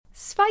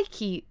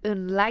Fajki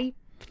yn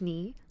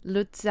leipni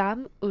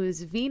ludzam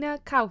uz vina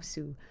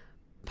kausu.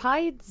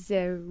 Paid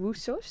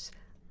zerusos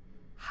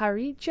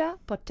harija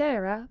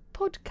potera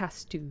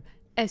podcastu.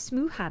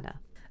 Esmu Hannah.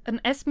 An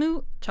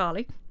esmu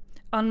Charlie.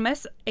 On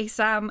mes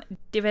esam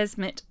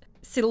divesmit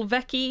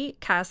silveki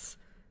cas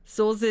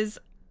sorzes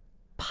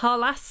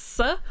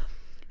palassa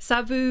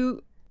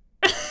savu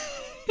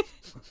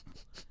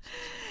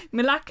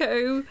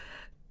milako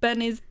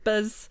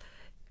benisbus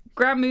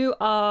gramu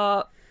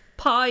a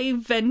pi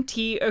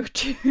venti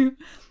otu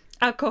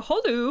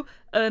alcoholu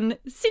an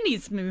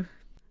sinismu.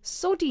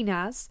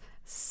 Sodinas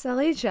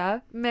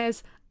salija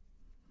mes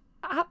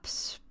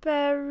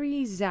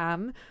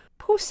apsperizam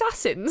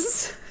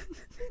posassins.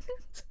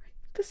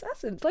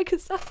 Posassins, like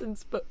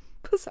assassins, but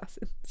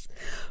posassins.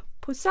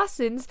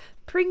 Posassins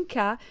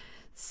prinka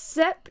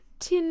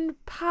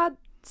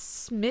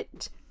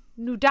septinpadsmit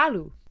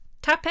nudalu.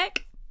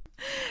 Tapek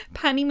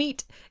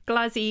panimit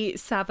glazi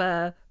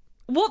sava.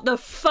 What the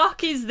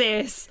fuck is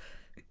this?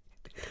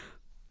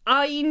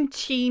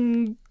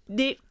 Ainchin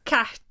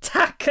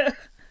nitkataka.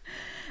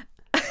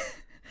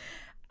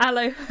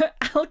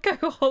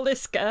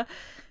 Alcoholiska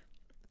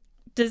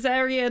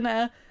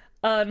Desariana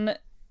un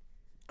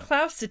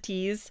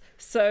Clausites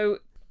so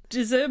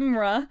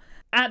Dizumra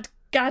ad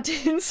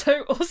Gadin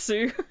so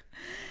Osu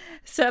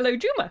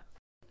Selojuma.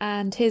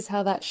 And here's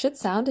how that should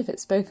sound if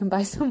it's spoken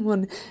by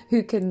someone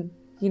who can,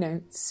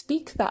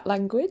 speak that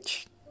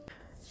language.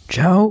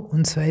 Čau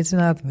un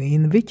sveicināti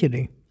Vīna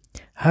Viķerī,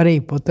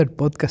 Harry Potter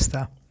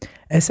podkastā.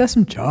 Es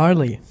esmu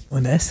Čārlija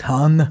un es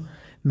Hanna.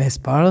 Mēs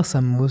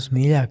pārlasām mūsu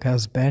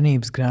mīļākās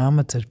bērnības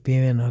grāmatas ar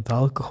pievienotu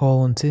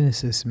alkoholu un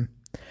cinisismu.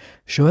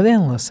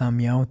 Šodien lasām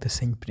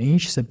Jautesiņu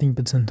Prinča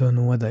 17.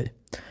 nodaļu.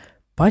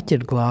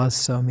 Paķer glāzi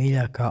savu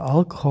mīļākā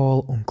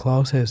alkoholu un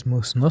klausies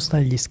mūsu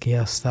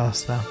nostalģiskajā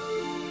stāstā.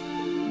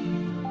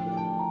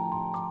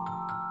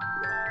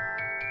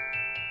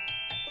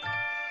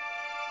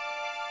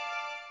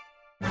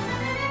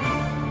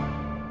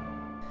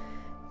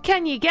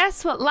 Can you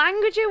guess what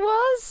language it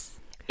was?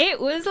 It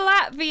was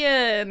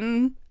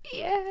Latvian.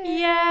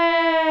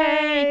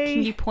 Yay!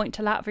 Can you point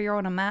to Latvia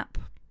on a map?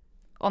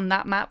 On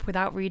that map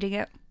without reading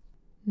it?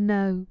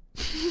 No.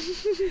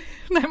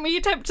 Let me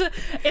attempt to...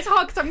 It's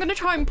hard because I'm going to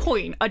try and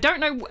point. I don't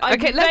know...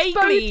 Okay, let's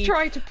both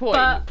try to point.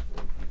 But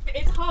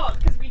it's hard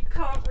because we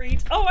can't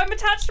read... Oh, I'm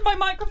attached to my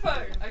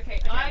microphone. Okay,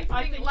 I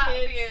think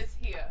Latvia's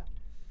here.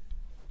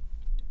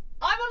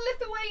 I'm on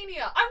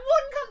Lithuania. I'm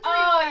one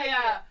country away.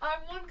 Yeah.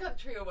 I'm one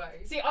country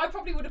away. See, I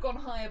probably would have gone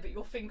higher, but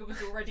your finger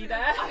was already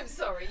there. I'm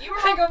sorry. You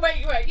were Hang on,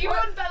 wait. You were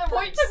on Belarus.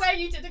 Point to where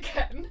you did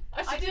again.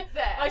 I did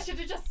there. I should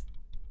have just...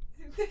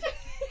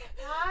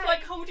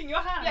 like holding your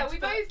hand. Yeah, we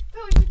both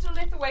pointed to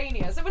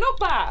Lithuania, so we're not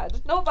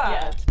bad. Not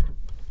bad. Yeah.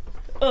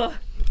 Ugh.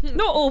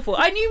 Not awful.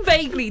 I knew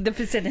vaguely the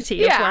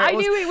vicinity of where I it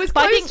was. knew it was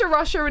But close to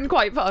Russia and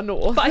quite far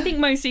north. But I think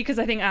mostly because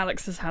I think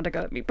Alex has had a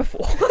go at me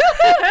before.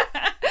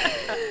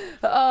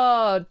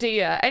 Oh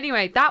dear.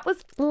 Anyway, that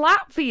was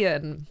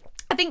Latvian.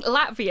 I think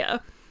Latvia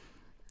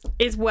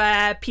is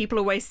where people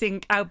always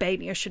think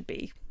Albania should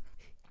be.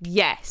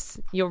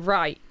 Yes, you're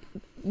right.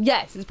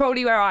 Yes, it's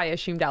probably where I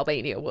assumed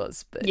Albania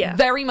was. But yeah.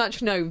 Very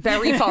much no,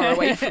 very far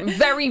away from,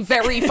 very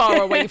far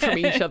away from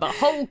each other.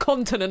 Whole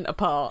continent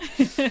apart.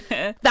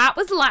 That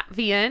was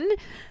Latvian,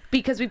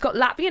 because we've got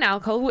Latvian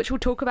alcohol, which we'll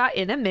talk about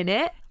in a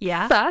minute.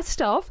 Yeah.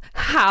 First off,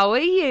 how are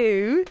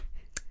you?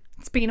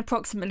 It's been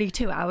approximately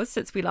 2 hours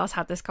since we last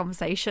had this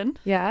conversation.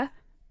 Yeah.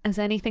 Has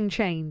anything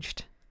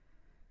changed?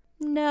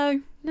 No.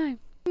 No.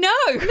 No!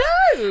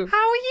 No! How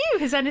are you?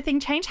 Has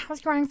anything changed?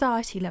 How's your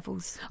anxiety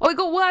levels? Oh, it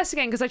got worse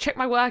again because I checked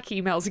my work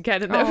emails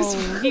again and there was...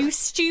 You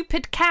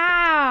stupid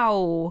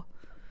cow!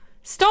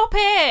 Stop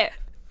it!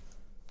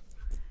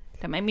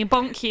 Don't make me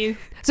bonk you.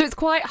 So it's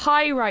quite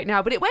high right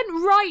now, but it went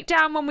right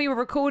down when we were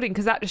recording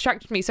because that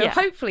distracted me, so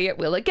hopefully it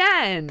will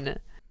again.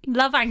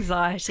 Love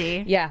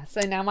anxiety. Yeah, so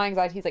now my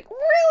anxiety is like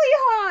really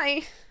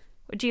high.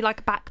 Would you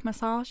like a back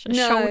massage? A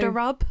No. shoulder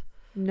rub?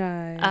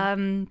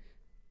 No.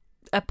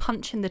 A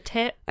punch in the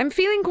tit? I'm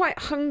feeling quite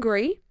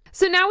hungry.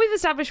 So now we've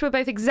established we're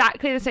both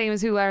exactly the same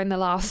as we were in the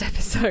last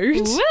episode.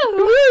 Woo!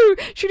 Woo!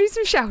 Should we do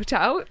some shout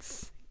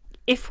outs?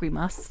 If we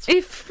must.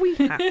 If we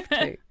have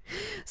to.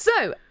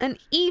 So, an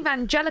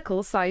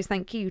evangelical size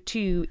thank you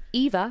to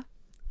Eva,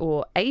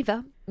 or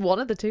Ava, one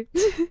of the two.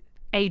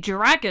 A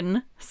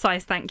dragon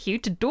size thank you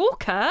to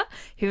Dorka,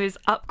 who has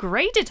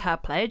upgraded her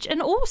pledge, and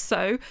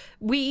also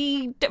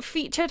we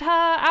featured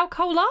her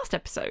alcohol last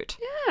episode.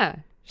 Yeah.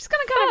 She's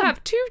going to kind of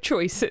have two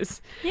choices.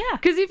 Yeah.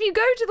 Because if you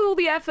go to all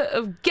the effort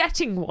of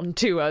getting one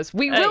to us,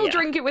 we will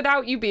drink it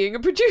without you being a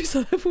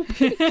producer level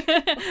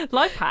bitch.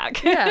 Life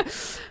hack. Yeah.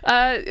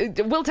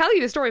 We'll tell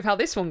you the story of how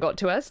this one got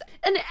to us.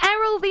 An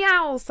Errol the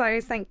Owl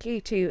size thank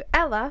you to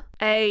Ella.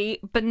 A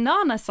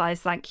banana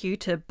size thank you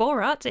to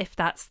Borat. If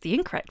that's the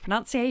incorrect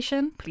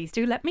pronunciation, please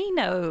do let me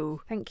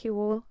know. Thank you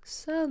all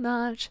so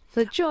much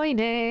for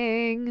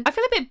joining. I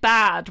feel a bit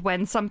bad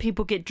when some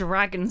people get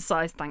dragon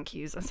size thank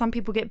yous and some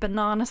people get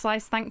banana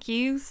size thank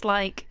yous.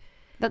 Like,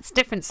 that's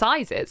different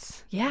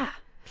sizes. Yeah.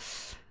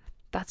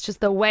 That's just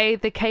the way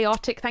the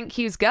chaotic thank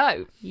yous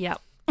go.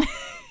 Yep.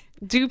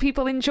 Do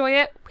people enjoy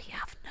it? We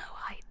have no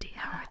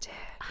idea.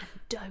 And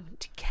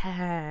don't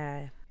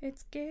care.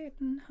 It's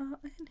getting hot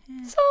in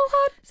here. So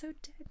hot. So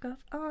take off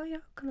all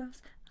your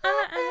clothes.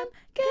 I am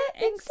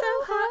getting so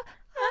hot.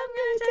 I'm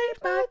gonna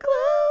take my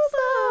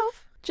clothes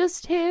off.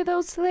 Just hear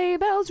those sleigh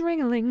bells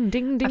ring-a-ling,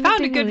 ding, ding, I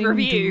found a good ding-a-ling,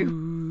 review.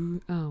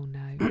 doo. Oh,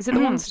 no. Is it the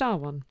 1-star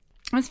one?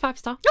 It's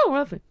 5-star. Oh,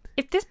 lovely.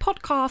 If this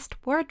podcast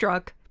were a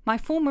drug, my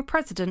former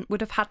president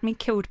would have had me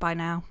killed by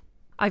now.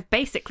 I've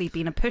basically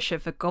been a pusher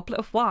for Goblet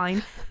of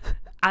Wine,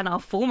 and our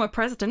former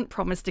president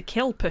promised to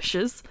kill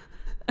pushers.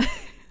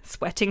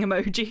 Sweating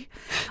emoji.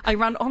 I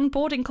run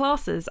onboarding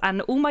classes,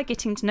 and all my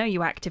getting to know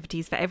you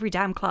activities for every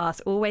damn class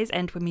always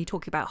end with me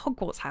talking about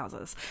Hogwarts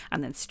houses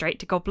and then straight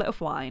to Goblet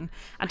of Wine.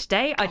 And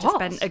today I just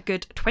spent a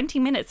good 20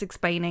 minutes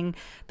explaining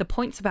the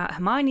points about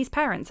Hermione's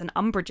parents and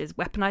Umbridge's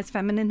weaponized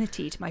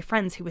femininity to my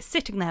friends who were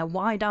sitting there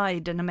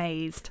wide-eyed and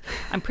amazed.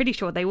 I'm pretty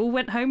sure they all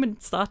went home and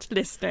started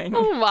listening.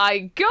 Oh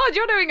my God,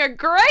 you're doing a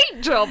great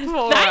job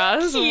for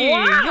us. Thank you.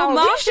 Wow, You're we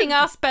marketing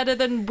us better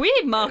than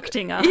we're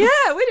marketing us.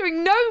 Yeah, we're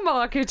doing no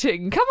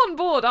marketing. Come on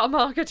board, our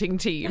marketing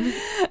team.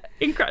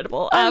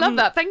 Incredible. I love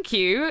that. Thank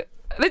you.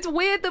 It's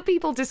weird that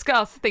people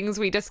discuss things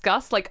we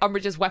discuss, like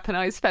Umbridge's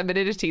weaponized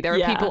femininity. There are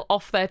people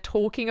off there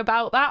talking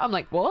about that. I'm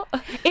like, what?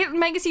 It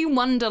makes you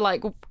wonder,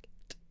 like,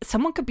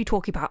 someone could be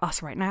talking about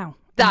us right now.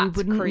 That's and we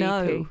wouldn't creepy.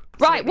 know.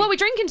 Right, what are we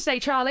drinking today,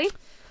 Charlie?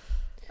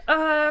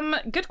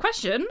 Good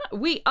question.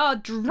 We are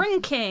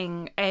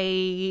drinking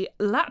a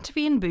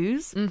Latvian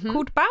booze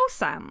called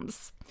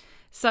Balsams.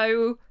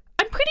 So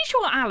I'm pretty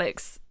sure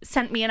Alex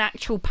sent me an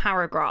actual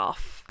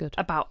paragraph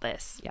about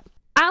this. Yeah.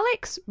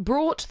 Alex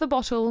brought the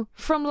bottle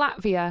from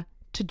Latvia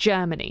to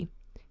Germany.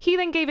 He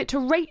then gave it to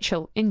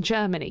Rachel in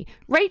Germany.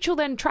 Rachel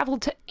then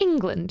travelled to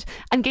England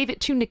and gave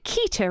it to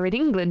Nikita in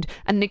England,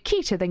 and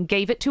Nikita then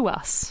gave it to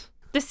us.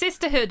 The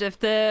sisterhood of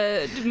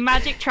the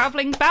magic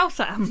travelling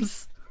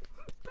Balsams.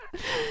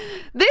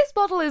 This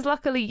bottle is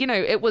luckily,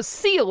 it was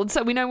sealed,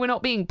 so we know we're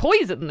not being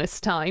poisoned this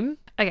time.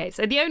 Okay,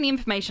 so the only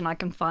information I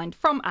can find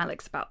from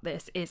Alex about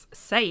this is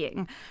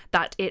saying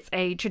that it's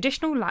a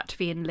traditional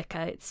Latvian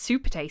liquor. It's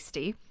super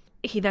tasty.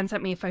 He then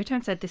sent me a photo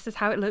and said, this is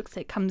how it looks.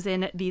 It comes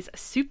in these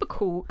super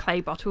cool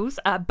clay bottles.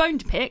 Bone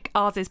to pick,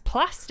 ours is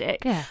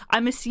plastic. Yeah.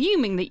 I'm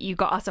assuming that you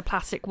got us a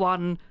plastic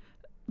one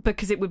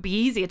because it would be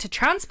easier to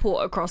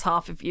transport across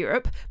half of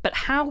Europe. But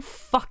how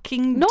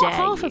fucking Not dare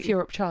half you? of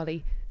Europe,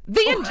 Charlie.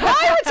 The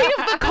entirety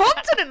of the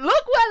continent.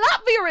 Look where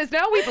Latvia is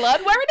now. We've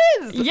learned where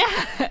it is.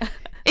 Yeah.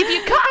 If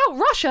you cut out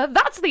Russia,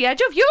 that's the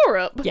edge of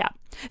Europe. Yeah.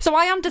 So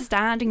I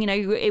understand, and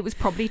it was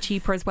probably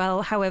cheaper as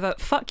well. However,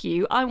 fuck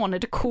you. I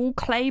wanted a cool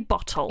clay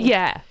bottle.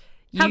 Yeah.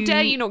 How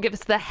dare you not give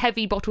us the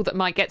heavy bottle that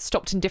might get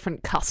stopped in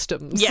different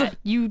customs? Yeah,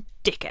 you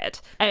dickhead.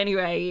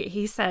 Anyway,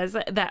 he says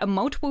there are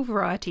multiple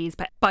varieties,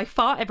 but by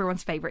far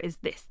everyone's favourite is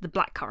this, the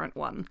blackcurrant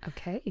one.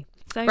 Okay.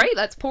 So Great,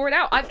 let's pour it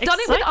out. I've done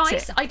it with Exciting.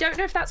 ice. I don't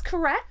know if that's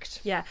correct.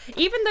 Yeah,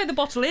 even though the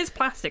bottle is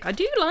plastic, I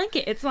do like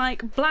it. It's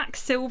like black,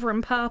 silver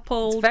and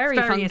purple. It's very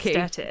funky.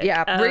 Aesthetic.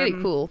 Yeah, really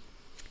cool.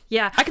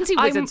 Yeah. I can see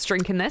wizards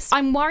drinking this.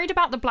 I'm worried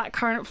about the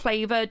blackcurrant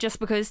flavour just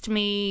because to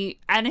me,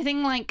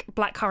 anything like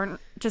blackcurrant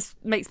just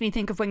makes me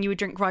think of when you would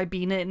drink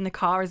Ribena in the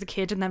car as a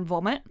kid and then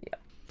vomit. Yeah.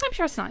 I'm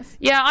sure it's nice.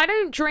 Yeah, I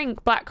don't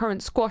drink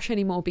blackcurrant squash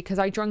anymore because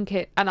I drunk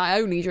it, and I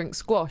only drink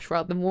squash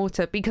rather than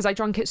water because I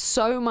drank it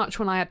so much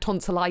when I had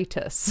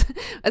tonsillitis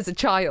as a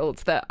child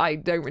that I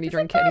don't really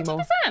drink it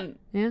anymore. 30%.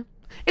 Yeah.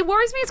 It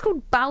worries me it's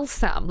called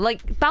balsam.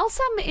 Like,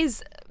 balsam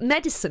is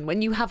medicine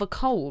when you have a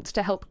cold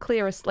to help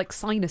clear us, like,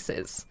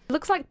 sinuses. It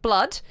looks like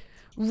blood.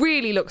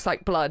 Really looks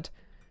like blood.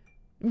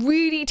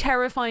 Really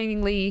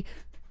terrifyingly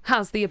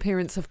has the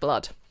appearance of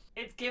blood.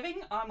 It's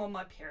giving I'm on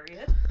my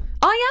period.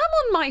 I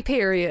am on my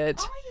period.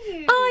 Are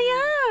you?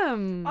 I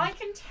am. I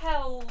can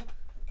tell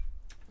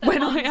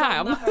When I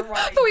am. I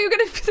thought you were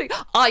going to say,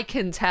 I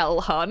can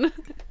tell, hun.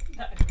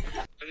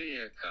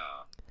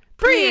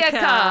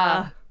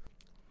 Prieka.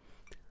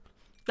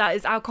 That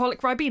is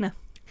alcoholic Ribena.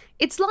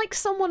 It's like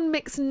someone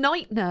mixed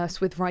night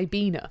nurse with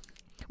Ribena,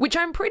 which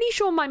I'm pretty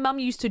sure my mum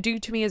used to do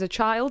to me as a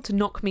child to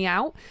knock me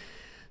out.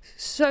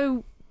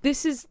 So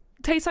this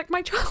tastes like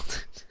my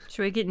childhood.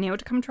 Should we get Neil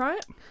to come try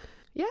it?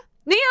 Yeah.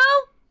 Neil,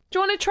 do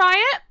you want to try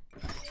it?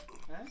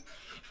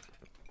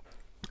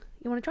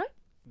 You want to try?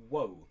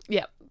 Whoa.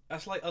 Yeah.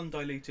 That's like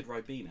undiluted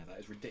Ribena. That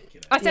is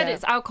ridiculous. I said Yeah.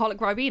 it's alcoholic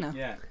Ribena.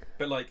 Yeah,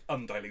 but like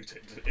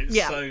undiluted. It's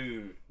Yeah.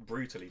 so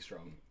brutally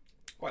strong.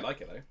 Quite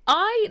like it though.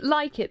 I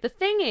like it. The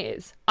thing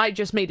is, I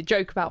just made a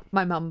joke about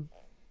my mum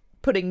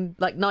putting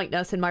like night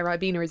nurse in my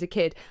Ribena as a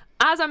kid.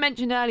 As I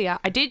mentioned earlier,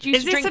 I did used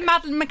Is to this drink... a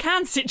Madeleine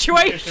McCann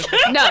situation?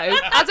 No,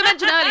 as I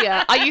mentioned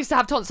earlier, I used to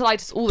have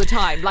tonsillitis all the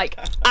time, like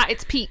at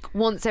its peak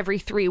once every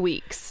 3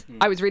 weeks.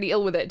 I was really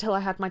ill with it until I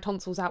had my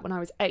tonsils out when I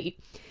was 8.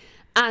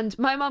 And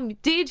my mum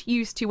did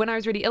used to, when I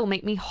was really ill,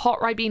 make me hot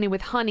Ribena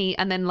with honey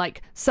and then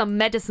like some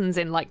medicines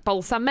in, like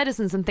balsam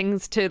medicines and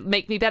things to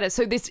make me better.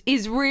 So this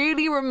is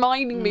really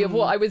reminding me of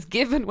what I was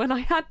given when I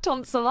had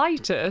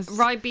tonsillitis.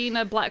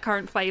 Ribena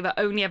blackcurrant flavour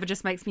only ever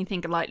just makes me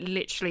think of, like,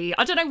 literally,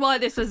 I don't know why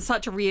this was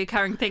such a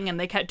reoccurring thing and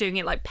they kept doing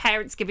it, like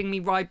parents giving me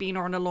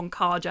Ribena on a long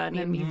car journey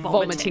and me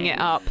Vomiting it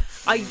up.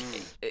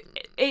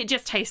 It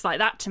just tastes like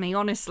that to me,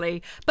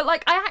 honestly. But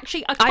like,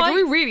 I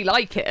do really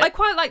like it. I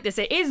quite like this.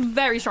 It is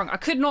very strong. I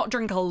could not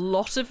drink a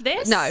lot of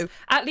this. No.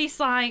 At least,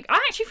 like, I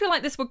actually feel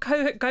like this would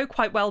go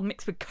quite well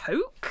mixed with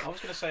Coke. I was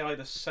going to say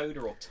either soda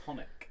or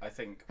tonic. I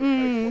think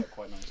would work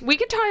quite nicely. We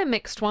could try a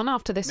mixed one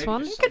after this Maybe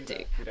one. just We could soda.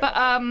 do. We don't But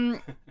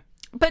have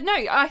but no,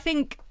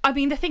 I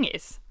mean, the thing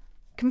is,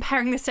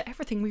 comparing this to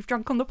everything we've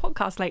drunk on the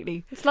podcast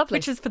lately, It's lovely.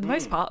 which has for the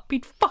most part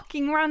been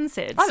fucking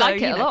rancid. I like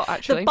you it a know, lot,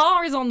 actually. The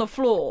bar is on the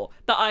floor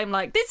that I'm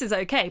like, this is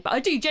okay, but I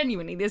do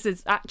genuinely, this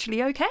is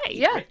actually okay.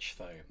 Yeah. rich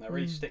though. That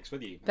really sticks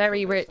with you. Very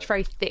That's what they rich, say.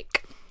 very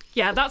thick.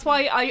 Yeah, that's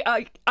why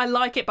I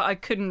like it, but I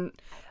couldn't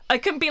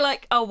be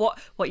like, oh, what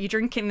are you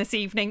drinking this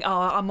evening?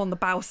 Oh, I'm on the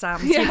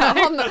balsams. you Yeah,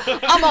 know?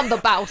 I'm on the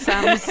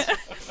balsams.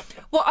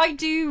 What I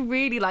do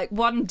really like,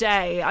 one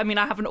day, I mean,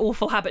 I have an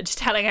awful habit just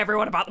telling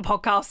everyone about the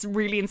podcast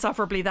really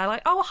insufferably. They're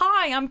like, oh,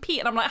 hi, I'm Pete.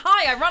 And I'm like,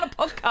 hi, I run a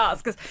podcast.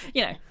 Because,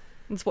 you know,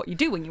 it's what you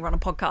do when you run a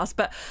podcast.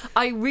 But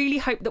I really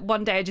hope that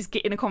one day I just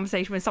get in a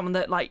conversation with someone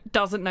that, like,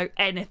 doesn't know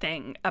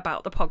anything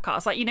about the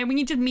podcast. Like, you know, when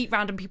you just meet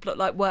random people at,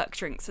 like, work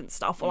drinks and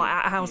stuff or, like,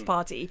 at a house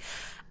party,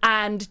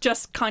 and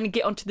just kind of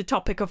get onto the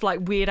topic of,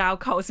 like, weird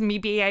alcohols and me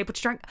being able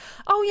to drink,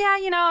 oh, yeah,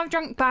 you know, I've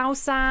drunk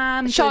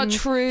balsam,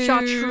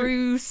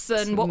 chartreuse,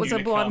 and what was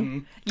the other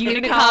one?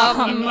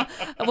 Unicum.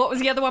 What was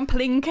the other one?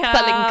 Palinka.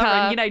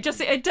 And, you know,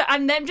 just,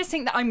 and then just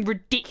think that I'm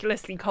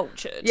ridiculously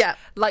cultured. Yeah.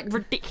 Like,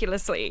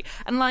 ridiculously.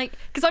 And, like,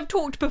 because I've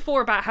talked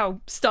before about how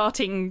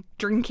starting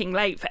drinking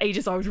late for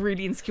ages, I was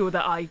really insecure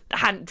that I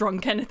hadn't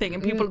drunk anything.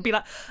 And people would be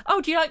like,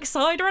 oh, do you like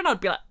cider? And I'd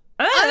be like,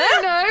 I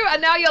don't know.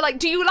 And now you're like,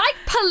 do you like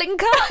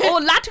Palinka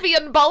or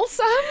Latvian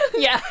balsam?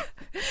 yeah.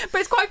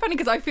 But it's quite funny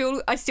because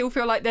I still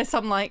feel like there's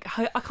some, like,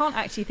 I can't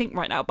actually think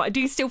right now, but I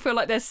do still feel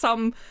like there's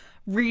some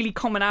really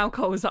common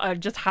alcohols that I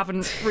just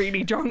haven't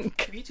really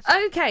drunk.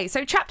 Okay,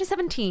 so chapter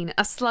 17,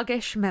 A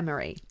Sluggish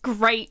Memory.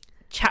 Great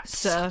chapter.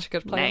 Such a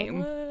good play on name.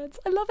 words.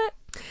 I love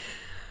it.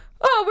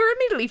 Oh, we're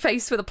immediately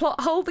faced with a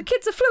plot hole. The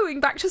kids are fluing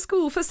back to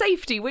school for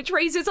safety, which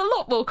raises a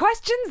lot more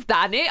questions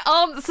than it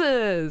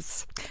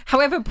answers.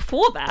 However,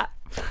 before that,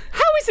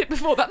 How is it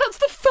before that? That's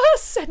the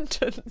first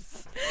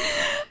sentence.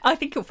 I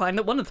think you'll find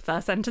that one of the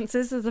first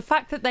sentences is the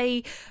fact that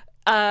they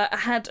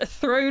had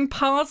thrown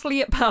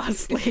parsley at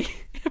parsley.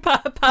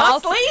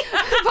 Parsley?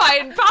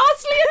 Fine,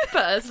 parsley and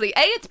parsley.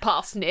 A, it's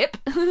parsnip,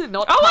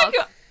 not Oh my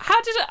god! How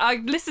did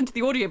I listened to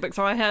the audiobook,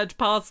 so I heard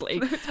parsley.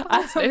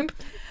 parsnip.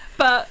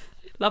 But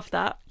love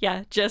that.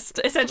 Yeah, just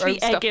essentially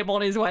Throw egg stuff- him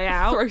on his way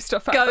out. Throw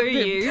stuff out Go the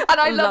bin. you. And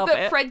I love that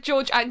it. Fred,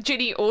 George and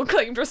Ginny all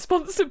claimed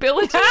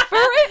responsibility for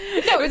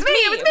it. No, it was me,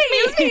 it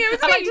was me.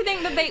 I like to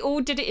think that they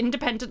all did it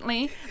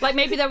independently. Like,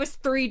 maybe there was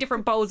 3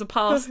 different bowls of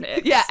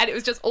parsnips. Yeah, and it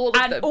was just all of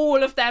And them.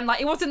 all of them,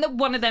 like, it wasn't that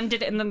one of them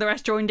did it and then the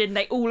rest joined in.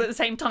 They all at the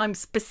same time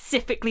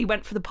specifically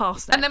went for the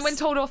parsnips. And then when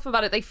told off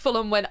about it, they full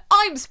on went,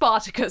 I'm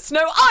Spartacus.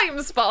 No,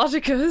 I'm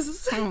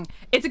Spartacus.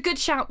 It's a good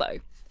shout, though.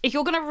 If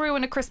you're going to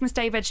ruin a Christmas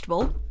Day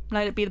vegetable,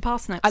 let it be the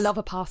parsnips. I love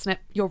a parsnip.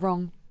 You're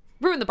wrong.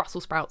 Ruin the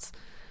Brussels sprouts.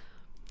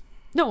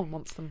 No one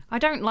wants them. I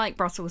don't like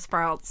Brussels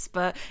sprouts,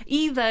 but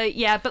either,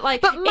 yeah, but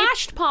like... But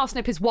mashed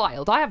parsnip is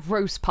wild. I have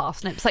roast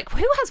parsnips. Like,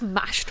 who has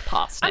mashed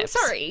parsnips? I'm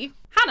sorry,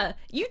 Hannah,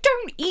 you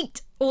don't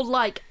eat or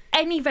like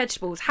any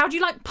vegetables. How do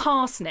you like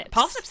parsnips?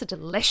 Parsnips are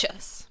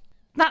delicious.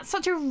 That's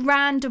such a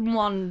random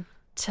one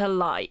to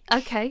like.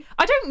 Okay.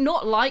 I don't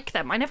not like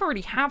them. I never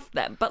really have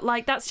them, but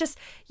like that's just,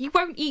 you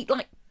won't eat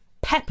like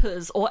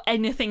peppers or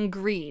anything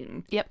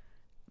green. Yep.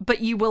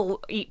 But you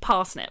will eat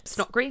parsnips.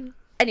 Not green.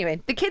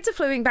 Anyway, the kids are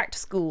fluing back to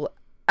school,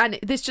 and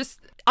this just...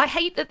 I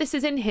hate that this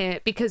is in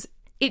here because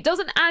it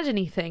doesn't add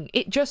anything.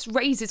 It just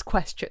raises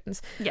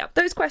questions. Yep.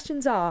 Those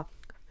questions are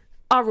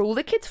all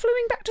the kids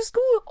fluing back to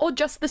school or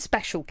just the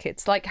special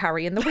kids like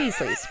Harry and the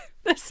Weasleys?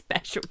 The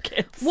special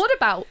kids. What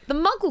about the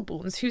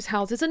Muggleborns whose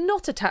houses are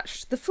not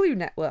attached to the flu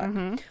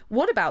network?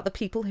 What about the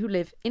people who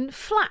live in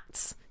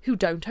flats who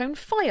don't own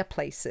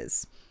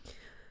fireplaces?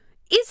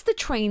 Is the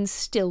train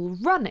still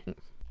running?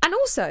 And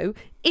also,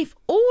 if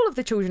all of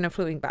the children are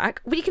fluing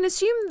back, we can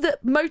assume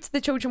that most of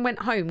the children went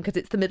home because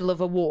it's the middle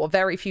of a war.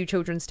 Very few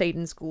children stayed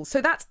in school.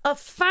 So that's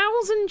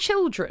 1,000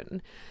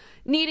 children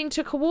needing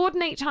to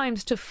coordinate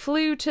times to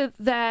flew to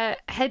their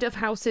head of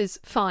house's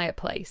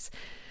fireplace.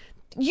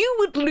 You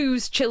would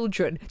lose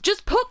children.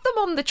 Just put them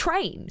on the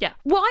train. Yeah.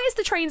 Why is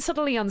the train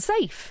suddenly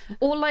unsafe?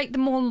 Or like the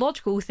more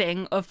logical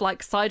thing of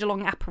like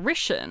side-along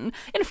apparition.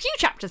 In a few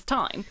chapters'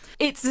 time,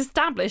 it's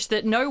established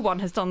that no one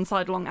has done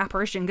side-along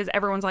apparition because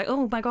everyone's like,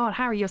 oh my god,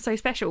 Harry, you're so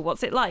special.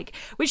 What's it like?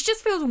 Which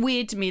just feels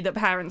weird to me that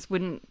parents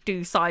wouldn't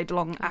do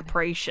side-along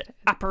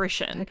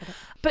apparition.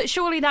 But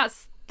surely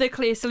that's the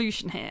clear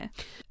solution here.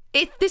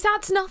 This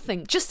adds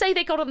nothing. Just say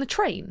they got on the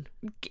train.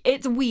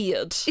 It's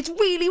weird. It's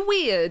really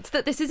weird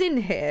that this is in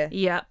here.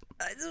 Yeah.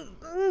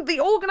 The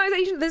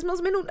organisation of this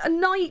must have been a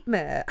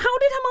nightmare. How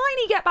did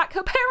Hermione get back?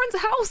 Her parents'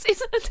 house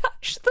isn't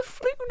attached to the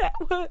flu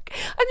network,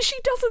 and she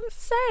doesn't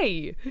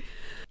say.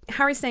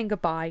 Harry's saying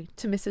goodbye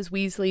to Mrs.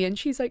 Weasley, and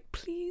she's like,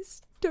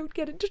 please don't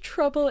get into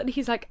trouble. And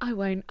he's like, I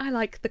won't. I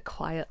like the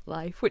quiet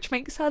life, which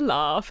makes her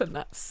laugh, and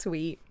that's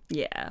sweet.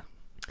 Yeah.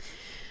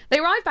 They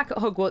arrive back at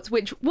Hogwarts,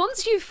 which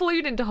once you've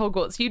flown into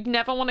Hogwarts, you'd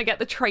never want to get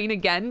the train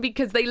again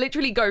because they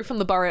literally go from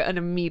the Burrow and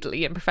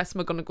immediately in Professor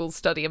McGonagall's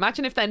study.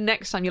 Imagine if then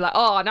next time you're like,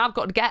 oh, now I've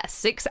got to get a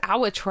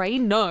 6-hour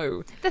train.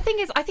 No. The thing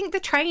is, I think the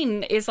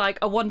train is like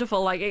a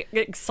wonderful, like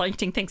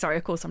exciting thing. Sorry,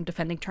 of course I'm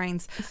defending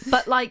trains.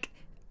 But like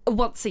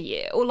once a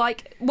year or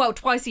like, well,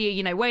 twice a year,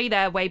 you know, way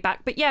there, way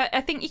back. But yeah, I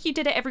think if you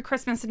did it every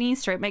Christmas and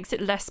Easter, it makes it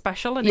less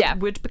special and it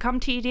would become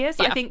tedious.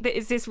 Yeah. I think that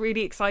is this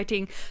really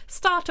exciting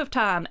start of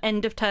term,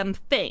 end of term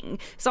thing.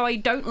 So I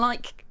don't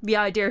like the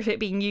idea of it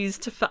being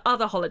used for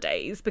other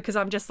holidays because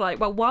I'm just like,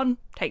 well, one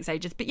takes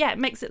ages, but yeah, it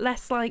makes it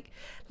less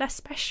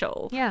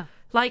special. Yeah.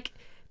 Like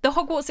the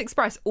Hogwarts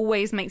Express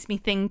always makes me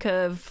think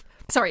of,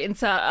 sorry,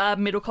 insert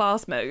middle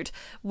class mode.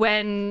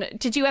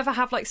 Did you ever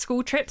have like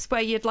school trips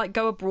where you'd like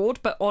go abroad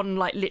but on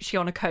like literally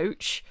on a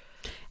coach?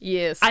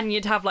 Yes. And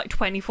you'd have like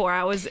 24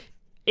 hours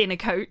in a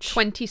coach?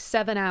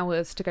 27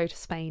 hours to go to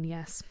Spain,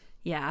 yes.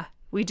 Yeah.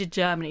 We did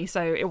Germany,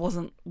 so it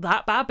wasn't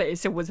that bad, but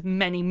it was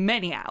many,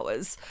 many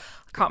hours.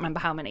 I can't remember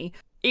how many.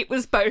 It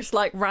was both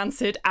like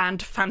rancid and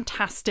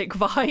fantastic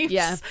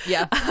vibes.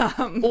 Yeah.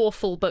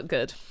 Awful but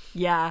good.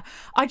 Yeah.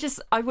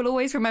 I will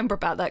always remember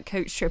about that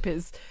coach trip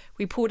is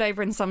we pulled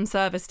over in some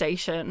service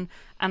station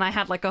and I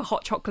had like a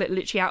hot chocolate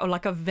literally out of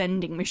like a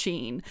vending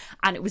machine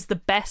and it was the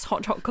best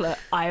hot chocolate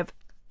I have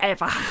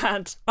ever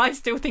had. I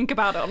still think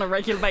about it on a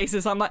regular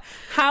basis. I'm like,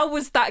 how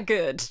was that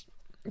good?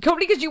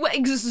 Probably because you were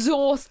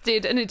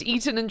exhausted and had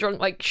eaten and drunk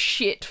like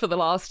shit for the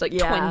last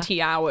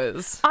 20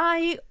 hours.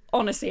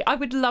 Honestly, I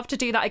would love to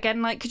do that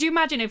again. Like, could you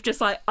imagine if just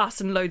like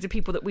us and loads of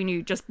people that we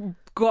knew just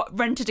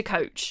rented a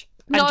coach?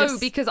 No,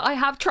 because I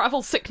have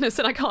travel sickness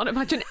and I can't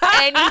imagine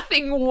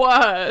anything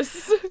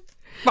worse.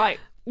 Right.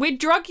 We'd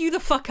drug you the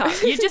fuck up.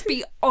 You'd just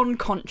be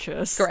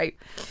unconscious. Great.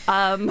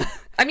 I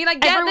mean, I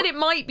get that it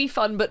might be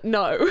fun, but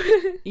no.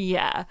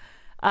 Yeah.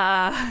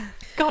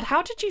 God,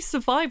 how did you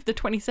survive the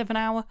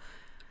 27-hour?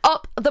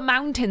 Up the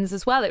mountains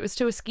as well. It was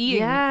to a skiing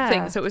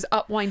thing, so it was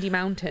up windy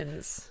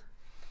mountains.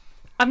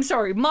 I'm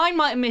sorry, mine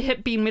might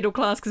have been middle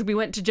class because we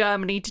went to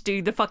Germany to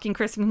do the fucking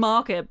Christmas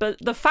market, but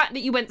the fact that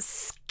you went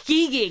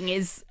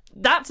skiing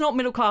that's not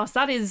middle class,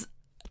 that is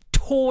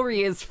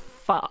Tory as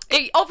fuck.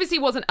 It obviously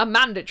wasn't a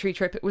mandatory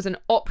trip, it was an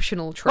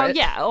optional trip. Well,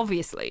 yeah,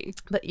 obviously.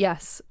 But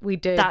yes, we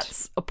did.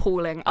 That's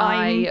appalling.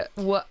 I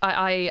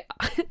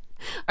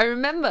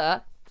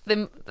remember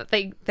them,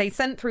 they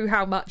sent through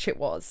how much it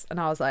was, and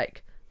I was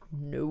like,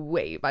 no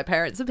way, my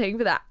parents are paying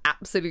for that,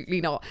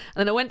 absolutely not. And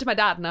then I went to my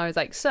dad and I was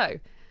like, so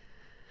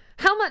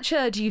how much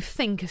do you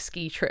think a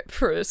ski trip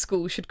for a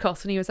school should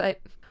cost? And he was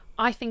like,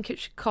 I think it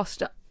should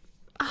cost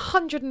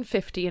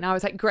 150. And I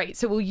was like, great,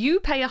 so will you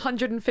pay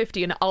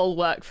 150 and I'll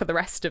work for the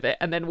rest of it?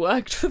 And then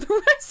worked for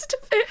the rest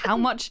of it. How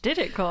much did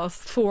it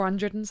cost?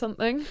 400 and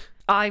something.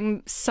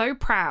 I'm so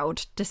proud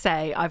to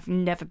say I've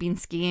never been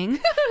skiing.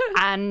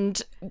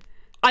 And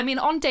I mean,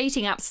 on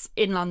dating apps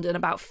in London,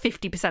 about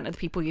 50% of the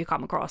people you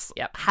come across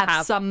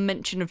have some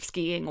mention of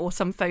skiing or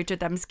some photo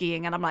of them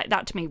skiing. And I'm like,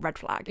 that to me, red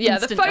flag. Yeah,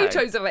 Instant the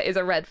photos of it is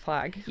a red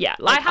flag. Yeah.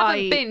 Like, I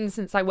haven't been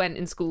since I went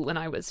in school when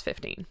I was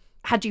 15.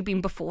 Had you been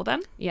before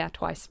then? Yeah,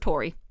 twice.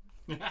 Tory.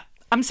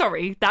 I'm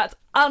sorry, that's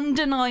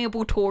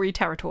undeniable Tory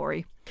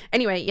territory.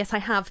 Anyway, yes, I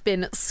have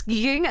been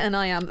skiing and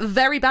I am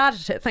very bad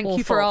at it. Thank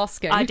you for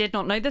asking. I did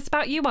not know this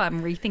about you.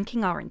 I'm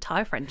rethinking our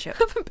entire friendship.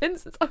 I haven't been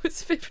since I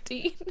was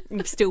 15.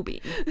 You've still been.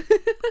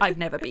 I've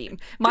never been.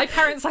 My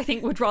parents, I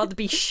think, would rather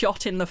be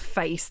shot in the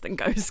face than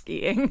go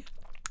skiing.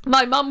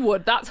 My mum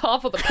would. That's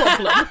half of the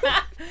problem.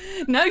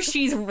 No,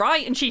 she's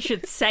right and she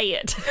should say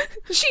it.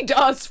 She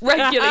does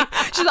regularly.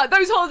 She's like,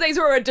 those holidays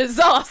were a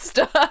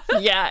disaster.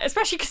 Yeah,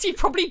 especially because you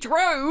probably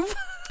drove.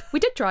 We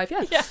did drive,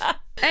 yes. Yeah.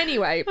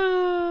 Anyway,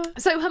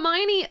 so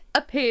Hermione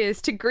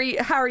appears to greet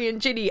Harry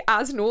and Ginny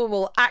as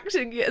normal,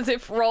 acting as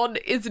if Ron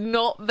is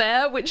not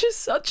there, which is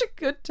such a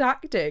good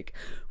tactic.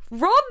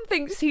 Ron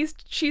thinks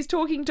she's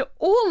talking to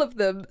all of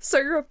them,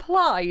 so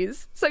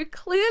replies, so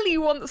clearly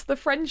wants the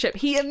friendship.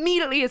 He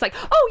immediately is like,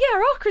 oh yeah,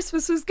 our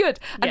Christmas was good.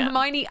 And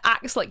Hermione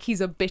acts like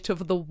he's a bit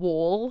of the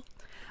wall.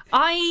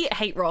 I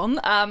hate Ron.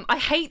 I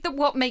hate that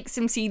what makes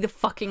him see the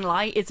fucking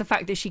light is the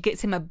fact that she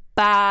gets him a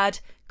bad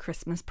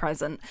Christmas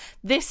present.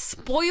 This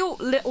spoiled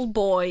little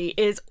boy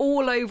is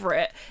all over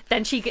it.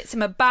 Then she gets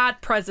him a bad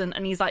present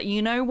and he's like,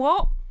 you know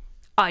what?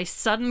 I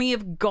suddenly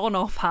have gone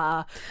off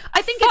her.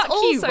 I think it's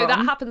also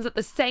that happens at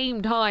the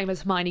same time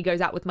as Hermione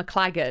goes out with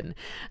McLaggen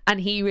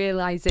and he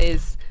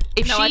realises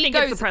if she I think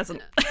goes... it's the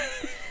present.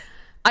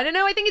 I don't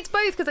know, I think it's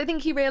both because I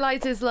think he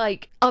realises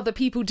like other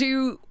people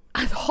do,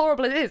 as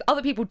horrible as it is,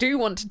 other people do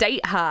want to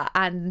date her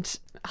and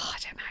I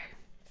don't know.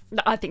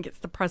 I think it's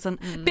the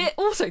present. But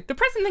also, the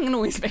present thing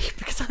annoys me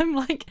because I'm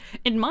like,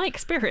 in my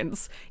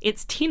experience,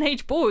 it's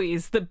teenage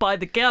boys that buy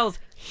the girls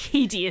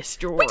hideous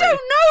jewelry. We don't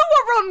know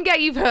what Ron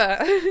gave her.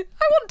 I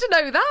want to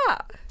know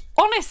that.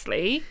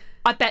 Honestly,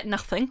 I bet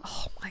nothing.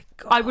 Oh my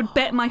God. I would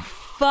bet my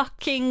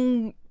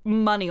fucking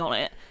money on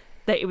it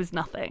that it was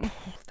nothing.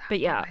 But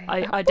yeah,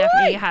 I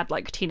definitely had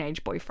like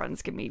teenage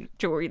boyfriends give me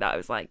jewelry that I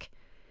was like,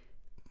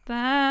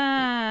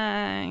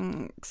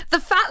 thanks. The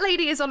fat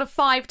lady is on a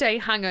 5-day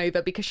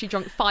hangover because she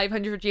drank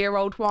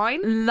 500-year-old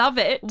wine. Love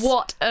it.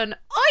 What an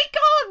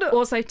icon!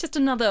 Also, just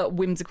another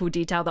whimsical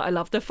detail that I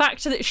love. The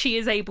fact that she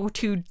is able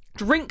to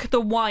drink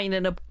the wine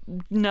in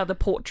another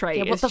portrait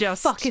Yeah, what is the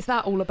just... fuck is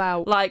that all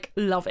about? Like,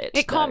 love it.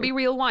 It can't be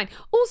real wine.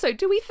 Also,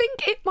 do we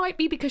think it might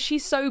be because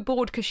she's so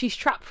bored because she's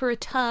trapped for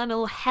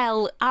eternal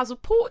hell as a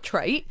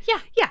portrait?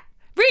 Yeah.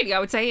 Really, I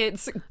would say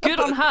it's good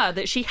on her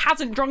that she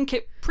hasn't drunk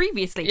it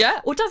previously.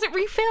 Yeah. Or does it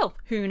refill?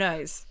 Who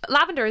knows?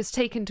 Lavender has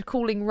taken to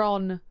calling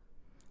Ron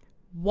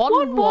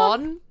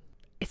 1-1.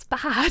 It's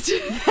bad.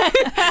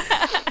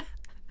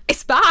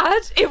 It's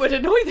bad. It would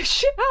annoy the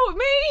shit out of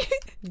me.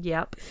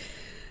 Yep.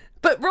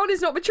 But Ron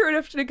is not mature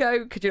enough to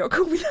go, could you not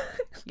call me that?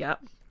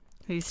 Yep.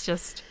 He's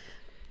just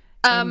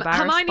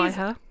embarrassed by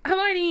her.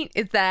 Hermione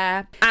is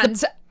there,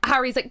 and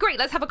Harry's like, great,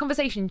 let's have a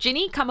conversation.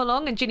 Ginny, come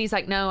along. And Ginny's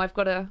like, no, I've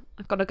got to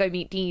go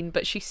meet Dean.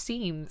 But she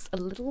seems a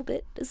little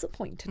bit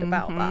disappointed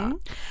about that.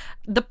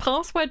 The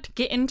password to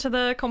get into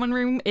the common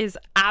room is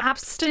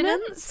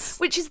abstinence.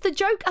 Which is the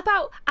joke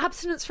about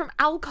abstinence from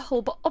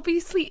alcohol, but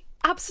obviously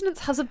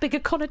abstinence has a bigger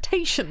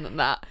connotation than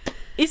that.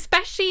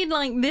 Especially in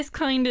like this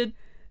kind of,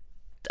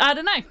 I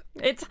don't know,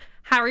 it's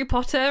Harry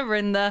Potter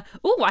and the,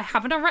 oh, I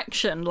have an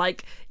erection,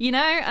 like, you know,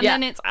 and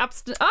then it's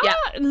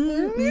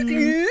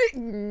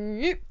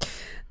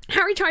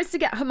Harry tries to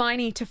get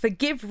Hermione to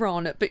forgive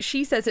Ron, but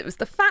she says it was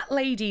the fat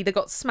lady that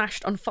got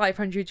smashed on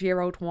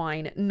 500-year-old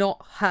wine,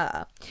 not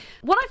her.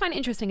 What I find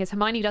interesting is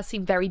Hermione does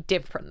seem very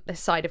different this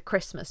side of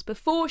Christmas.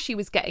 Before, she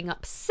was getting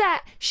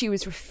upset. She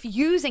was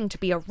refusing to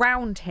be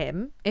around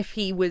him. If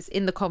he was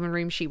in the common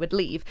room, she would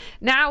leave.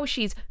 Now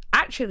she's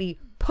actually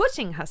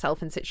putting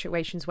herself in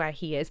situations where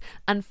he is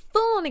and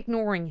full on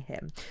ignoring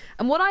him.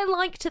 And what I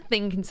like to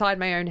think inside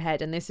my own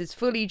head, and this is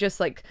fully just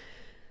like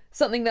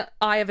something that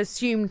I have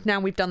assumed now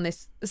we've done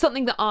this,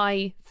 something that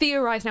I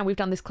theorise now we've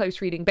done this close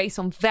reading based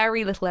on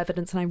very little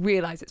evidence, and I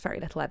realise it's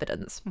very little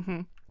evidence,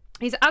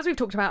 is, as we've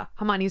talked about,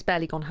 Hermione has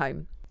barely gone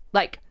home.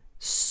 Like,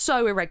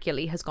 so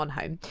irregularly has gone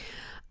home.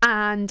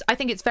 And I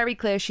think it's very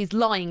clear she's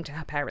lying to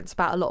her parents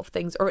about a lot of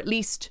things, or at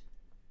least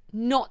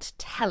not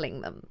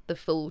telling them the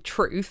full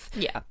truth.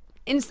 Yeah.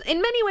 In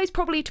many ways,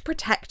 probably to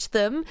protect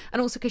them,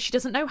 and also because she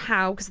doesn't know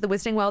how, because the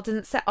Wizarding World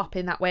isn't set up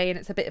in that way, and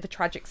it's a bit of a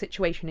tragic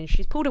situation, and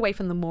she's pulled away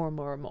from them more and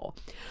more and more.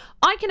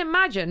 I can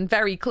imagine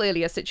very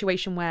clearly a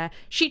situation where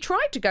she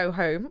tried to go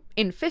home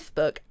in 5th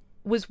book,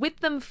 was with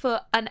them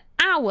for an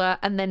hour,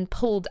 and then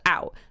pulled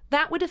out.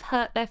 That would have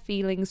hurt their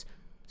feelings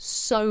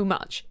so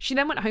much. She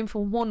then went home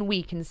for 1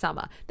 week in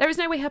summer. There is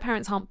no way her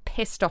parents aren't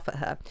pissed off at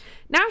her.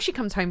 Now she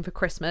comes home for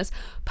Christmas,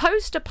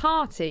 post a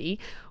party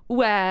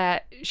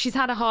where she's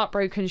had a heart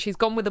broken, she's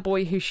gone with a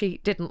boy who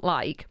she didn't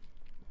like.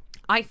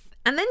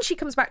 And then she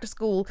comes back to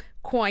school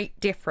quite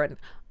different.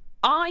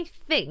 I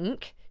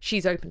think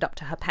she's opened up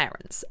to her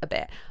parents a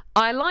bit.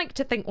 I like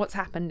to think what's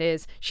happened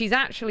is she's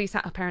actually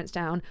sat her parents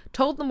down,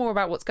 told them more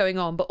about what's going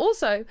on, but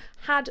also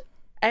had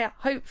a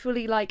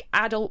hopefully like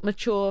adult,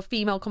 mature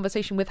female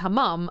conversation with her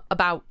mum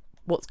about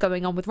what's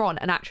going on with Ron,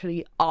 and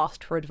actually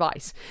asked for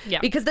advice. Yeah.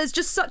 Because there's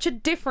just such a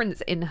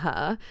difference in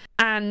her.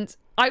 And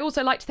I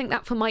also like to think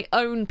that for my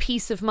own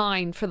peace of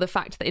mind, for the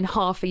fact that in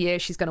half a year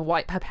she's going to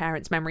wipe her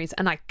parents' memories,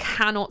 and I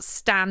cannot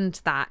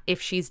stand that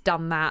if she's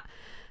done that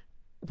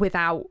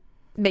without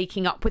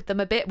making up with them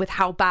a bit, with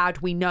how bad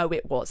we know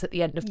it was at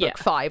the end of book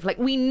 5. Like,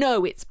 we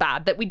know it's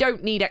bad, that we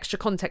don't need extra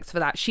context for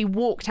that. She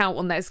walked out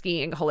on their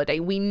skiing holiday.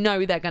 We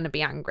know they're going to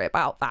be angry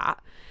about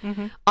that.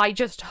 I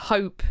just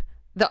hope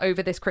that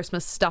over this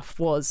Christmas stuff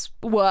was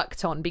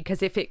worked on,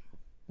 because if it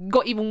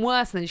got even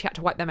worse and then she had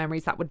to wipe their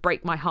memories, that would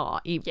break my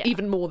heart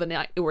even more than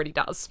it already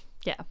does.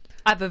 Yeah.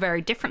 I have a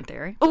very different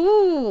theory.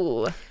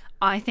 Ooh.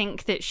 I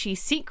think that she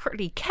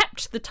secretly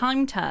kept the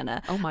time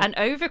turner and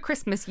over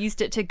Christmas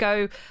used it to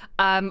go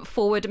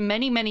forward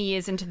many, many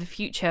years into the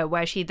future,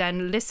 where she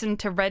then listened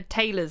to Red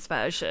Taylor's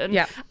version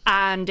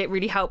and it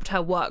really helped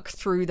her work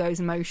through those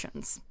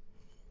emotions.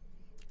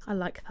 I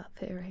like that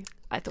theory.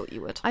 I thought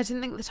you would. I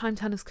didn't think the time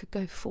turners could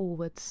go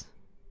forwards.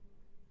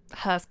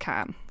 Hers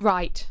can.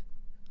 Right.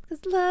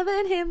 Because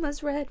loving him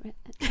was red.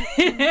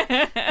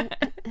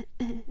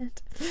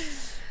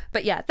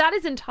 But yeah, that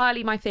is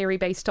entirely my theory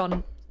based on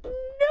no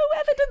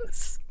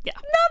evidence. Yeah.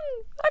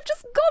 None. I've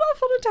just gone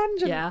off on a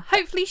tangent. Yeah.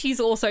 Hopefully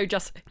she's also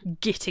just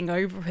getting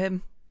over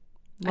him.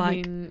 I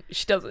mean,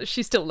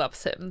 she still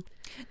loves him.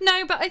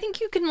 No, but I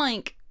think you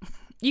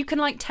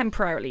can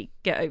temporarily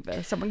get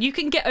over someone. You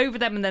can get over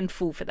them and then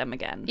fall for them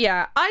again.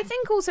 Yeah. I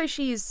think also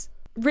she's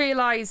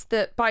realised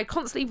that by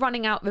constantly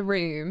running out the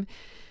room,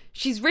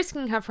 she's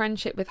risking her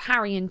friendship with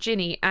Harry and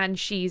Ginny, and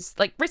she's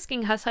like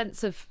risking her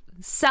sense of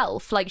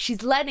self. Like,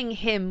 she's letting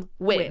him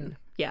win.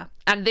 Yeah.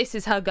 And this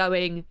is her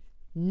going,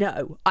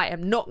 no, I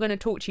am not going to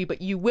talk to you,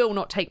 but you will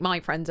not take my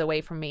friends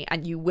away from me,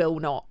 and you will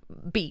not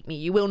beat me.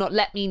 You will not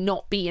let me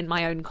not be in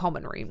my own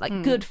common room.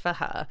 Like, good for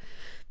her.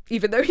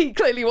 Even though he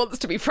clearly wants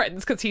to be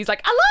friends because he's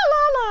like, ah,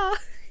 la, la, la.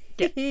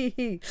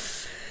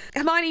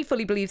 Hermione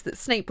fully believes that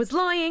Snape was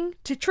lying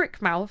to trick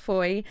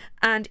Malfoy,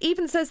 and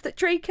even says that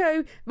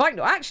Draco might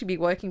not actually be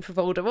working for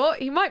Voldemort.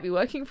 He might be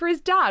working for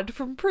his dad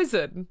from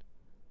prison.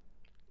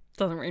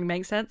 Doesn't really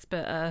make sense,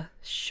 but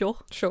sure.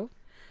 Sure.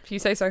 If you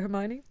say so,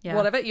 Hermione. Yeah.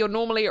 Whatever. You're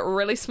normally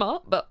really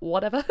smart, but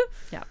whatever.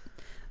 Yeah.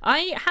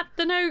 I had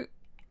the note,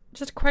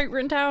 just a quote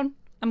written down.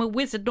 I'm a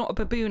wizard, not a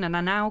baboon, and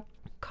I now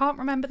can't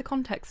remember the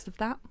context of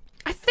that.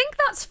 I think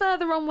that's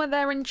further on where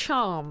they're in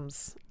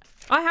Charms.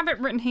 I have it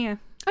written here.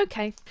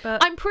 Okay.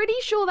 But I'm pretty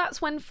sure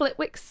that's when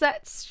Flitwick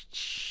sets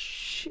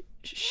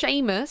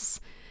Seamus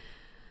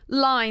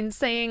line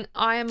saying,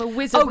 I am a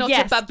wizard, Oh, not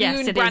yes, a baboon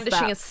yes, it is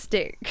brandishing that. a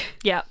stick.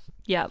 yeah.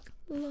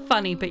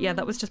 Funny, but yeah,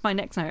 that was just my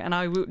next note, and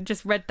I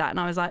just read that and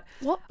I was like,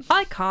 What?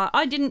 I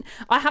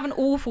have an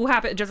awful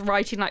habit of just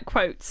writing like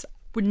quotes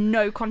with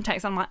no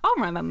context. I'm like,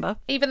 I'll remember.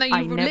 Even though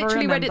I you never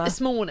literally read it remember. this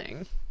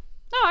morning.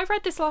 No, I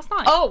read this last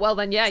night. Oh, well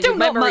then, yeah, Still your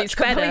not memory's much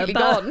better, completely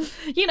but gone.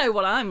 you know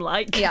what I'm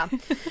like. Yeah.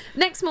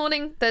 Next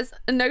morning, there's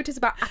a notice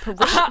about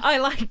apparition. I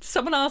liked,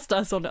 someone asked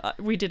us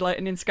we did like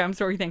an Instagram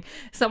story thing.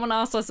 Someone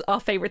asked us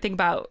our favourite thing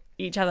about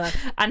each other,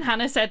 and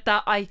Hannah said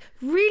that I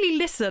really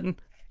listen.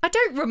 I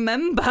don't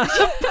remember.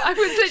 I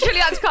was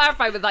literally had to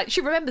clarify with like,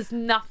 she remembers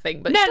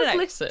nothing, but she does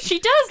listen. She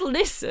does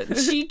listen.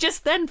 She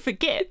just then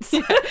forgets.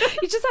 You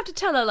just have to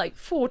tell her like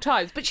 4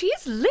 times, but she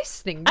is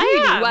listening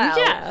really well.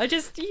 Yeah, I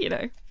just,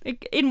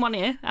 in one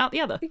ear, out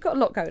the other. You've got a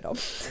lot going on.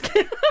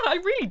 I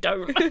really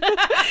don't. Beep,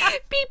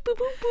 boop,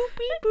 boop, boop,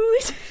 beep,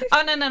 boop.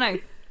 Oh, no.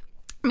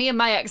 Me and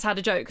my ex had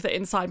a joke that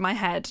inside my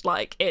head,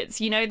 like, it's,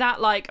 that,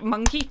 like,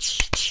 monkey.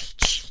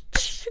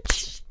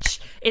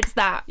 It's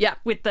that. Yeah.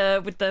 With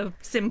the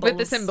symbols. With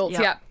the symbols,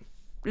 yeah.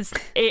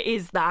 It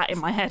is that in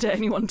my head at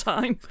any one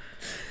time.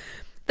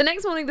 The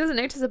next morning, there's a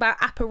notice about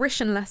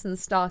apparition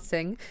lessons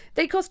starting.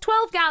 They cost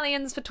 12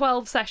 galleons for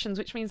 12 sessions,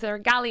 which means they're a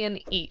galleon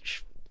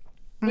each.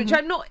 Which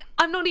I'm not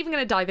even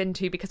going to dive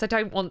into because I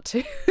don't want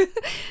to.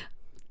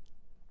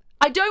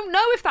 I don't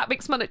know if that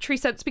makes monetary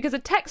sense because a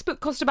textbook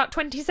cost about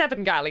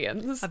 27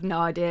 galleons. I've no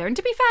idea. And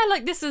to be fair,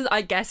 like, this is,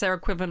 I guess, their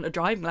equivalent of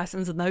driving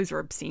lessons, and those are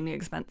obscenely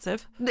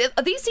expensive.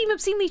 These seem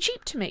obscenely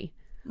cheap to me.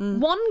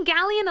 1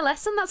 galleon a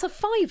lesson, that's a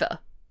 £5.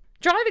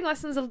 Driving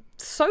lessons are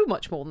so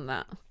much more than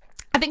that.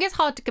 I think it's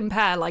hard to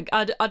compare. Like,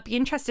 I'd be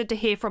interested to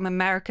hear from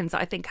Americans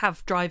that I think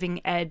have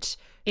driving ed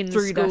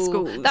through their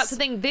schools. That's the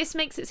thing. This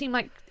makes it seem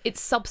like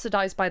it's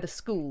subsidised by the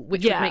school,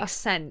 which would make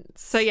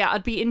sense. So yeah,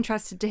 I'd be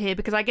interested to hear,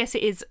 because I guess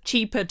it is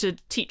cheaper to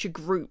teach a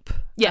group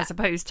as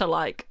opposed to,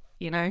 like,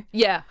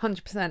 Yeah,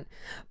 100%.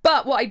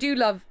 But what I do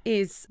love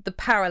is the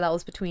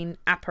parallels between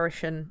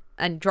apparition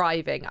and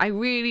driving. I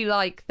really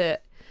like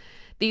that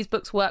these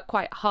books work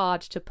quite hard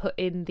to put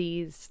in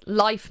these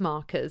life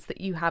markers that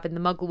you have in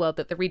the Muggle world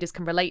that the readers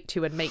can relate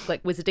to and make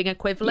like wizarding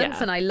equivalents.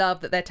 Yeah. And I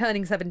love that they're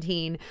turning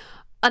 17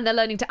 and they're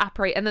learning to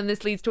apparate. And then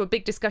this leads to a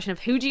big discussion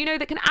of who do you know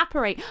that can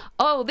apparate?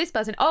 Oh, this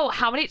person. Oh,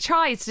 how many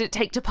tries did it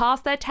take to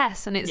pass their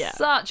tests? And it's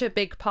such a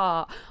big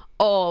part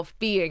of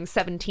being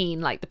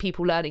 17, like the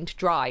people learning to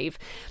drive.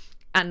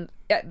 And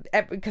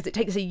because it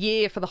takes a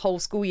year for the whole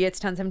school year to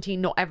turn 17,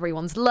 not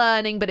everyone's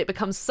learning, but it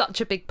becomes such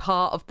a big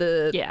part of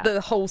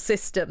the whole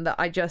system that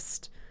I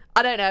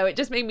don't know, it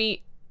just made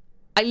me,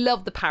 I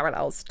love the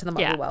parallels to the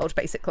Muggle world,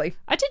 basically.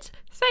 I did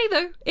say,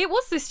 though, it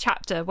was this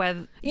chapter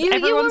where you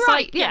everyone's were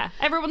right, like,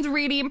 everyone's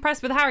really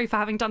impressed with Harry for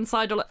having done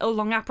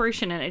Side-along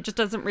Apparition, and it just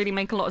doesn't really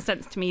make a lot of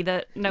sense to me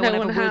that no one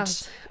ever would. I with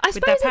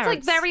suppose their it's like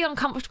parents. very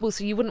uncomfortable,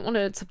 so you wouldn't want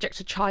to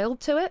subject a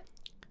child to it.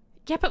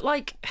 Yeah, but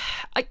like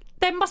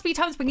there must be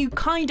times when you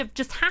kind of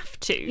just have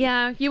to.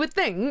 Yeah, you would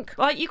think.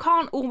 Like, you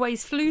can't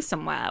always flew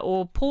somewhere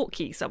or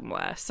portkey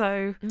somewhere,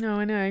 so... No,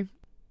 I know.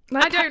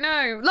 Like, I don't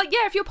know. Like,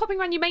 yeah, if you're popping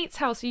around your mate's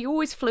house, are you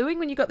always fluing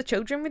when you got the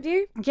children with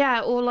you?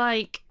 Yeah, or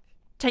like,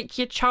 take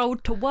your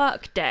child to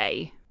work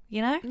day,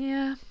 Yeah.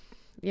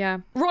 Yeah.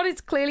 Ron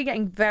is clearly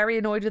getting very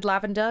annoyed with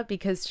Lavender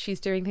because she's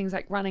doing things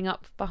like running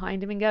up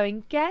behind him and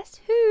going, guess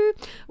who?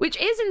 Which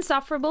is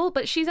insufferable,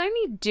 but she's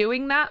only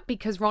doing that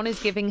because Ron is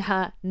giving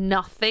her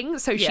nothing.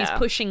 So she's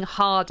pushing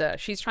harder.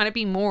 She's trying to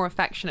be more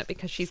affectionate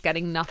because she's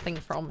getting nothing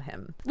from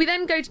him. We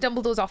then go to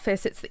Dumbledore's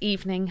office. It's the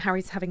evening.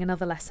 Harry's having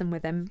another lesson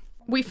with him.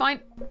 We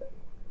find...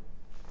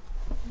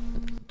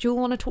 Do you all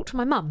want to talk to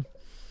my mum?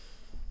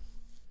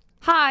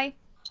 Hi.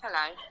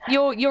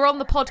 Hello. You're on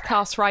the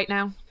podcast right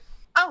now.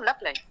 Oh,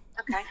 lovely.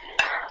 Okay.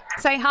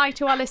 Say hi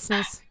to our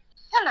listeners.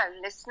 Hello,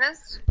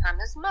 listeners.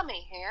 Hannah's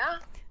mummy here.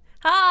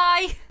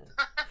 Hi!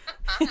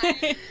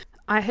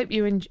 I hope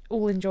you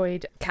all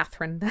enjoyed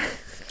Catherine.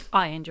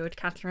 I enjoyed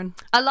Catherine.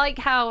 I like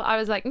how I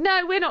was like,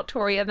 no, we're not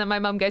Tory. And then my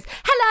mum goes,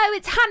 hello,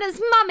 it's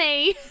Hannah's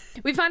mummy.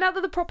 We find out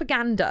that the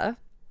propaganda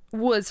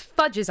was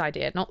Fudge's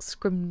idea, not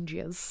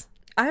Scrimgeour's.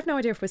 I have no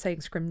idea if we're saying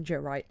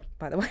Scrimgeour right,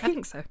 by the way. I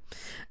think so.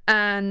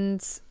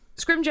 And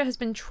Scrimgeour has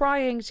been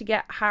trying to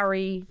get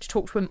Harry to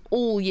talk to him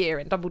all year,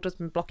 and Dumbledore's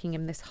been blocking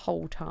him this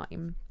whole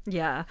time.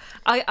 Yeah,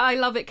 I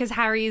love it because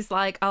Harry's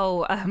like,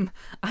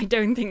 I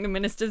don't think the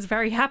minister's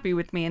very happy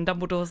with me, and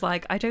Dumbledore's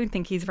like, I don't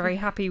think he's very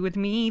happy with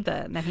me either.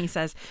 And then he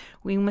says,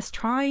 we must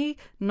try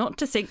not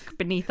to sink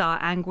beneath our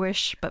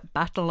anguish, but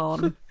battle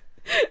on.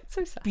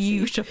 So sassy.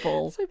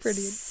 Beautiful. So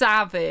brilliant.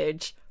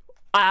 Savage.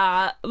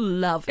 I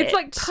love it. It's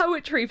like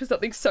poetry for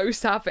something so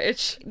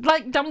savage.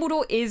 Like,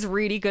 Dumbledore is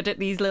really good at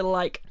these little,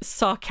 like,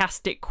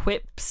 sarcastic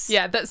quips.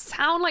 Yeah, that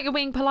sound like you're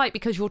being polite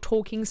because you're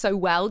talking so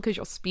well, because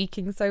you're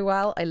speaking so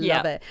well. I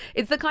love it.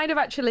 It's the kind of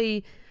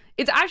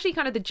it's actually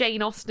kind of the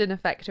Jane Austen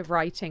effect of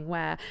writing,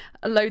 where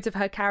loads of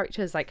her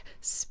characters like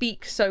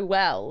speak so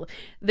well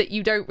that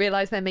you don't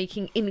realise they're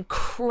making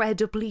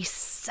incredibly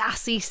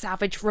sassy,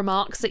 savage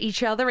remarks at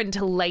each other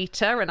until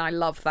later, and I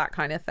love that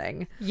kind of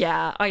thing.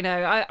 Yeah, I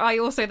know. I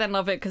also then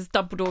love it because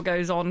Dumbledore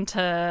goes on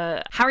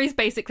to... Harry's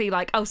basically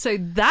like, oh, so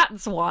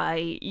that's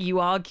why you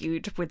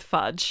argued with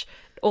Fudge.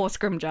 Or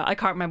Scrimgeour, I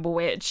can't remember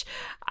which.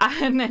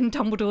 And then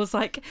Dumbledore's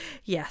like,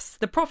 yes,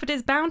 the prophet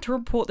is bound to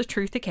report the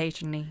truth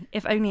occasionally,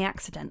 if only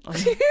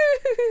accidentally.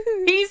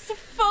 He's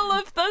full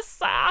of the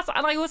sass.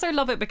 And I also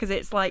love it because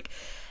it's like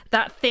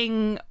that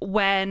thing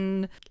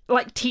when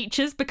like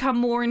teachers become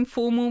more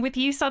informal with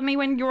you suddenly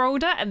when you're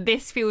older, and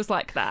this feels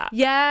like that.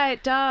 Yeah,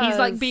 it does. He's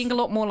like being a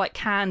lot more like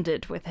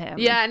candid with him.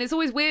 Yeah, and it's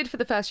always weird for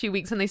the first few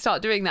weeks when they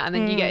start doing that, and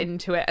then you get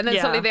into it, and then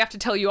suddenly they have to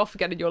tell you off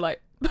again, and you're like,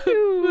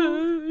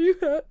 you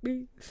hurt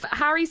me.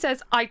 Harry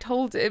says, I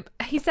told him.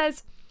 He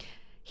says,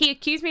 he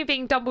accused me of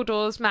being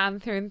Dumbledore's man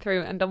through and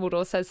through, and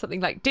Dumbledore says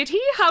something like, did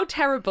he? How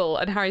terrible.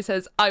 And Harry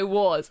says, I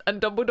was.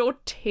 And Dumbledore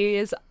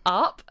tears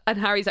up, and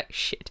Harry's like,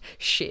 shit.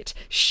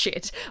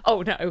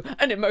 Oh no,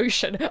 an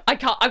emotion.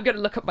 I'm going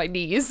to look at my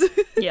knees.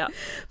 Yeah.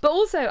 But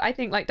also, I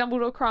think like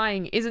Dumbledore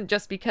crying isn't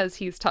just because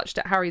he's touched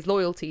at Harry's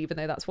loyalty, even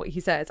though that's what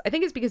he says. I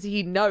think it's because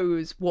he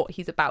knows what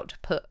he's about to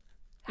put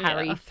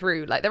Harry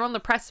through. Like, they're on the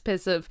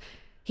precipice of,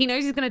 he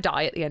knows he's going to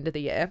die at the end of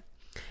the year.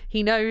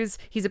 He knows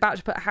he's about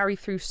to put Harry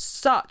through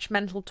such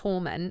mental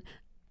torment,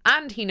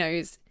 and he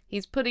knows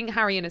he's putting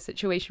Harry in a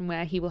situation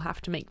where he will have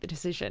to make the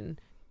decision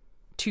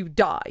to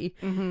die.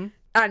 Mm-hmm.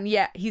 And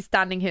yet he's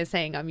standing here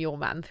saying, I'm your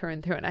man through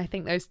and through. And I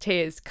think those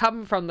tears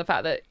come from the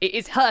fact that it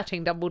is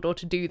hurting Dumbledore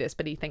to do this,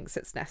 but he thinks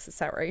it's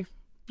necessary.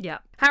 Yeah.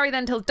 Harry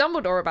then tells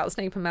Dumbledore about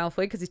Snape and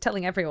Malfoy because he's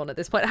telling everyone at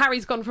this point.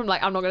 Harry's gone from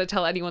like, I'm not going to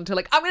tell anyone to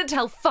like, I'm going to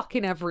tell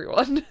fucking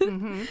everyone.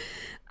 Mm-hmm.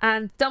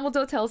 And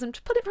Dumbledore tells him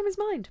to put it from his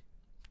mind.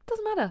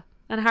 Doesn't matter.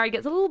 And Harry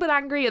gets a little bit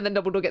angry, and then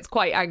Dumbledore gets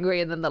quite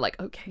angry, and then they're like,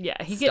 okay.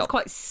 Yeah, he gets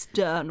quite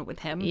stern with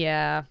him.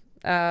 Yeah.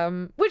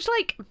 Which,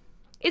 like,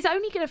 is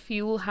only going to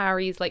fuel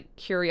Harry's, like,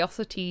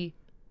 curiosity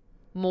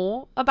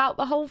more about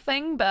the whole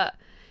thing, but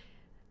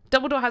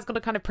Dumbledore has got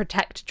to kind of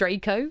protect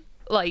Draco.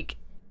 Like,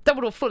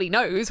 Dumbledore fully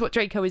knows what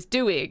Draco is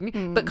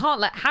doing, but can't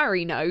let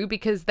Harry know,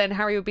 because then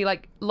Harry would be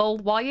like, lol,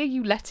 why are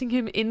you letting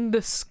him in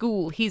the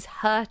school? He's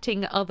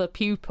hurting other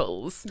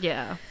pupils.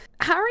 Yeah.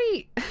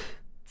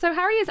 So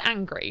Harry is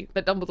angry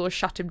that Dumbledore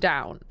shut him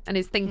down and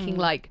is thinking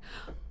like,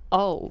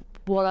 oh,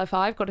 what if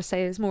I've got to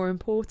say is more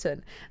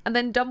important? And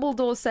then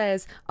Dumbledore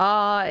says,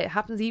 it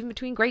happens even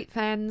between great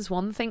friends.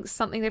 One thinks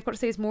something they've got to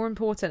say is more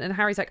important. And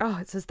Harry's like, oh,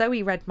 it's as though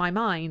he read my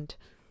mind.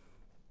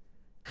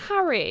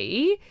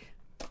 Harry,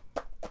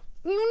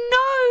 you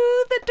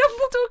know that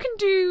Dumbledore can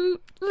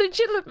do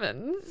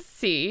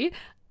legilimency,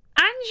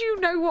 and you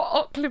know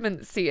what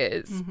occlumency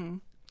is. Mm-hmm.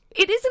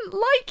 It isn't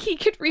like he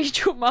could read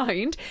your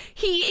mind.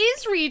 He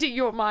is reading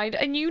your mind,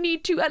 and you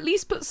need to at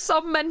least put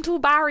some mental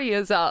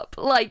barriers up.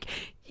 Like,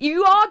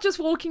 you are just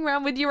walking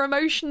around with your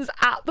emotions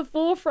at the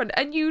forefront,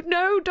 and you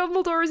know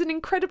Dumbledore is an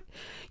incredible...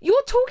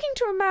 You're talking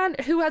to a man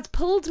who has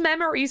pulled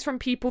memories from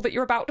people that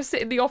you're about to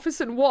sit in the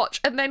office and watch,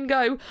 and then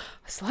go,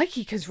 it's like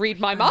he could read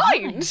my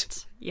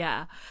mind.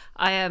 Yeah.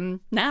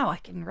 Now I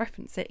can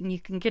reference it, and you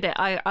can get it.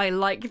 I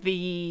like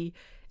the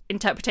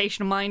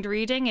interpretation of mind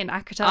reading in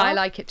ACOTAR. I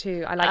like it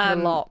too. I like it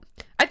a lot.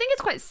 I think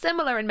it's quite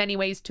similar in many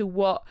ways to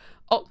what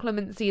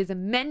occlumency is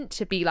meant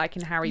to be like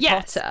in Harry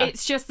Potter.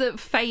 It's just that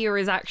Feyre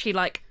is actually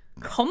like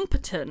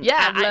competent.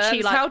 Yeah, and learns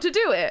actually like how to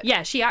do it.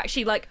 Yeah, she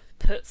actually like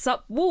puts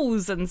up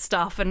walls and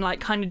stuff, and like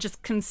kind of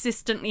just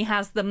consistently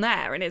has them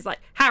there. And it's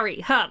like,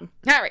 Harry,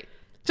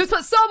 just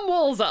put some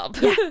walls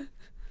up. Yeah.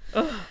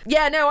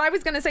 Yeah, no, I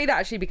was going to say that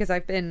actually because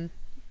I've been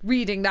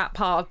reading that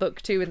part of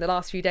book 2 in the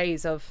last few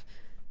days of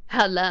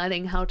her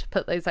learning how to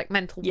put those like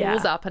mental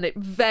walls up, and it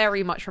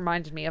very much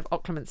reminded me of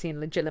occlumency and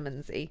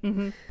legilimency.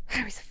 Mm-hmm.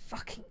 Harry's a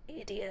fucking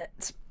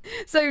idiot.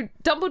 So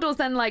Dumbledore's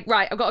then like,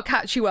 right, I've got to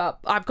catch you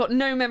up. I've got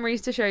no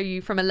memories to show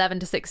you from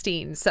 11 to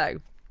 16. So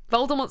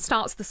Voldemort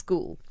starts the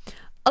school.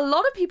 A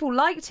lot of people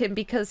liked him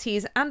because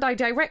he's, and I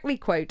directly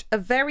quote, a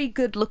very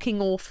good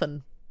looking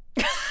orphan.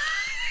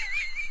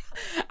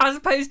 As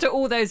opposed to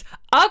all those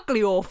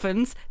ugly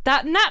orphans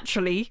that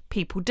naturally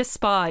people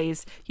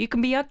despise. You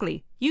can be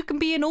ugly. You can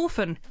be an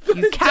orphan.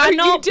 You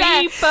cannot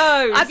be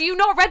both. Have you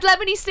not read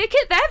Lemony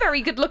Snicket? They're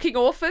very good looking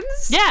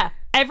orphans. Yeah.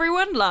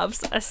 Everyone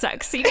loves a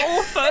sexy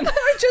orphan.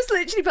 I just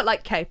literally put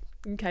like, okay,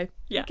 Okay.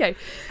 Yeah. Okay.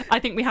 I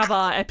think we have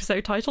our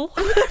episode title.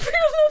 Everyone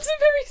loves a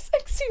very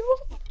sexy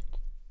orphan.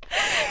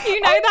 You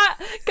know that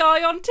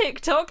guy on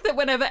TikTok that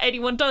whenever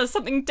anyone does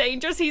something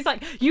dangerous, he's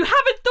like, you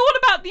haven't thought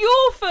about the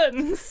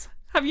orphans.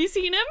 Have you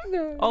seen him?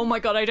 No. Oh my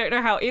God, I don't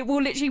know how. It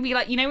will literally be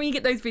like, you know when you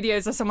get those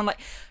videos of someone like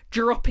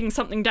dropping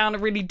something down a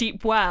really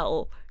deep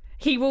well?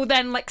 He will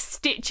then like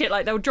stitch it,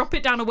 like they'll drop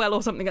it down a well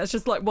or something. That's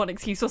just like one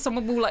excuse. Or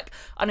someone will like,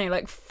 I don't know,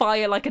 like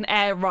fire like an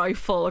air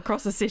rifle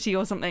across a city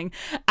or something.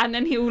 And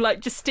then he'll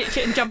like just stitch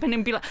it and jump in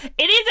and be like,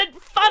 it isn't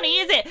funny,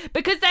 is it?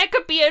 Because there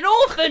could be an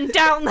orphan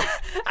down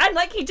there. And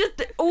like he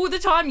just, all the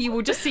time you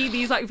will just see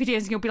these like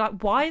videos and you'll be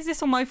like, why is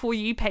this on my For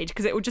You page?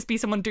 Because it will just be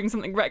someone doing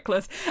something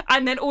reckless.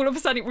 And then all of a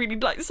sudden it really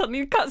like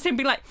suddenly cuts to him and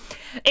be like,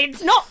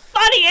 it's not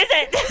funny, is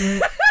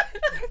it?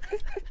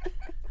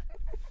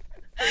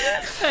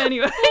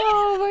 Anyway.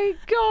 Oh my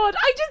God.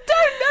 I just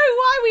don't know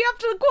why we have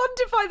to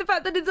quantify the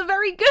fact that it's a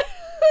very good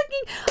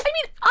looking. I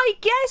mean, I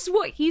guess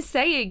what he's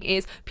saying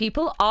is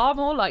people are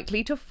more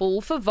likely to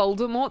fall for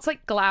Voldemort's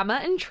like glamour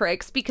and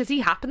tricks because he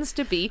happens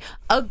to be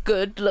a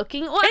good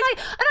looking. And I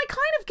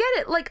kind of get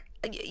it. Like,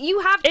 you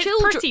have It's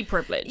children. pretty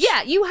privilege.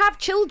 Yeah, you have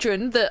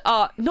children that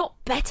are not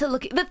better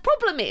looking. The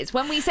problem is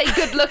when we say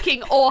good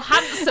looking or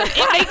handsome,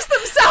 it makes them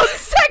sound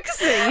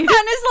sexy. And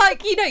it's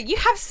like, you know, you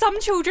have some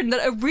children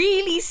that are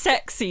really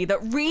sexy, that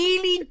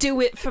really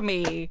do it for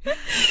me.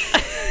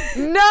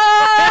 No!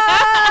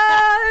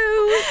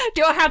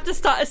 Do I have to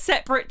start a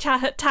separate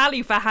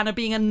tally for Hannah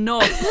being a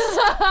nonce?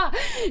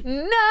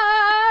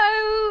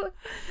 No!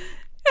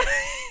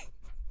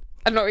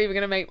 I'm not even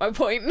going to make my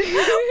point.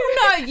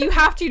 No, you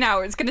have to now,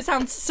 or it's going to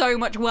sound so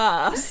much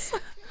worse.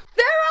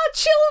 There are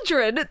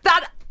children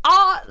that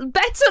are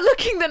better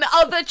looking than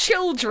other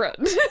children.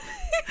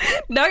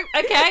 No,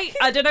 okay,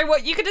 I don't know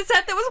what you could have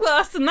said that was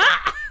worse than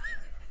that.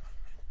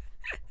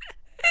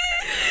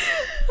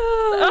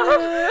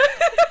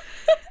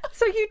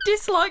 So you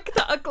dislike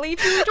the ugly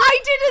children? I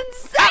didn't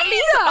say At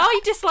least that. I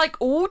dislike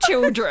all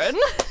children.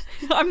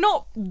 I'm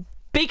not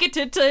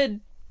bigoted to,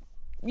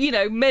 you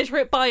know, measure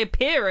it by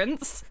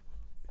appearance.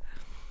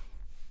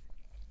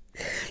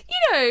 You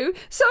know,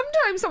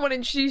 sometimes someone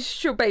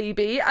introduces your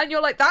baby and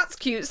you're like, that's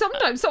cute.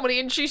 Sometimes someone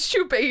introduces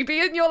your baby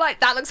and you're like,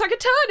 that looks like a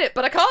turnip,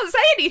 but I can't say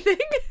anything.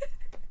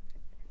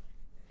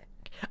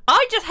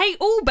 I just hate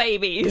all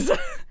babies.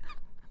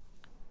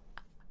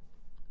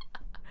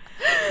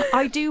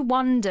 I do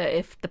wonder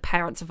if the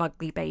parents of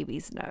ugly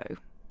babies know.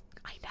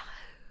 I know.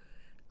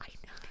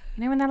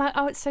 You know, when they're like,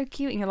 oh, it's so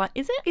cute, and you're like,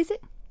 is it? Is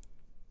it?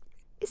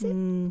 Is it?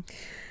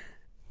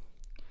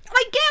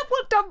 I get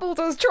what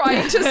Dumbledore's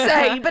trying to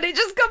say, but it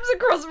just comes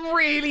across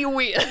really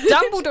weird.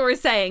 Dumbledore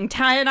is saying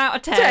 10 out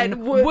of 10,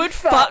 10 would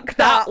fuck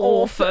that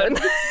orphan.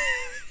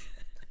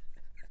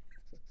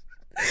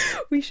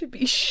 We should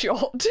be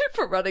shot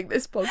for running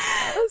this podcast.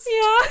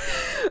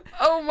 Yeah.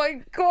 Oh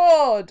my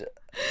God.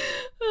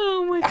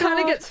 Oh my God.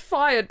 Hannah gets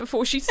fired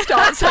before she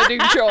starts her new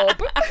job.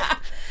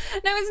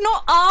 No, it's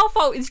not our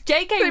fault. It's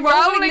J.K. Rowling that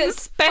Rowling's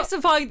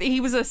specified that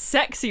he was a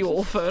sexy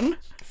orphan.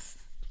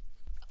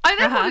 I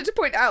then wanted to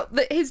point out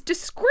that his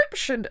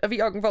description of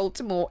young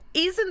Voldemort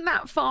isn't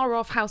that far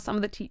off how some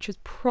of the teachers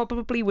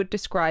probably would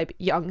describe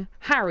young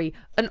Harry.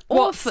 An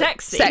orphan.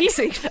 What,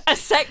 sexy? A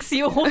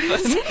sexy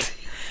orphan.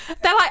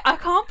 They're like, I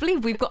can't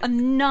believe we've got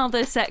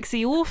another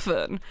sexy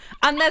orphan.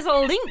 And there's a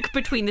link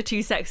between the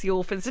two sexy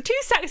orphans. The two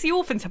sexy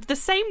orphans have the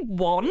same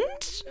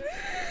wand.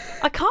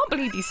 I can't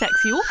believe these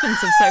sexy orphans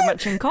have so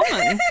much in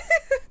common.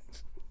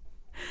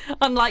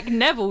 Unlike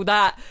Neville,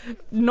 that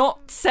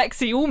not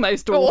sexy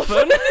almost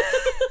orphan.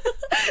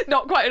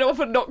 Not quite an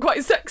orphan, not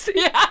quite sexy.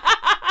 Yeah.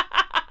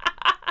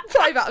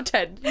 5 out of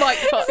 10. Like,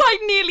 fuck. It's like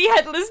nearly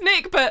headless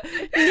Nick, but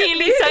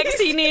nearly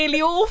sexy,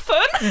 nearly orphan.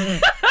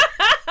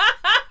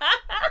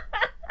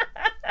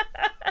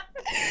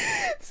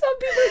 Some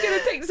people are going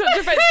to take such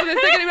offence to this.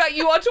 They're going to be like,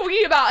 you are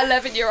talking about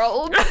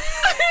 11-year-olds.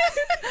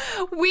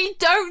 We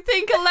don't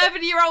think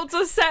 11-year-olds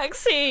are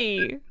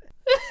sexy.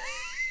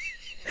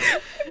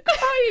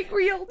 Crying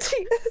real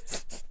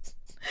tears.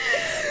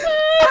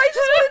 I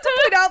just wanted to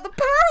point out the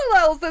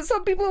parallels that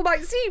some people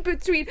might see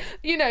between,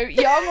 you know,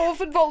 young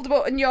orphan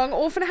Voldemort and young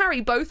orphan Harry.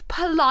 Both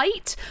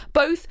polite,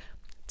 both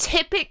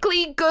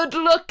typically good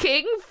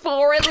looking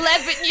for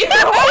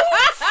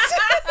 11-year-olds.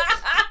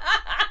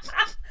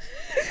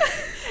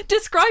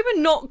 Describe a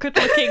not good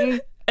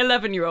looking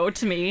 11-year-old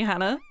to me,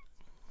 Hannah.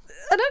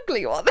 An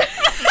ugly one.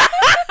 That's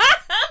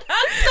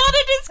not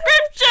a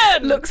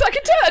description. Looks like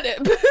a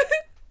turnip.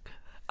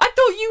 I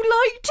thought you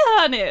liked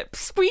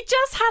turnips. We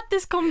just had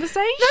this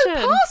conversation.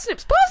 No,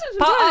 parsnips. Parsnips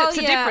and turnips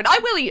are yeah. different. I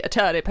will eat a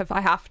turnip if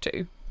I have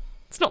to.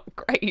 It's not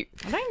great.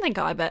 I don't think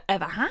I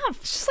ever have.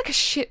 It's just like a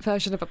shit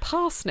version of a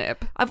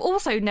parsnip. I've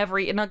also never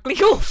eaten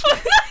ugly orphan.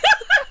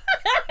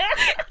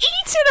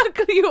 Eat an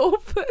ugly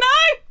orphan.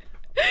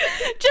 No!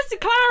 Just to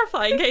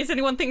clarify, in case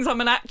anyone thinks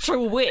I'm an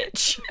actual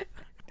witch.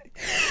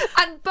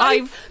 And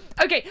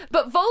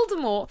but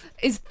Voldemort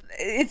is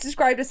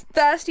described as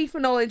thirsty for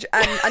knowledge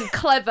and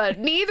clever,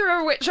 neither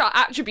of which are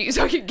attributes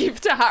I can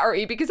give to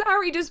Harry, because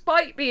Harry,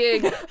 despite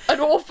being an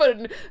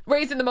orphan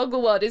raised in the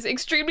Muggle world, is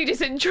extremely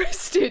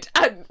disinterested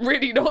and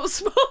really not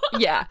smart.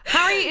 Yeah.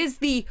 Harry is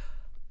the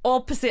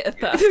opposite of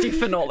thirsty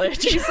for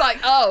knowledge. He's like,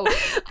 oh,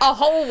 a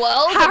whole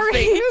world of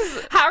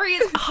things. Harry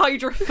is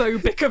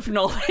hydrophobic of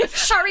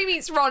knowledge. Harry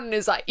meets Ron and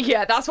is like,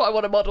 yeah, that's what I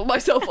want to model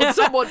myself on,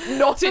 someone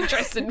not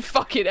interested in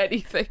fucking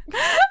anything.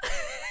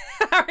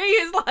 Harry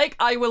is like,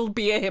 I will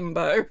be a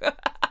himbo.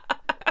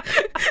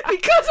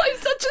 Because I'm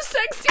such a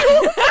sexy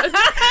orphan.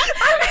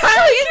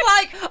 Harry's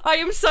like, I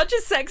am such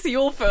a sexy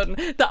orphan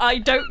that I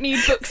don't need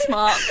book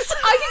smarts.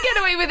 I can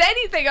get away with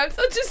anything. I'm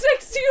such a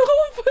sexy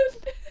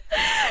orphan.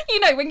 You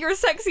know, when you're a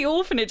sexy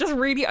orphan, it just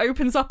really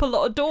opens up a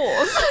lot of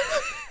doors.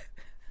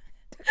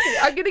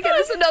 I'm going to get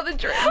us another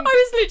drink. I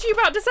was literally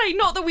about to say,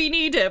 not that we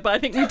need it, but I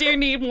think we do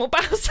need more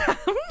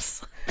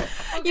balsams.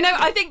 You know,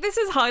 I think this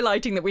is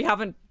highlighting that we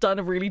haven't done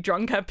a really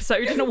drunk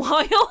episode in a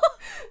while.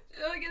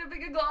 Shall I get a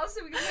bigger glass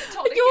so we can put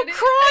tonic You're in it?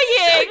 crying!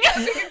 Shall I get a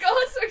bigger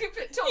glass so we can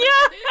put tonic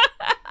Yeah. in it?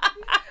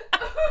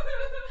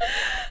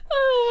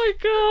 Oh my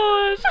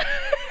god.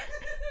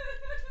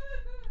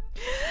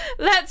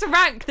 Let's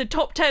rank the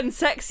top 10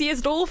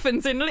 sexiest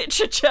orphans in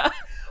literature.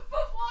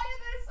 But why are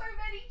there so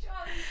many,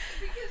 Charlie?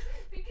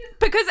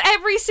 Because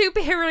every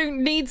superhero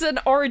needs an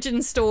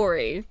origin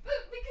story.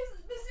 Because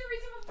the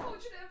series of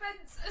unfortunate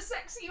events are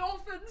sexy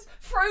orphans.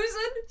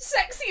 Frozen,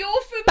 sexy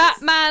orphans.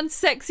 Batman,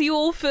 sexy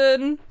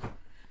orphan.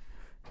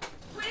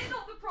 We're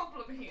not the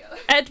problem here.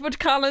 Edward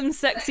Cullen,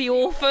 sexy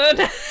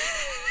orphan.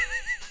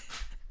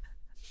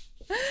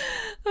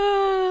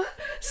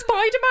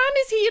 Spider-Man,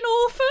 is he an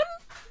orphan?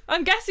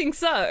 I'm guessing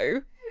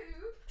so.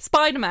 Who?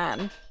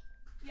 Spider-Man.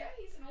 Yeah,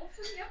 he's an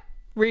orphan, yep.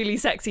 Really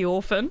sexy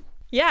orphan.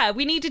 Yeah,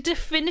 we need a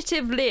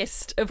definitive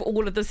list of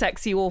all of the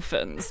sexy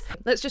orphans.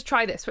 Let's just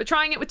try this. We're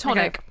trying it with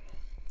tonic. Okay.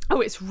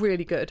 Oh, it's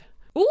really good.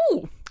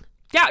 Ooh.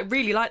 Yeah, I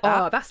really like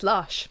that. Oh, that's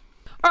lush.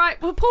 All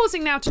right, we're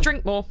pausing now to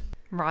drink more.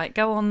 Right,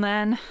 go on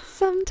then.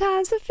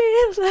 Sometimes I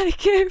feel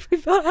like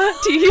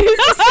everybody is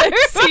a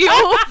sexy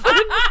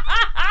orphan.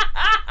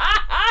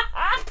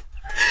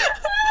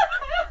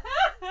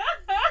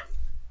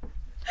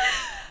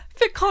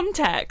 For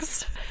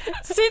context,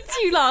 since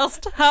you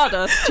last heard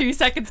us 2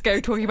 seconds ago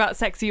talking about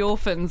sexy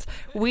orphans,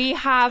 we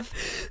have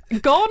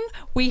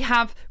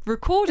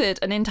recorded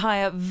an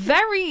entire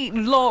very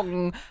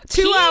long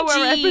 2-hour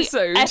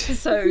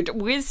episode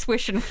with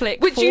Swish and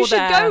Flick, which you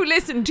should go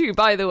listen to,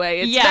 by the way.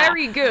 It's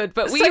very good,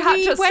 but we had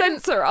to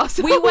censor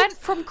ourselves. We went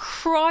from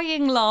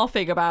crying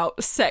laughing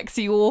about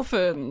sexy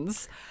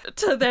orphans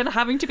to then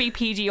having to be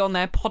PG on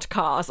their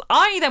podcast.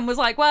 I then was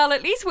like, well,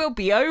 at least we'll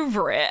be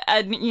over it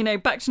and, you know,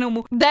 back to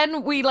normal.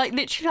 Then we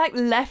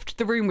literally left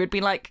the room. We'd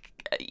been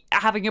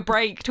having a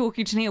break,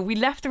 talking to Neil. We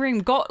left the room,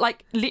 got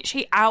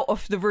literally out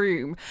of the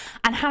room,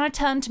 and Hannah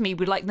turned to me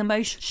with the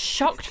most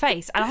shocked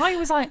face, and I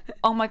was like,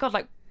 oh my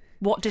god,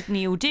 what did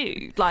Neil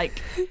do?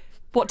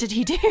 What did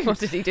he do? What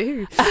did he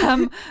do?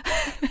 And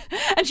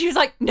she was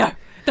like, no,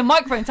 the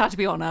microphones had to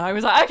be on. And I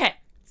was like, okay,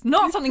 it's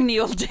not something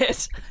Neil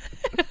did.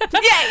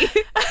 Yay!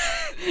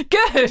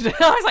 Good.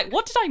 I was like,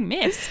 what did I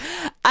miss?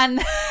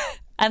 And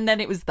then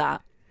it was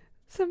that.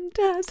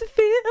 Sometimes I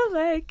feel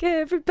like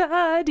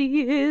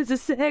everybody is a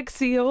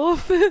sexy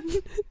orphan.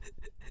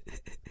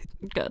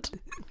 Good.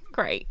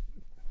 Great.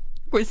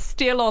 We're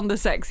still on the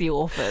sexy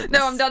orphans.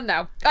 No, I'm done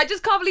now. I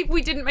just can't believe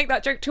we didn't make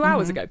that joke 2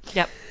 hours ago.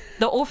 Yep.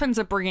 The orphans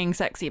are bringing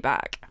sexy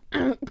back.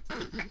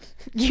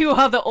 You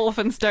other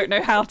orphans don't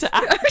know how to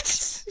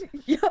act.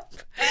 Yup.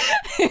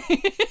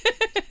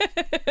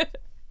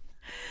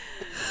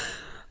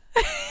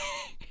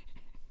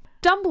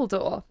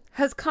 Dumbledore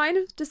has kind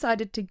of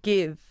decided to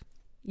give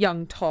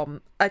young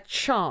Tom a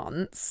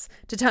chance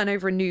to turn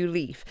over a new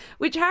leaf,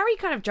 which Harry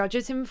kind of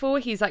judges him for.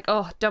 He's like,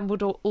 oh,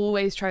 Dumbledore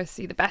always tries to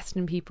see the best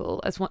in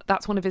people,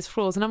 that's one of his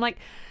flaws. And I'm like,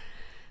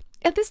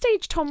 at this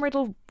stage, Tom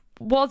Riddle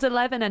was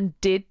 11 and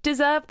did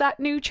deserve that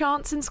new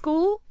chance in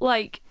school.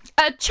 A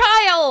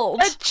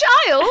child!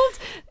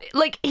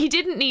 He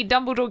didn't need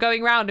Dumbledore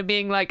going around and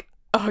being like,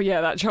 oh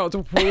yeah, that child's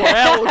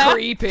well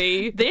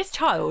creepy. This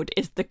child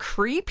is the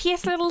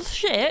creepiest little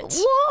shit.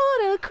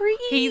 What a creep.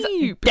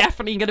 He's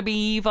definitely going to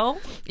be evil.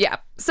 Yeah.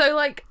 So,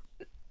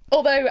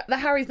 although the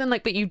Harry's then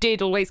but you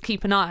did always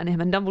keep an eye on him,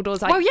 and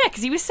Dumbledore's like, well, yeah,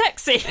 because he was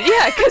sexy.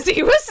 Yeah, because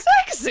he was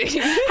sexy.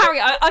 Harry,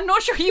 I'm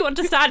not sure you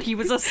understand. He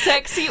was a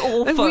sexy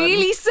orphan. A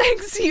really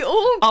sexy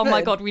orphan. Oh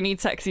my god, we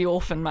need sexy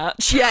orphan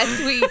merch. Yes,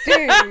 we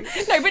do.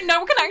 No, but no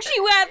one can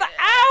actually wear that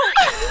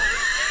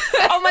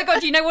out. Oh my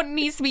god, you know what it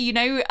needs to be?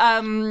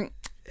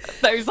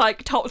 Those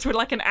tops with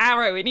an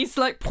arrow. It needs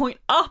to point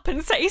up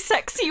and say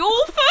sexy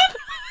orphan.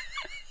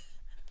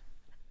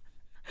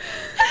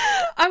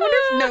 I wonder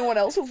if no one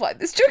else will find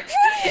this joke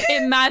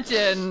funny.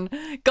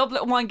 Imagine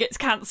Goblet of Wine gets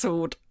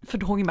cancelled for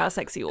talking about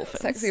sexy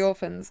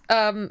orphans.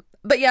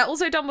 But yeah,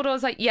 also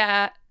Dumbledore's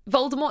yeah,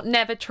 Voldemort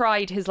never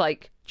tried his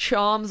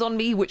charms on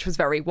me, which was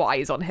very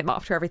wise on him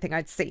after everything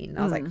I'd seen.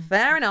 I was like,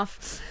 fair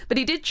enough. But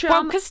he did Well,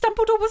 charm. because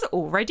Dumbledore was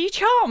already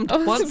charmed.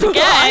 Once By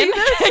again.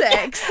 the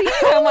sexy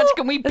How much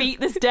can we beat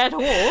this dead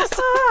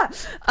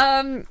horse?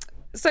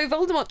 So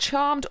Voldemort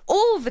charmed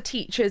all the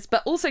teachers,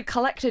 but also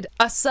collected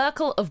a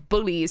circle of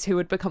bullies who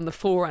would become the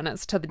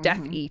forerunners to the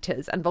Death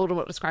Eaters. And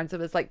Voldemort describes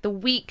them as like the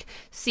weak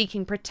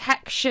seeking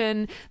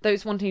protection,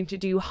 those wanting to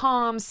do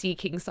harm,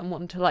 seeking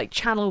someone to like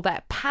channel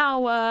their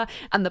power,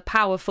 and the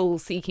powerful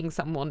seeking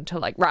someone to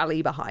like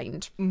rally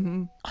behind.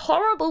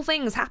 Horrible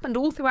things happened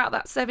all throughout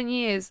that 7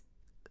 years,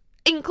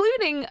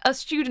 including a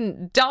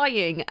student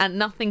dying, and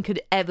nothing could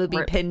ever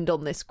be pinned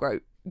on this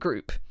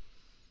group.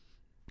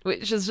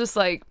 Which is just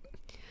like,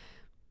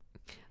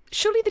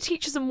 surely the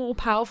teachers are more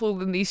powerful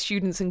than these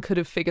students and could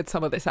have figured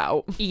some of this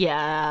out.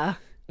 Yeah.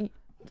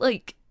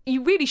 Like,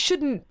 you really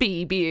shouldn't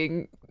be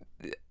being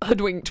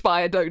hoodwinked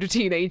by a load of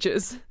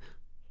teenagers.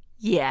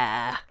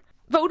 Yeah.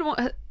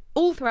 Voldemort,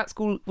 all throughout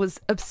school, was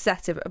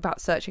obsessive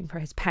about searching for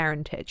his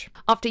parentage.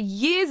 After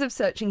years of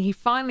searching, he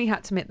finally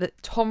had to admit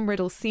that Tom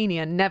Riddle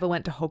Sr. never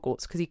went to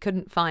Hogwarts because he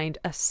couldn't find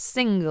a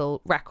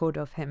single record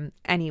of him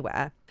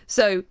anywhere.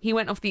 So he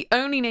went off the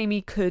only name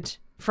he could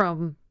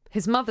from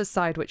his mother's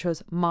side, which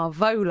was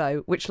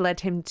Marvolo, which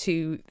led him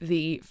to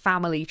the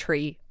family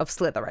tree of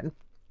Slytherin.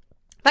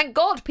 Thank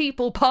God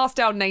people pass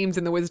down names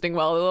in the Wizarding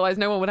World, otherwise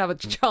no one would have a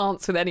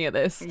chance with any of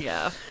this.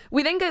 Yeah.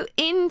 We then go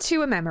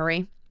into a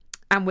memory,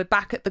 and we're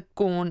back at the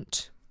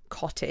Gaunt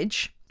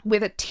cottage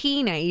with a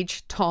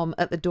teenage Tom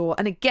at the door.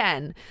 And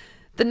again,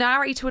 the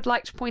narrator would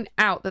like to point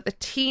out that the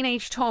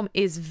teenage Tom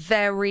is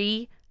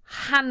very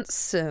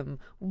handsome.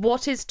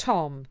 What is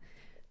Tom?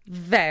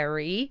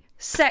 Very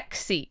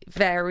sexy,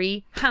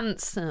 very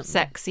handsome.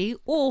 Sexy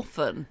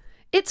orphan.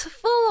 It's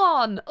full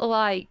on,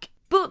 like,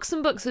 books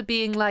and books of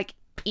being like,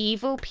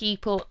 evil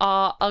people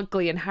are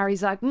ugly, and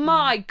Harry's like,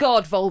 my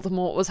God,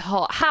 Voldemort was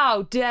hot.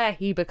 How dare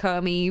he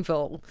become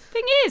evil?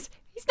 Thing is,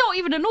 he's not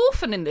even an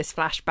orphan in this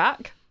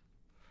flashback.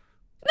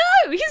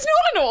 No, he's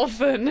not an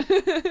orphan.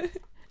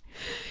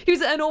 He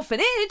was at an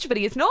orphanage, but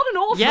he is not an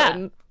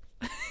orphan.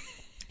 Yeah.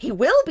 He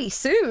will be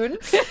soon.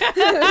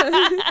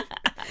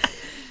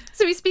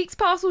 So he speaks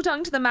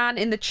Parseltongue to the man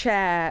in the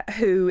chair,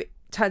 who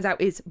turns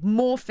out is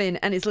Morphin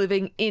and is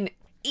living in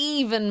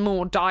even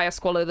more dire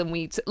squalor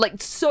than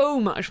so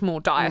much more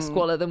dire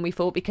squalor than we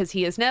thought, because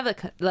he has never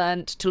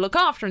learned to look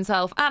after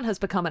himself and has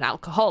become an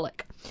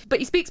alcoholic. But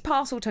he speaks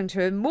Parseltongue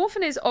to him.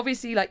 Morphin is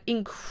obviously like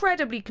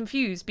incredibly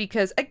confused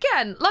because,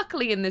 again,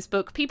 luckily in this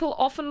book, people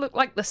often look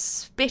like the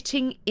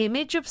spitting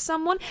image of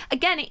someone.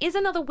 Again, it is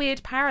another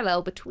weird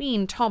parallel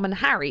between Tom and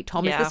Harry.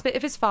 Tom is the spit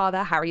of his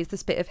father, Harry is the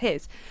spit of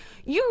his.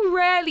 You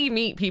rarely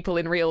meet people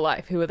in real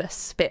life who are the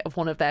spit of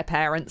one of their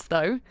parents,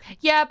 though.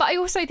 Yeah, but I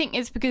also think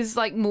it's because,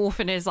 like,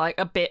 Morphin is, like,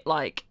 a bit,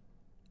 like,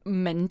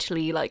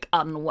 mentally, like,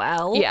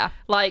 unwell. Yeah.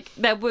 Like,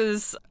 I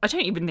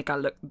don't even think I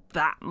look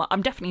that much.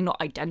 I'm definitely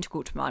not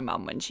identical to my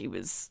mum when she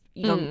was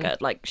younger.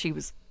 Like, she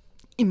was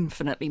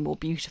infinitely more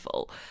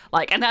beautiful.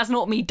 Like, and that's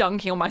not me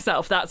dunking on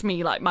myself. That's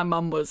me, like, my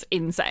mum was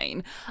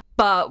insane.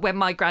 But when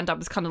my granddad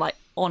was kind of, like,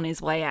 on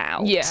his way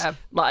out. Yeah.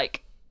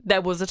 Like,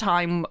 there was a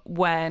time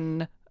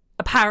when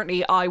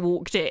apparently I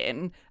walked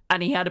in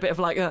and he had a bit of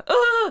like a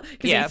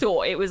because he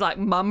thought it was like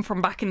mum from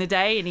back in the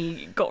day, and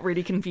he got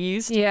really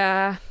confused.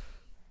 Morphin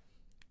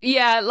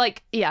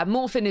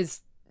is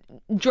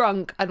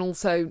drunk and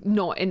also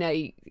not in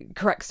a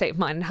correct state of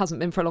mind and hasn't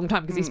been for a long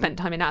time because he spent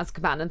time in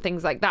Azkaban and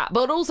things like that.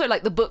 But also,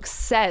 like, the book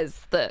says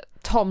that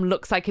Tom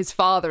looks like his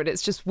father, and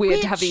it's just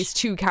weird to have these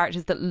two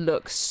characters that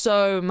look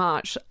so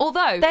much.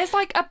 Although there's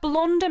like a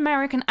blonde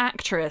American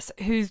actress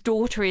whose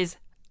daughter is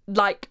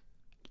like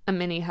a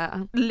mini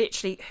her.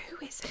 Literally,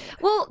 who is it?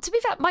 Well, to be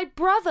fair, my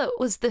brother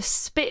was the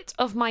spit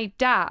of my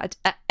dad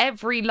at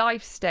every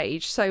life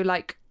stage. So,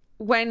 like,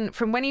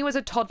 from when he was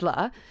a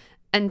toddler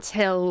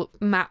until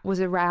Matt was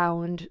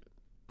around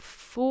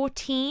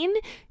 14,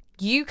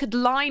 you could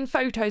line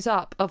photos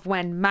up of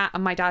when Matt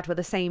and my dad were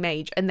the same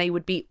age, and they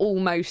would be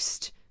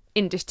almost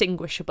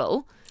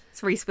indistinguishable.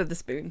 It's Reese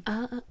Witherspoon.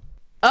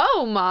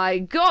 Oh my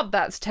God,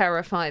 that's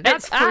terrifying.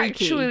 That's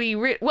actually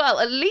well,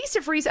 at least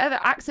if Reese ever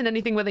acts in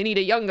anything where they need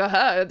a younger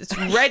her, it's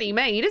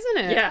ready-made, isn't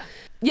it? Yeah.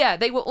 Yeah,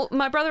 they were.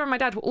 My brother and my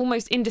dad were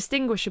almost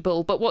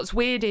indistinguishable, but what's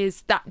weird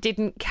is that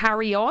didn't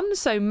carry on.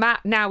 So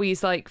Matt, now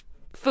he's like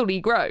fully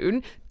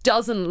grown,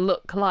 doesn't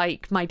look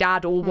like my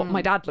dad or what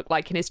my dad looked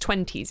like in his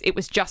 20s. It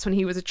was just when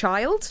he was a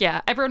child.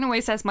 Yeah, everyone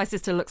always says my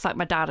sister looks like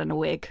my dad in a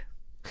wig.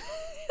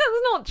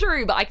 That's not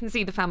true, but I can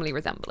see the family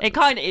resemblance. It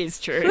kind of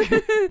is true.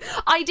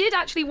 I did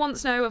actually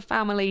once know a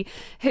family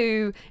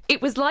who,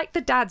 it was like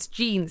the dad's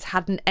genes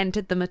hadn't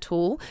entered them at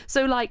all.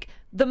 So, like,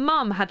 the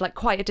mum had, like,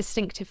 quite a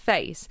distinctive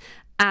face,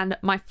 and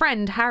my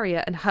friend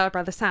Harriet and her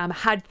brother Sam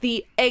had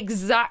the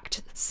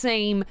exact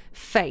same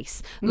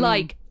face.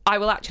 Like, I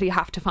will actually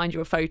have to find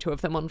you a photo of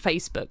them on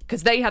Facebook,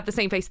 because they had the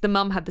same face, the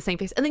mum had the same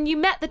face, and then you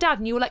met the dad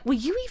and you were like, were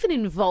you even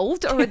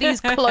involved, or are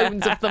these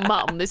clones of the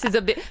mum? This is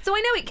a bit... So I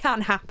know it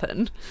can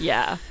happen.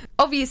 Yeah.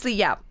 Obviously,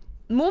 yeah,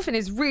 Morphin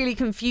is really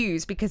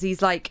confused because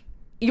he's like,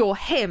 you're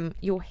him.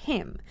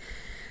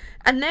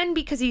 And then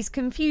because he's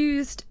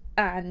confused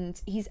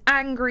and he's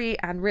angry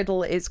and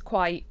Riddle is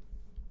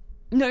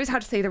knows how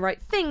to say the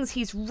right things,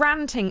 he's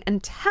ranting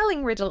and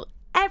telling Riddle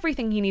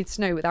everything he needs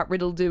to know without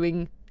Riddle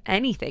doing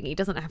anything. He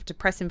doesn't have to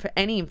press him for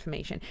any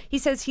information. He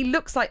says he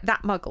looks like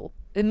that muggle.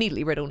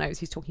 Immediately Riddle knows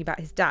he's talking about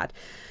his dad,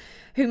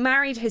 who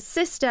married his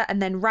sister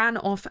and then ran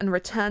off and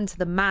returned to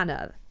the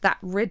manor. That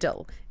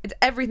Riddle. It's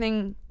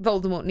everything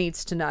Voldemort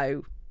needs to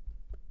know.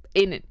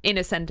 In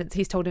a sentence,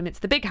 he's told him it's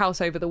the big house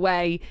over the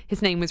way.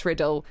 His name was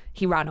Riddle.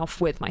 He ran off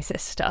with my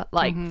sister.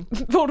 Like,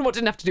 Voldemort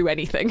didn't have to do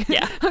anything.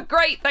 Yeah.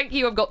 Great, thank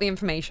you, I've got the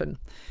information.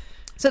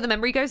 So the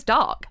memory goes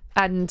dark,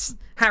 and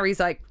Harry's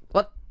like,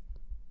 what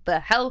the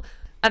hell?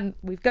 And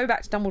we go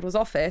back to Dumbledore's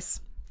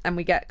office, and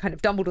we get kind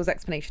of Dumbledore's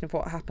explanation of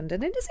what happened,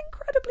 and it is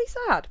incredibly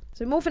sad.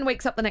 So Morphin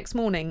wakes up the next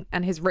morning,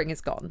 and his ring is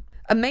gone.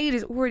 A maid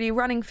is already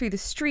running through the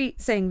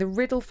street, saying the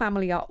Riddle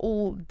family are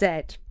all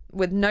dead,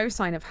 with no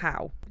sign of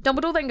how.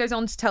 Dumbledore then goes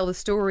on to tell the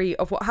story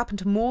of what happened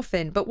to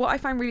Morphin, but what I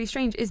find really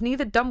strange is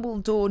neither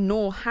Dumbledore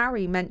nor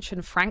Harry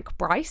mention Frank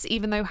Bryce,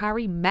 even though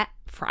Harry met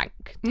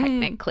Frank,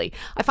 technically.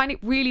 I find it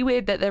really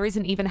weird that there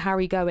isn't even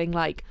Harry going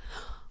like,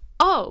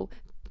 oh,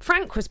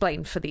 Frank was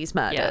blamed for these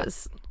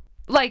murders. Yeah.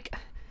 Like,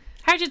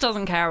 Harry just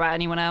doesn't care about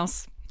anyone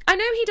else. I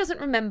know he doesn't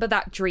remember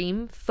that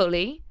dream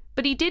fully,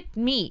 but he did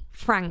meet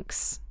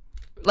Frank's,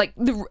 like,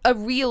 a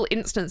real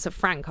instance of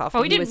Frank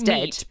after he was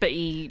dead. Meet, but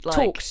he, like,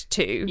 talked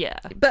to. Yeah.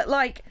 But,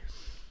 like,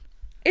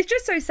 it's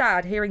just so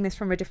sad hearing this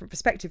from a different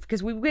perspective,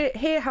 because we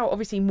hear how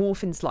obviously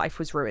Morphin's life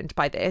was ruined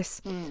by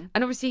this. And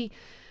obviously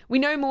we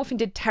know Morphin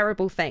did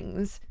terrible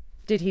things.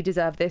 Did he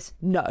deserve this?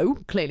 No,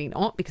 clearly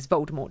not, because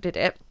Voldemort did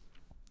it.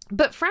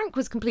 But Frank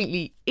was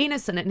completely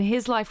innocent, and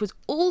his life was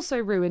also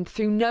ruined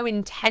through no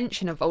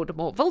intention of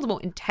Voldemort.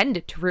 Voldemort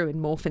intended to ruin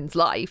Morphin's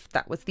life.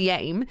 That was the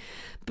aim.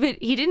 But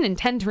he didn't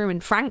intend to ruin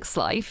Frank's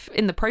life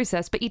in the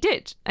process, but he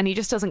did. And he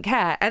just doesn't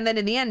care. And then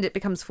in the end, it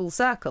becomes full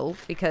circle,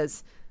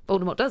 because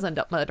Voldemort does end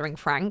up murdering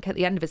Frank at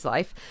the end of his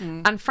life.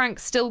 And Frank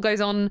still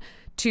goes on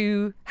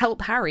to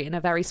help Harry in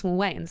a very small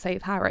way and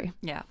save Harry.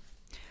 Yeah.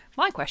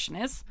 My question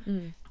is,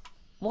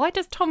 why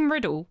does Tom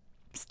Riddle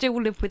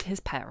still live with his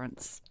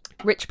parents?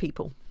 Rich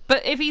people.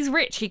 But if he's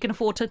rich, he can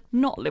afford to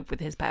not live with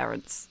his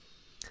parents.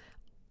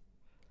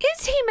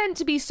 Is he meant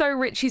to be so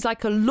rich he's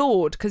like a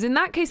lord? Because in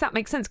that case, that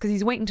makes sense, because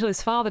he's waiting until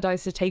his father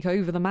dies to take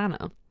over the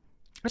manor.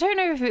 I don't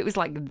know if it was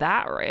like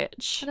that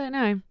rich. I don't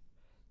know.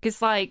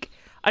 Because, like,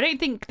 I don't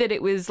think that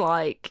it was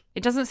like,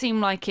 it doesn't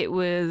seem like it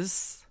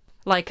was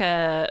like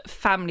a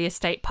family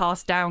estate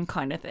passed down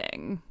kind of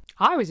thing.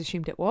 I always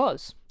assumed it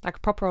was like a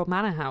proper old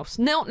manor house.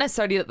 Not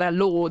necessarily that they're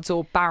lords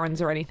or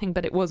barons or anything,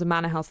 but it was a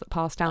manor house that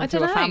passed down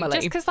through a family.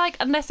 Just because, like,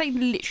 unless they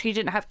literally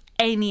didn't have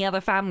any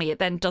other family, it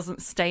then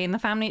doesn't stay in the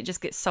family. It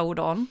just gets sold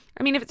on.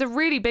 I mean, if it's a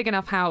really big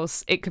enough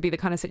house, it could be the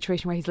kind of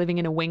situation where he's living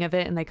in a wing of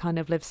it and they kind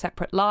of live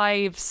separate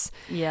lives.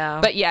 Yeah.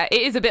 But yeah,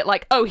 it is a bit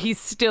like, oh, he's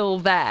still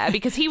there,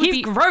 because he would he's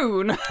be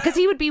grown. Because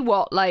he would be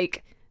what?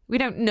 Like, we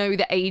don't know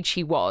the age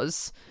he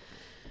was,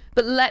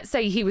 but let's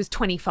say he was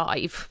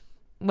 25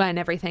 when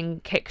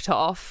everything kicked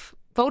off.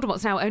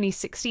 Voldemort's now only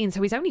 16,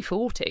 so he's only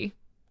 40.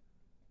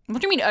 What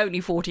do you mean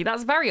only 40?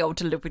 That's very old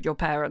to live with your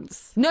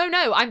parents. No,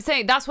 I'm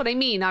saying that's what I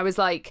mean. I was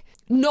like,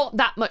 not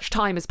that much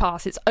time has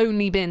passed. It's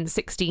only been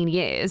 16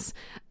 years.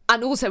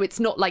 And also, it's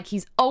not like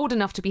he's old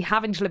enough to be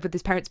having to live with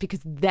his parents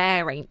because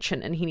they're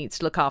ancient and he needs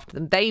to look after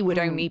them. They would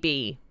only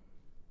be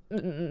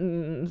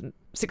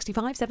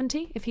 65,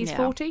 70 if he's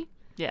 40.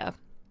 Yeah.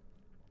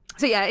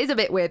 So yeah, it is a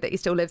bit weird that he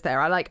still lives there.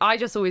 I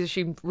just always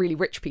assumed really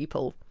rich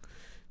people.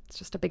 It's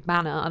just a big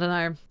manor. I don't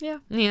know.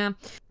 Yeah.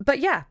 But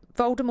yeah,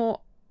 Voldemort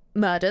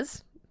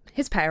murders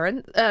his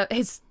parents,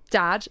 his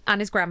dad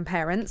and his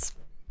grandparents.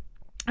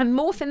 And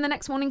Morphin the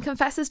next morning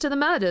confesses to the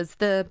murders.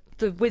 The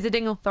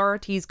wizarding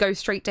authorities go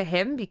straight to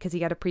him because he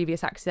had a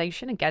previous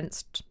accusation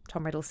against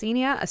Tom Riddle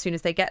Sr. As soon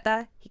as they get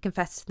there, he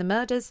confesses to the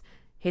murders.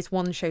 His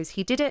wand shows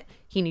he did it.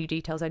 He knew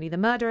details only the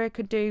murderer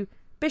could do.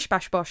 Bish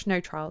bash bosh, no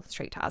trial,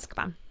 straight to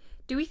Azkaban.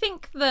 Do we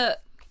think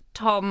that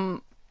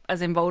Tom,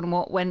 as in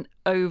Voldemort, went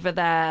over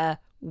there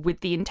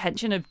with the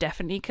intention of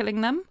definitely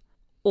killing them?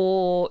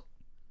 Or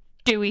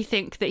do we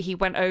think that he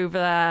went over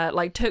there,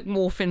 like, took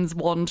Morphin's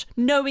wand,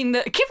 knowing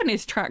that, given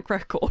his track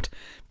record,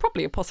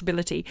 probably a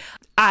possibility,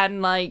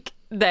 and, like,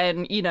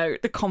 then, you know,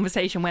 the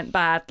conversation went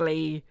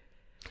badly?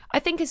 I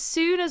think as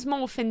soon as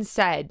Morphin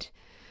said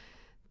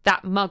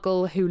that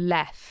muggle who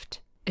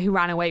left, who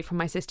ran away from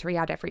my sister, he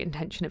had every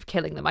intention of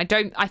killing them. I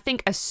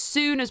think as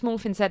soon as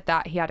Morphin said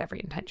that, he had every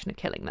intention of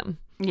killing them.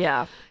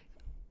 Yeah.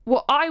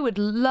 What I would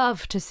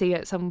love to see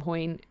at some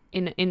point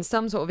in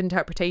some sort of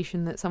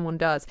interpretation that someone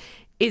does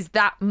is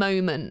that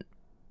moment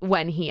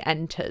when he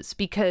enters,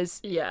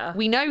 because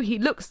we know he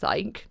looks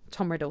like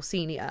Tom Riddle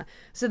Sr.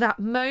 So that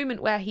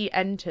moment where he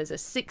enters, a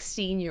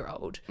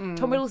 16-year-old,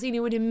 Tom Riddle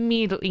Sr. would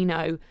immediately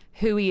know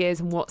who he is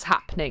and what's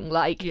happening.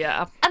 Like,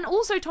 and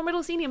also Tom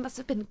Riddle Sr. must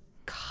have been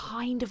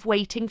kind of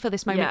waiting for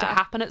this moment to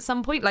happen at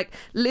some point, like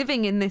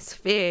living in this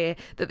fear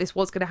that this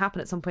was going to happen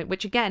at some point,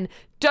 which again,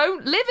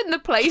 don't live in the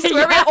place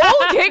where it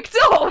all kicked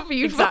off,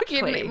 you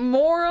fucking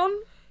moron.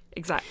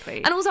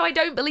 exactly. And also, I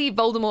don't believe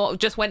Voldemort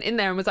just went in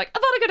there and was like,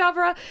 Avada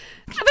Kedavra,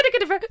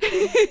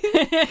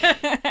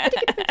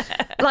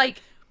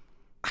 like,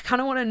 I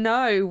kind of want to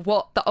know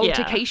what the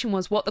altercation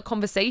was, what the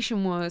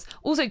conversation was.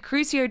 Also,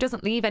 Crucio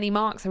doesn't leave any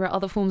marks. There are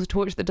other forms of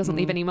torture that doesn't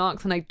leave any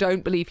marks, and I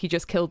don't believe he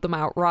just killed them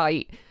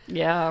outright.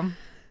 Yeah.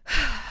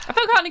 I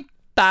felt kind of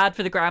bad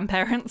for the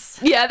grandparents.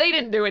 Yeah, they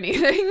didn't do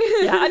anything.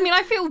 Yeah, I mean,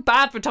 I feel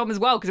bad for Tom as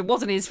well, because it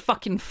wasn't his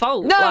fucking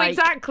fault. No,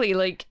 exactly.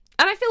 Like,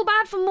 and I feel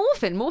bad for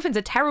Morphin. Morphin's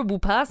a terrible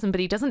person, but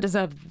he doesn't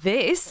deserve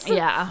this.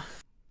 Yeah.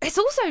 It's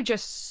also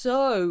just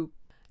so...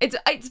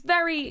 It's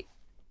very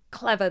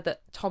clever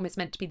that Tom is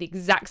meant to be the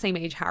exact same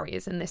age Harry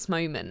is in this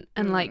moment.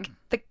 And, like,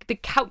 the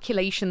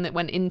calculation that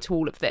went into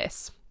all of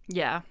this.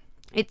 Yeah.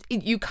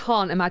 You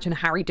can't imagine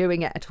Harry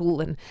doing it at all,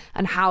 and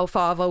how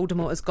far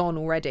Voldemort has gone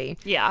already.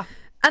 Yeah.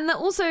 And that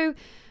also,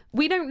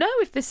 we don't know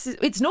if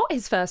it's not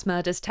his first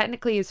murders.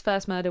 Technically, his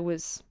first murder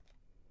was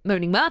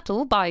Moaning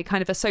Myrtle by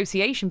kind of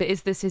association, but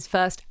is this his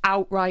first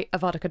outright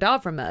Avada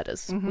Kedavra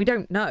murders? We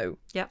don't know.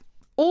 Yep.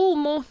 All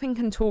Morphin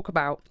can talk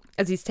about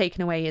as he's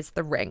taken away is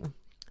the ring.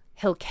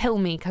 He'll kill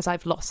me because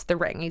I've lost the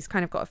ring. He's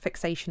kind of got a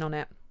fixation on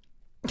it.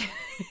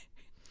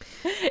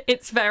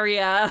 It's very,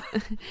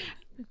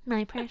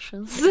 My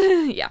precious.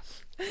 Yeah.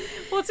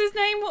 What's his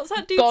name? What's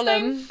that dude's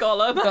name?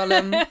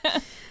 Gollum.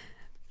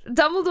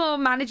 Dumbledore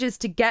manages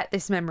to get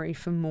this memory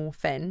from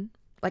Morphin.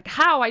 Like,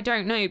 how? I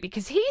don't know.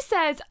 Because he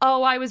says,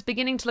 I was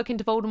beginning to look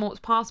into Voldemort's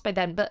past by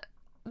then. But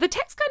the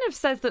text kind of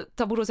says that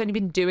Dumbledore's only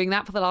been doing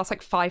that for the last,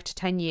 5 to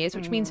 10 years,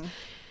 which means...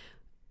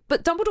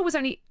 But Dumbledore was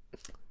only...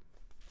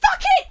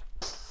 Fuck it!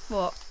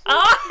 What?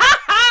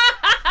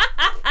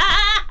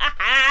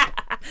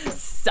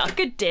 Suck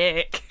a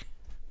dick.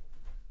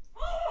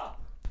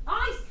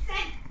 I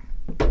said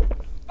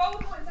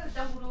Voldemort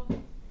instead of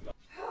Dumbledore.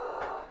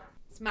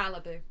 It's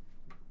Malibu.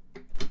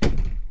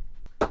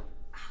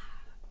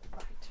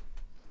 Right.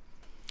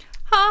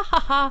 Ha ha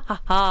ha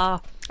ha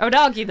ha. I would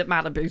argue that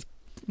Malibu's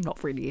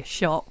not really a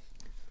shot.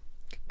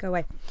 Go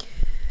away.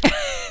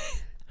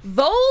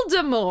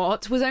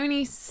 Voldemort was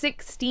only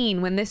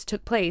 16 when this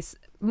took place.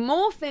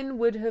 Morphin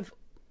would have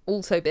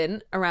also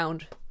been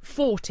around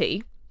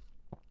 40.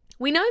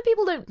 We know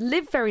people don't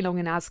live very long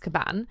in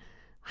Azkaban.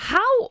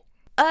 How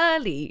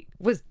early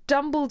was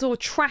Dumbledore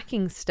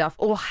tracking stuff,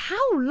 or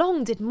how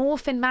long did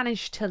Morphin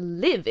manage to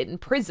live in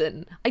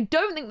prison? I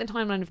don't think the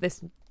timeline of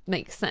this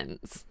makes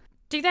sense.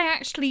 Do they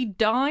actually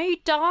die,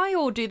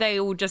 or do they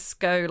all just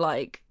go,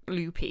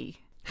 loopy?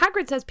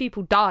 Hagrid says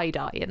people die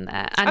in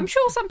there. And I'm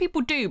sure some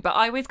people do, but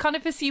I always kind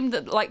of assumed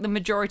that, the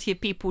majority of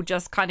people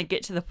just kind of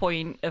get to the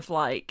point of,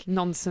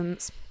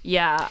 nonsense.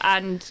 Yeah,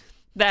 and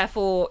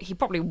therefore he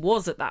probably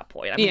was at that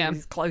point. I mean, he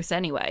was close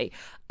anyway.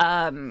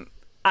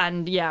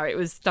 And, yeah, it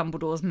was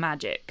Dumbledore's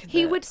magic.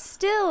 He would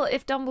still,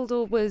 if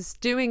Dumbledore was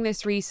doing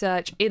this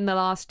research in the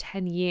last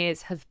 10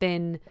 years, have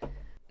been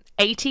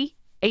 80,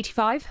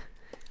 85?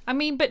 I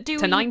mean, but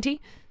to 90?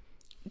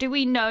 Do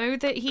we know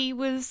that he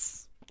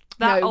was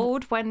that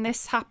old when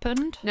this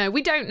happened? No,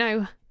 we don't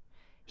know.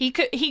 He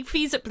could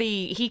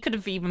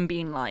have even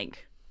been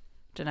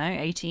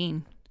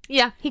 18.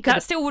 Yeah, he could.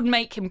 That still would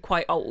make him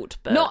quite old,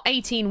 but not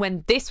 18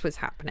 when this was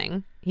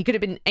happening. He could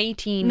have been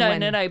 18.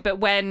 No. But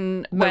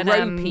when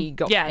Ropey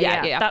got,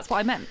 yeah, that's what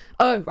I meant.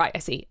 Oh, right, I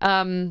see.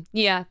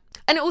 Yeah,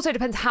 and it also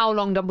depends how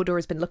long Dumbledore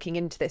has been looking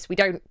into this. We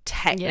don't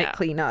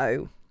technically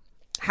know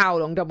how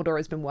long Dumbledore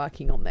has been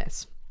working on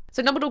this.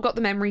 So Dumbledore got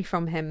the memory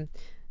from him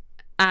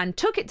and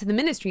took it to the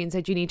Ministry and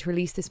said, "You need to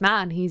release this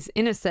man. He's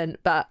innocent,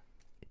 but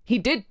he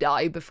did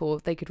die before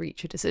they could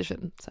reach a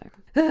decision." So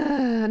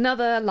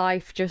another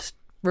life just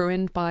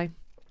ruined by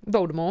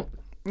Voldemort.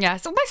 Yeah,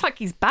 it's almost like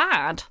he's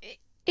bad.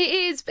 It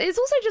is. It's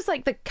also just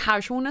the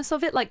casualness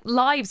of it.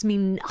 Lives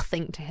mean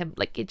nothing to him.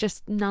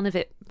 None of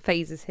it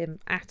phases him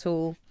at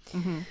all.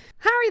 Mm-hmm.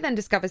 Harry then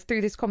discovers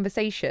through this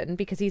conversation,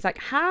 because he's like,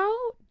 how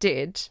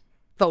did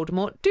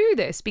Voldemort do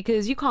this?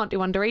 Because you can't do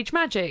underage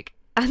magic.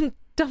 And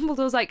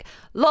Dumbledore's like,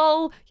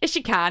 lol, yes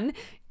you can.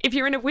 If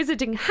you're in a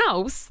wizarding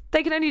house,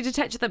 they can only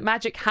detect that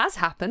magic has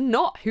happened,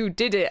 not who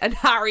did it. And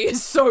Harry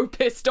is so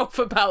pissed off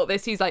about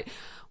this. He's like,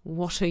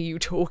 what are you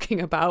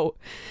talking about?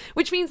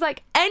 Which means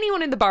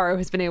anyone in the Burrow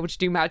has been able to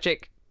do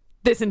magic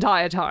this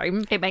entire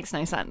time. It makes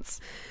no sense.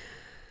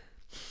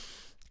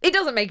 It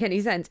doesn't make any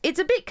sense. It's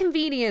a bit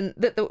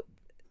convenient that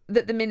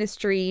the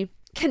Ministry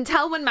can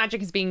tell when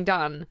magic is being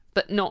done,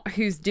 but not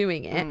who's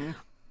doing it.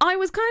 I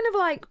was kind of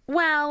like,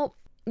 well,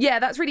 yeah,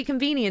 that's really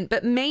convenient,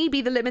 but maybe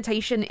the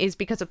limitation is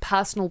because of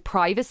personal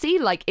privacy.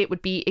 It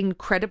would be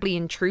incredibly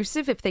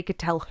intrusive if they could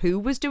tell who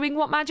was doing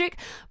what magic.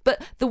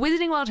 But the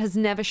Wizarding World has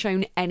never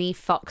shown any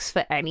fucks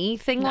for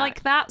anything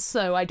like that,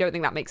 so I don't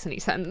think that makes any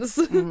sense.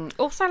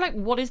 Also,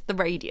 what is the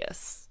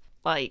radius?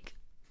 I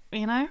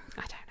don't know.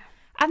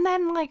 And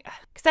then,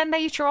 because then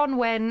later on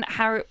when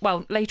Harry...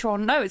 Well, later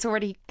on, no, it's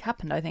already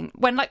happened, I think.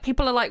 When,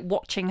 people are,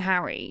 watching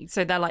Harry,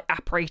 so they're,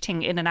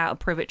 apparating in and out of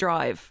Privet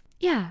Drive.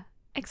 Yeah.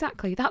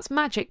 Exactly. That's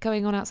magic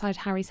going on outside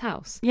Harry's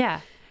house. Yeah.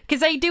 Because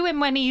they do him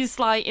when he's,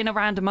 in a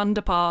random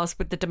underpass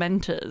with the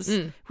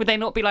Dementors. Would they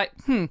not be like,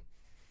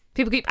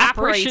 People keep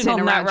apparition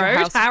apparating on around that your road.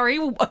 house. Harry,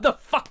 what the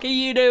fuck are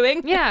you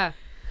doing? Yeah.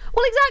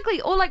 Well,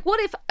 exactly. Or like, what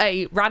if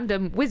a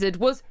random wizard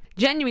was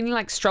genuinely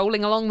like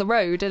strolling along the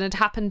road and had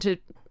happened to...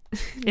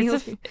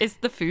 Is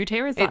the food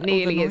here? Is that It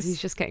nearly all the is. noise?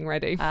 He's just getting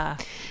ready. Ah.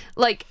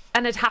 Like,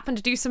 and had happened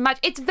to do some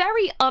magic. It's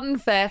very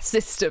unfair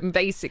system,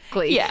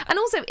 basically. Yeah. And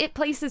also, it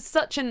places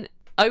such an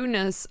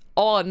onus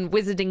on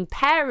wizarding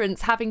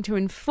parents having to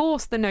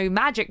enforce the no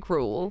magic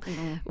rule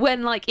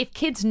when, like, if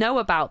kids know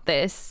about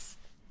this,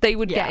 they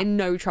would Yeah. get in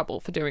no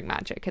trouble for doing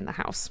magic in the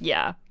house.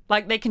 Yeah.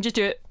 Like, they can just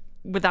do it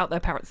without their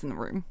parents in the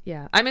room.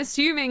 Yeah. I'm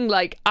assuming,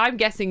 like, I'm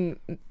guessing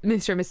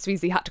Mr. and Mrs.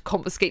 Weasley had to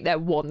confiscate their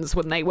wands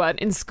when they weren't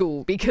in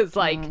school because,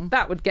 like,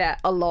 that would get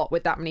a lot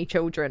with that many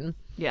children.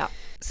 Yeah.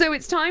 So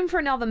it's time for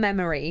another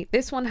memory.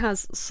 This one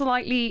has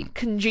slightly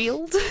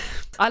congealed.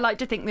 I like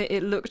to think that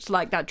it looked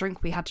like that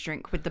drink we had to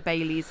drink with the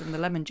Baileys and the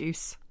lemon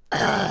juice.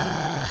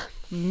 I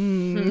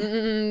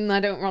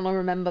don't want to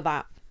remember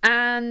that.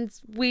 And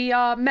we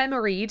are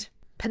memoried,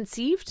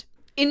 conceived,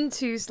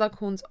 into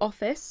Slughorn's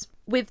office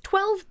with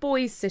 12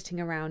 boys sitting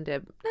around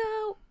him.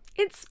 Now,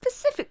 it's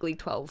specifically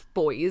 12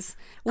 boys.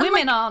 And,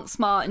 Women aren't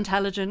smart,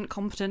 intelligent,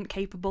 competent,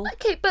 capable.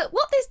 okay, but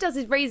what this does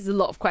is raises a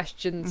lot of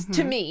questions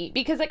to me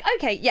because, like,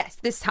 okay, yes,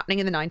 this is happening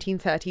in the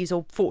 1930s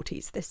or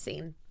 40s, this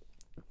scene.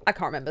 I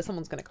can't remember.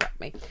 Someone's going to correct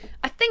me.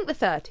 I think the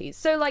 30s.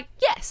 So, like,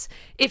 yes,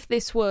 if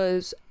this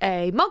was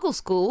a Muggle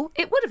school,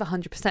 it would have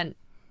 100%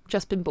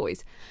 just been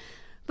boys.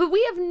 But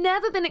we have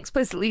never been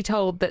explicitly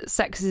told that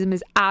sexism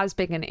is as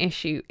big an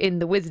issue in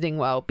the wizarding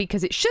world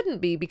because it shouldn't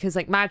be because,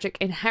 like, magic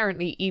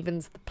inherently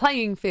evens the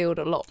playing field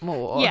a lot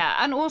more. Yeah,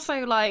 and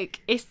also,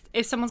 like, if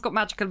someone's got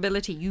magical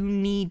ability, you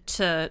need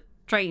to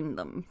train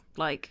them.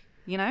 Like,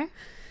 you know?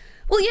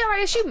 Well, yeah,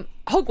 I assume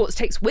Hogwarts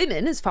takes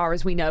women, as far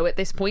as we know at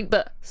this point,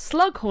 but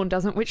Slughorn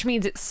doesn't, which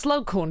means it's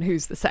Slughorn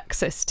who's the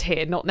sexist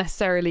here, not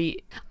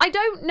necessarily... I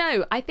don't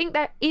know. I think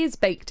there is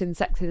baked in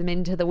sexism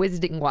into the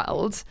wizarding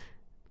world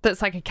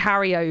that's like a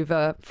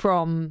carryover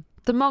from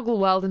the Muggle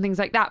world and things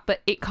like that, but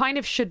it kind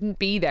of shouldn't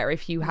be there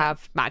if you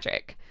have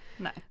magic.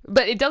 No.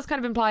 But it does kind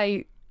of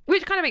imply,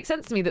 which kind of makes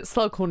sense to me, that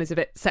Slughorn is a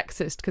bit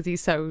sexist because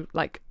he's so,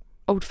 like,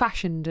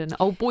 old-fashioned and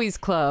old boys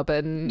club,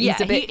 and Yeah,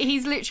 he's a bit...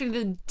 he's literally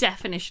the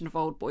definition of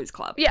old boys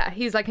club. Yeah,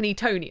 he's like an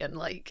Etonian,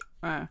 like...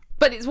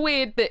 But it's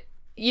weird that,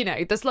 you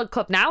know, the Slug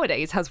Club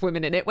nowadays has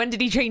women in it. When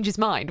did he change his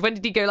mind? When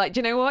did he go like, do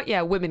you know what?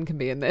 Yeah, women can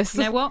be in this.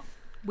 You know what?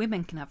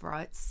 Women can have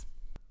rights.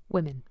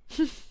 Women.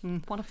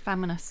 What a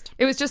feminist.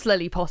 It was just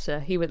Lily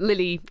Potter.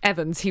 Lily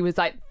Evans. He was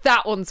like,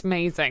 that one's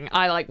amazing.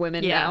 I like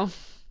women now.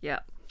 Yeah.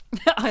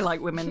 I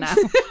like women now.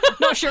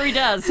 Not sure he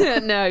does.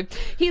 No.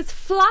 He's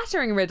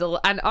flattering Riddle,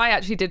 and I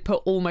actually did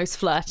put almost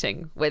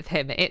flirting with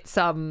him. It's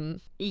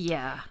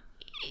Yeah.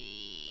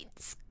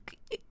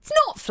 it's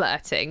not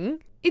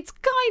flirting. It's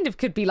kind of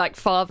could be like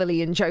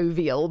fatherly and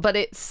jovial, but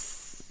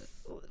it's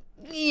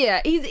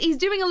he's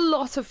doing a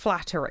lot of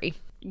flattery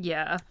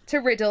Yeah. to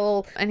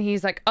Riddle, and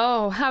he's like,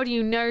 oh, how do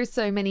you know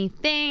so many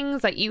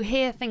things? Like, you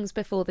hear things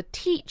before the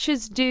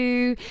teachers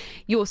do.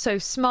 You're so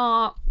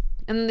smart.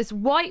 And this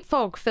white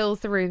fog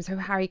fills the room so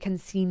Harry can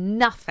see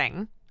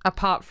nothing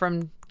apart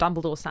from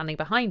Dumbledore standing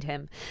behind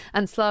him.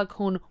 And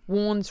Slughorn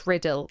warns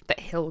Riddle that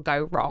he'll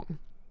go wrong.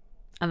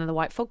 And then the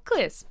white fog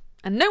clears.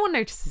 And no one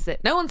notices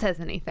it. No one says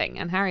anything.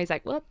 And Harry's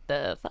like, what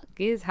the fuck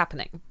is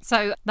happening?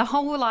 So the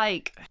whole,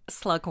 like,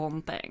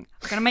 Slughorn thing,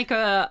 I'm going to make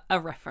a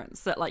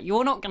reference that, like,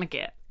 you're not going to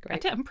get.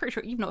 Great. I'm pretty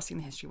sure you've not seen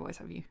the History Boys,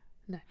 have you?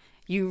 No.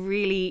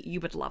 You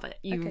would love it.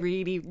 You Okay.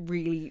 really,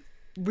 really,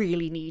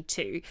 really need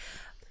to.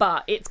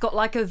 But it's got,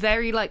 like, a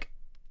very, like,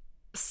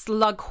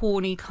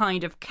 Slughorny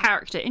kind of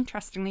character,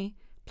 interestingly,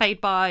 played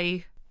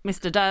by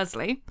Mr.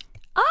 Dursley.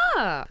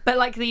 Ah! But,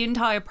 like, the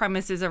entire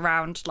premise is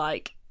around,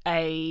 like,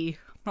 I'm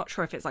not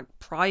sure if it's, like,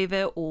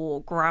 private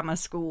or grammar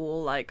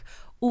school, like,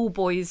 all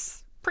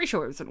boys. Pretty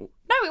sure it was no,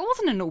 it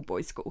wasn't an all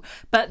boys school.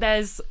 But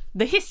there's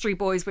the History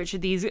Boys, which are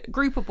these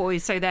group of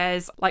boys. So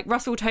there's, like,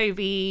 Russell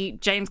Tovey,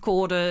 James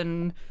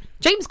Corden.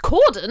 James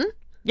Corden?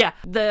 Yeah,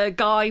 the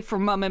guy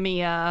from Mamma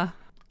Mia.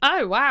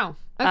 Oh, wow.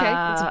 Okay,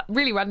 it's a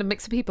really random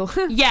mix of people.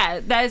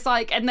 Yeah, there's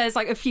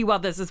a few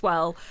others as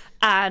well,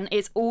 and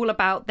it's all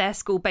about their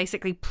school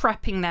basically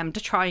prepping them to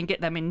try and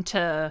get them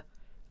into,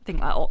 I think,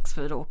 like,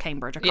 Oxford or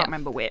Cambridge, I can't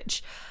remember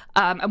which.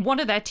 And one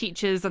of their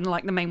teachers, and,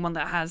 like, the main one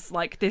that has,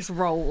 like, this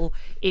role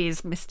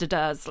is Mr.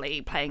 Dursley,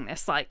 playing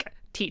this, like,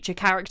 teacher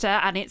character,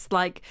 and it's,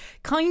 like,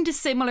 kind of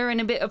similar in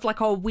a bit of, like,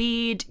 a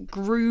weird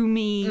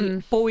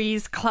groomy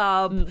boys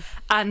club,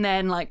 and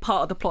then, like,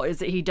 part of the plot is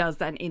that he does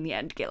then in the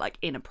end get, like,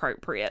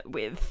 inappropriate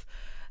with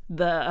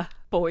the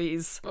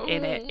boys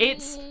in it.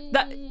 It's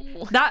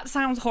that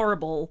sounds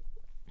horrible.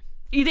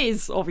 It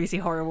is obviously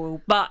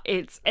horrible, but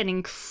it's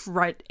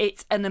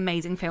an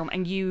amazing film,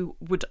 and you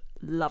would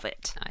love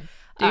it.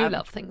 do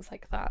love things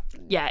like that.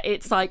 Yeah,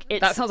 it's like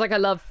it's That sounds like I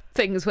love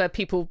things where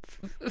people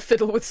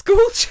fiddle with school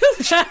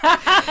children.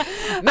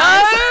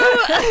 No,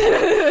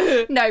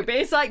 no, but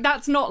it's like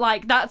that's not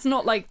like that's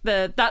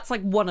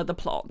like one of the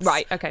plots,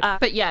 Right, okay.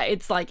 But yeah,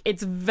 it's like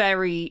it's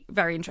very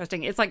very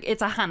interesting. It's like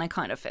it's a Hannah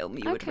kind of film.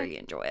 You would really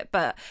enjoy it.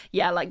 But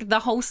yeah, like the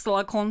whole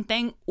Slughorn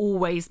thing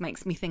always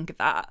makes me think of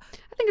that.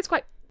 I think it's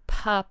quite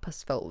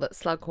purposeful that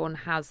Slughorn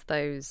has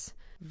those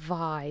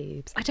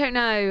vibes. I don't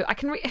know.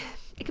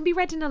 It can be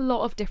read in a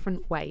lot of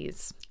different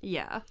ways.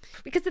 Yeah.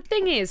 Because the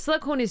thing is,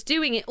 Slughorn is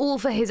doing it all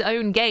for his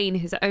own gain,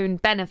 his own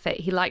benefit.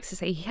 He likes to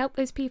say he helped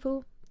those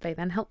people, they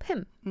then help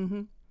him.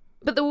 Mm-hmm.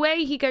 But the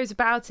way he goes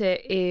about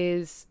it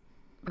is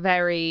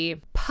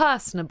very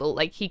personable.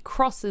 Like, he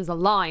crosses a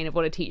line of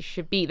what a teacher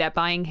should be. They're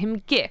buying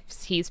him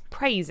gifts. He's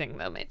praising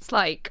them. It's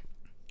like...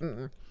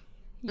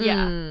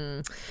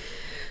 Yeah.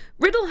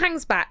 Riddle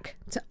hangs back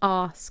to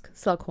ask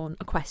Slughorn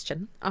a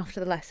question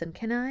after the lesson.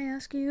 Can I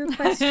ask you a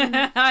question?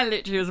 I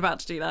literally was about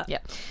to do that. Yeah.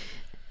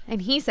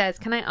 And he says,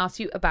 can I ask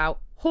you about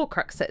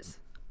Horcruxes?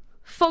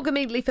 Fog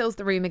immediately fills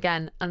the room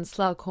again, and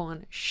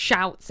Slughorn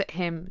shouts at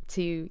him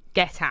to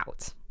get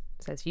out.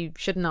 Says, you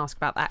shouldn't ask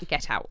about that,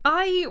 get out.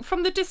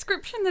 From the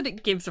description that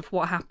it gives of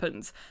what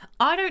happens,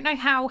 I don't know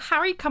how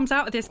Harry comes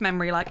out of this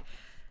memory like,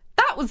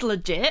 that was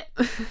legit.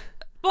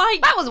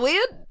 Like, That was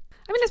weird.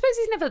 I mean, I suppose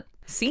he's never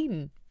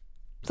seen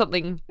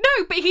something.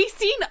 no, but he's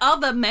seen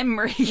other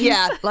memories.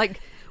 Yeah, like,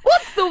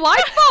 what's the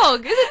white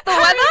fog? Is it the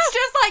weather? It's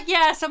just like,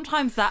 yeah,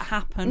 sometimes that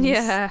happens.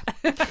 Yeah.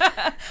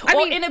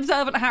 Or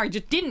inobservant Harry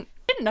just didn't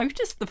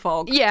notice the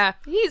fog. Yeah,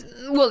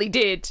 he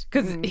did,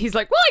 because he's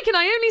like, why can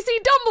I only see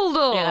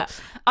Dumbledore? Yeah.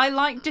 I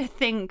like to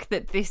think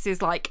that this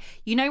is like,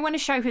 you know, when a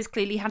show has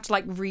clearly had to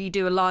like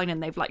redo a line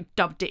and they've like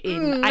dubbed it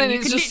in, and you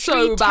it's can just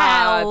literally so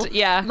bad. tell,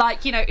 Yeah.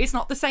 like, you know, it's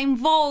not the same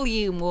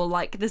volume or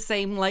like the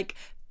same like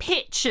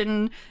pitch,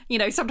 and you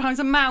know, sometimes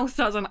a mouth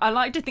doesn't. I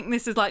like to think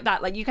this is like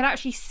that. Like, you can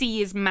actually see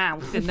his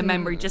mouth in the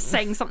memory just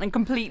saying something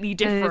completely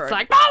different. And it's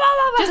like, blah,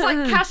 blah, blah, just blah.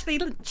 like casually,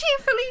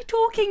 cheerfully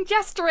talking,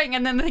 gesturing,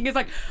 and then the thing is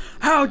like,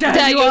 how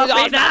dare you ask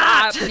me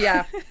that?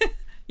 Yeah.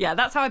 Yeah,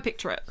 that's how I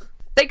picture it.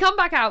 They come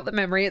back out the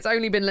memory. It's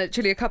only been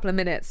literally a couple of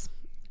minutes.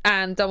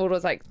 And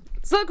Dumbledore's like,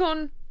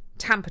 Slughorn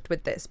tampered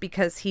with this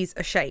because he's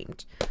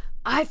ashamed.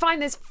 I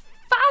find this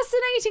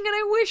fascinating, and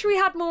I wish we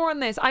had more on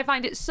this. I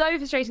find it so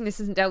frustrating this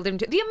isn't delved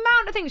into. The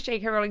amount of things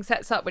J.K. Rowling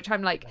sets up, which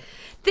I'm like,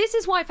 this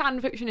is why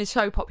fan fiction is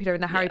so popular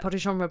in the Harry Potter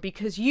genre,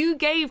 because you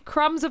gave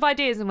crumbs of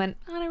ideas and went,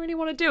 I don't really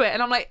want to do it.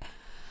 And I'm like,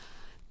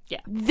 Yeah.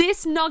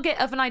 this nugget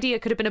of an idea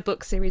could have been a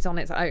book series on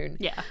its own.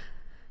 Yeah.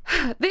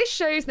 This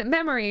shows that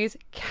memories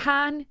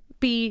can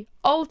be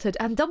altered,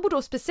 and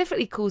Dumbledore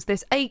specifically calls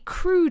this a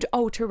crude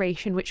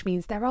alteration, which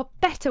means there are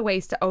better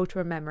ways to alter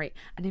a memory.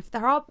 And if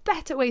there are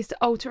better ways to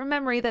alter a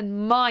memory,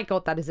 then my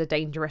God, that is a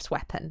dangerous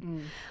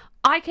weapon.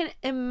 I can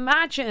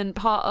imagine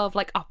part of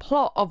like a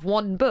plot of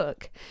one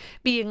book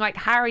being like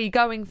Harry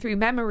going through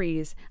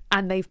memories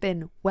and they've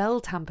been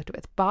well tampered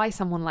with by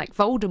someone like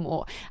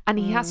Voldemort, and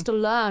he has to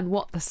learn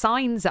what the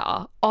signs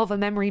are of a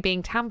memory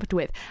being tampered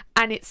with.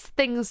 And it's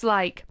things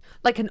like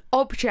an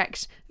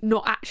object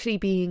not actually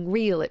being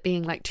real, it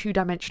being like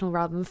 2-dimensional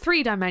rather than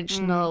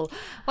 3-dimensional.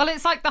 Well,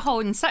 it's like the whole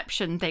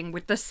Inception thing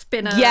with the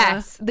spinner.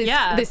 Yes,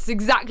 this is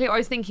exactly what I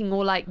was thinking.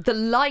 Or like the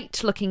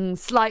light looking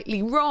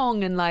slightly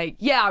wrong, and like,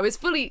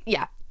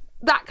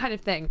 that kind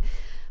of thing.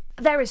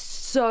 There is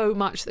so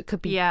much that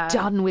could be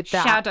done with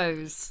that.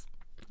 Shadows.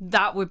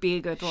 That would be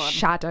a good one.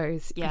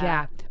 Shadows. Yeah.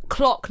 Yeah.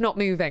 Clock not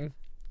moving.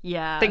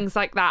 Yeah. Things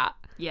like that.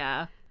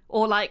 Yeah.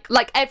 Or like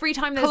every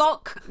time there's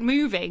clock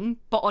moving,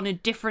 but on a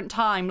different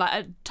time,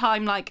 like a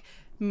time like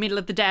middle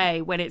of the day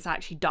when it's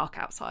actually dark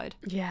outside.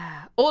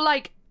 Yeah. Or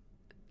like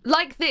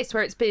this,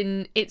 where it's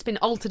been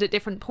altered at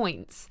different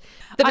points.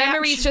 The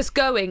memory's just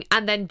going,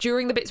 and then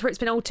during the bits where it's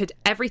been altered,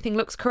 everything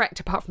looks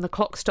correct apart from the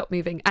clock stop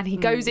moving, and he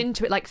goes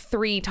into it like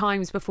 3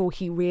 times before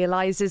he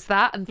realizes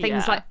that, and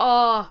things like,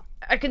 oh,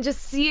 I can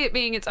just see it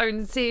being its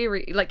own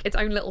series, like its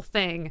own little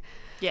thing.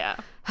 Yeah.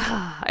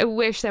 I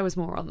wish there was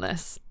more on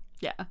this.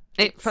 Yeah.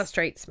 It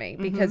frustrates me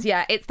because,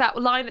 it's that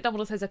line that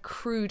Dumbledore says, a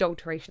crude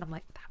alteration. I'm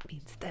like, that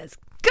means there's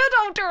good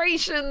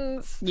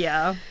alterations.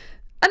 Yeah.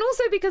 And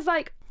also because,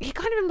 like, he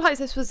kind of implies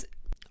this was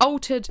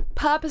altered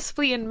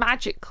purposefully and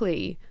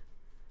magically,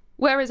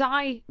 whereas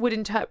I would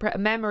interpret a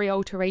memory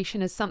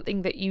alteration as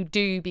something that you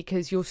do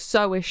because you're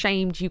so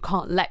ashamed you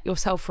can't let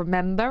yourself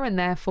remember, and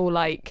therefore,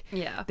 like,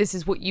 this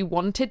is what you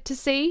wanted to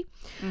see.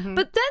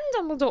 But then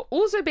Dumbledore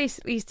also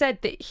basically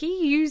said that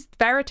he used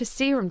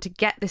Veritaserum to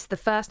get this the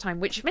first time,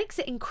 which makes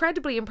it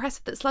incredibly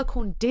impressive that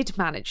Slughorn did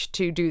manage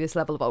to do this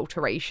level of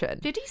alteration.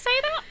 Did he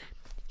say that?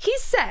 He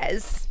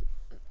says,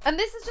 and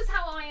this is just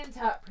how I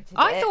interpreted it.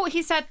 I thought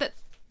he said that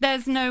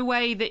there's no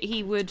way that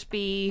he would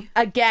be...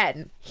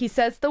 Again. He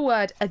says the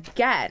word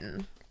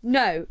again.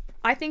 No,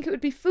 I think it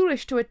would be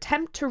foolish to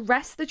attempt to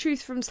wrest the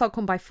truth from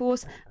Slughorn by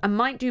force and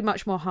might do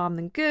much more harm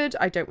than good.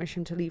 I don't wish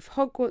him to leave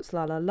Hogwarts,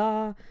 la la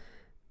la.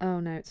 Oh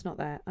no, it's not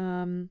there.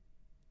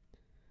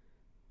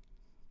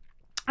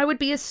 I would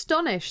be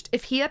astonished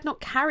if he had not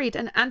carried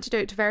an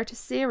antidote to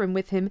Veritaserum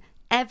with him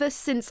ever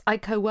since I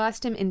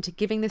coerced him into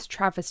giving this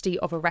travesty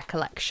of a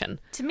recollection.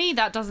 To me,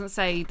 that doesn't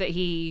say that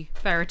he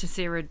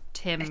Veritaserum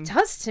him. It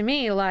does to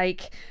me,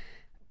 like,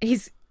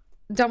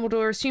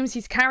 Dumbledore assumes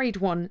he's carried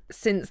one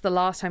since the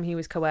last time he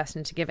was coerced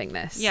into giving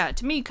this. Yeah,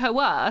 to me,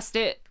 coerced,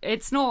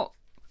 it's not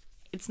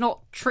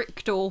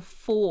tricked or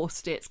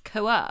forced, it's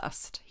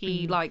coerced.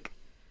 He,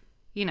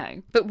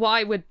 But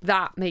why would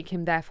that make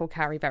him therefore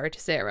carry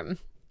Veritaserum?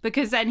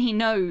 Because then he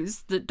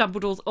knows that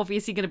Dumbledore's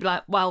obviously going to be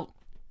like, well,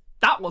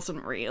 that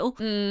wasn't real.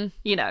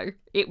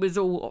 It was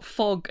all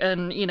fog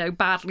and,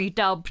 badly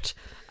dubbed.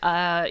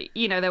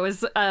 There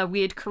was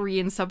weird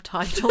Korean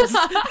subtitles.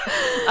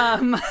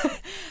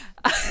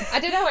 I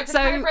don't know. I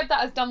kind of read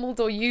that as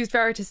Dumbledore used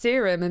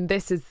Veritaserum, and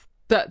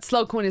that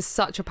Slughorn is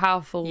such a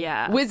powerful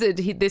wizard.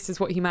 This is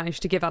what he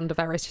managed to give under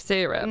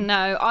Veritaserum.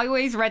 No, I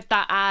always read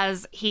that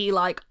as he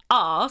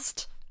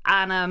asked,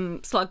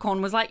 and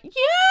Slughorn was like,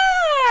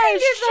 yeah,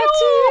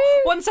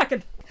 sure. 1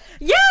 second.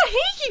 Yeah,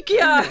 here you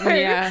go.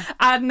 Yeah.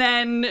 And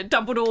then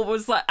Dumbledore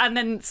was like, and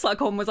then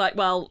Slughorn was like,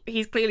 well,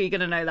 he's clearly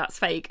going to know that's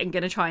fake and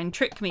going to try and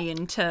trick me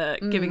into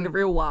giving the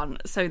real one.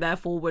 So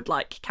therefore would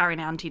carry an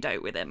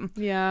antidote with him.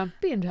 Yeah.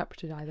 Be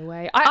interpreted either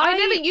way. I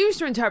never used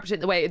to interpret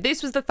it the way.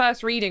 This was the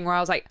first reading where I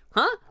was like,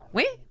 huh?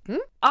 Wait?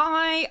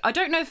 I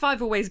don't know if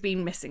I've always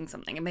been missing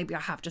something, and maybe I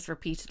have just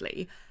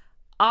repeatedly.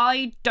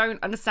 I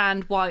don't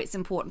understand why it's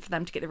important for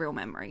them to get the real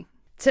memory.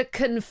 To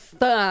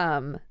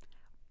confirm.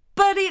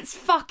 But it's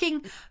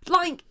fucking,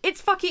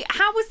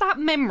 how was that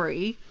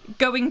memory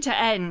going to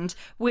end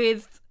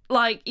with,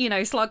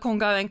 Slughorn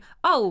going,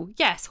 oh,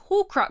 yes,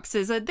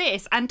 Horcruxes are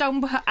this, and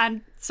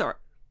sorry.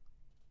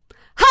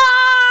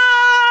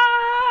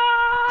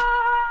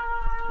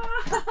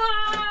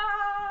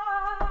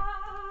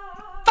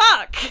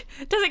 Fuck!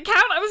 Does it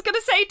count? I was going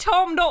to say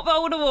Tom, not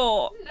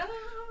Voldemort. No,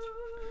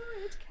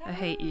 it counts. I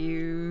hate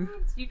you.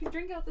 You can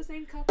drink out the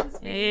same cup as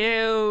me.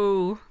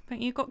 Ew. But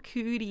you got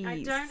cooties.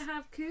 I don't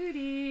have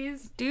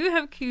cooties. Do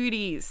have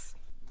cooties.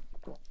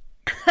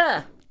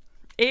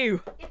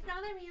 Ew. It's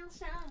not a real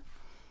shot.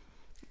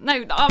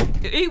 No, I'm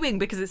ewing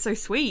because it's so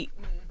sweet.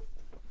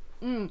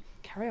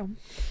 Carry on.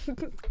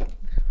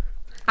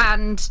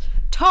 And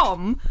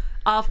Tom,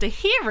 after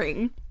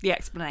hearing the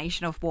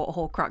explanation of what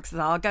Horcruxes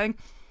are, going,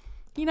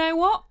 you know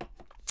what?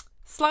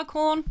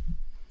 Slughorn,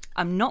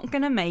 I'm not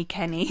going to make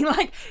any. No.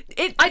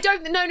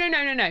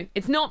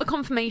 It's not the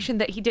confirmation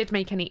that he did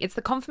make any. It's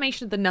the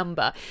confirmation of the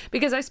number.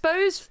 Because I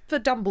suppose for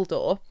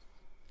Dumbledore,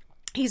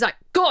 he's like,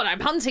 God,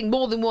 I'm hunting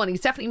more than one.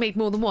 He's definitely made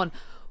more than one.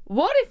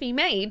 What if he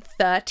made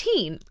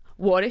 13?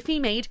 What if he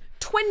made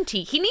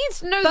 20? He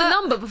needs to know the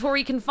number before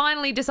he can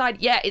finally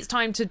decide, yeah, it's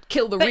time to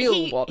kill the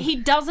real one. He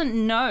doesn't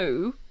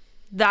know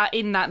that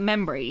in that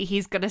memory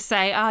he's going to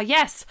say,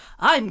 yes,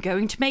 I'm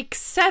going to make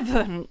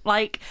 7.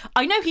 I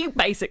know he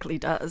basically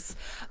does,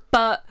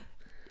 but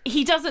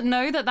he doesn't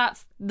know that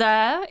that's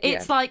there.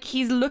 It's like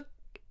he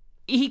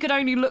could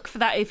only look for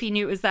that if he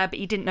knew it was there, but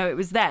he didn't know it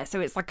was there. So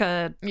it's like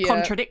a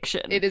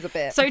contradiction. It is a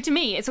bit. So to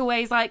me, it's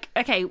always like,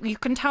 okay, you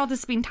can tell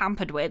this has been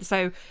tampered with.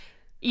 So,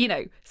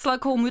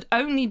 Slughorn would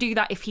only do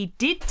that if he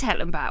did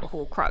tell him about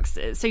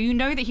Horcruxes. So you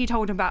know that he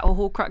told him about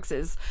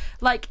Horcruxes.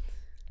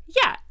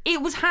 Yeah,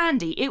 it was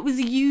handy. It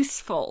was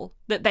useful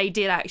that they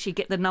did actually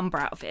get the number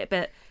out of it,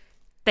 but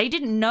they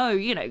didn't know,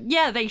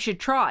 they should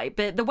try.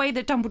 But the way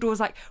that Dumbledore was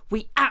like,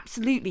 we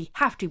absolutely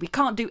have to. We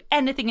can't do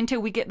anything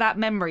until we get that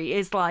memory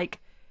is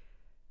like,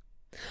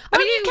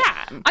 you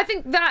can. I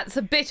think that's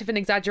a bit of an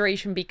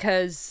exaggeration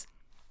because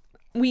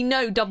we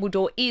know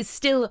Dumbledore is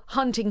still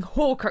hunting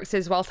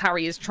Horcruxes whilst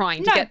Harry is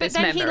trying to get this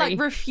memory. No, but then he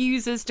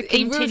refuses to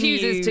continue. He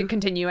refuses to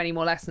continue any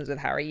more lessons with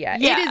Harry, yeah.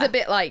 Yeah. It is a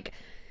bit like,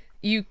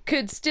 you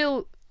could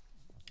still...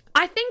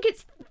 I think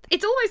it's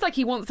almost like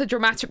he wants the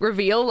dramatic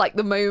reveal, like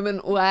the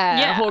moment where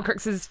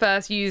Horcrux is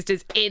first used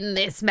is in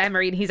this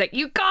memory, and he's like,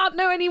 you can't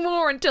know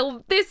anymore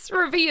until this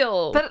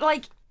reveal. But,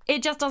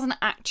 it just doesn't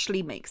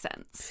actually make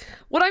sense.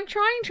 What I'm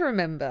trying to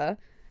remember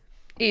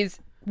is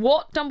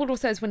what Dumbledore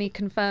says when he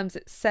confirms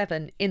it's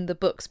 7 in the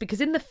books, because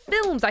in the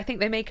films, I think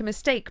they make a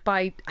mistake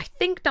I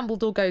think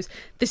Dumbledore goes,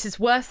 this is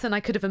worse than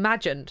I could have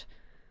imagined.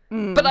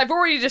 But I've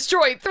already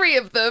destroyed 3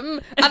 of them,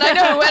 and I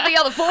know where the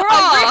other 4 are.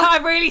 I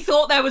really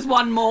thought there was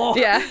one more.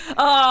 Yeah.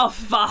 Oh,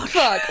 fuck.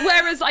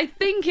 Whereas I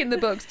think in the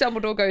books,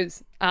 Dumbledore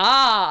goes,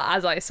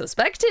 as I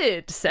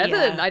suspected, 7.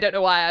 Yeah. I don't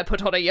know why I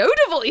put on a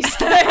Yoda voice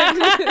then.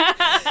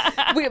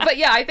 But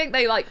yeah, I think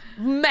they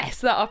mess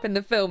that up in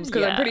the films,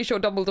 because I'm pretty sure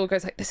Dumbledore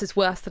goes this is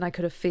worse than I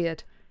could have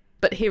feared.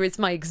 But here is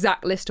my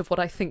exact list of what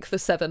I think the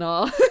 7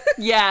 are.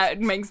 Yeah,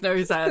 it makes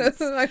no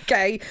sense.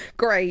 Okay,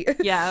 great.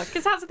 Yeah,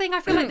 because that's the thing.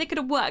 I feel like they could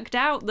have worked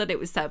out that it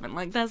was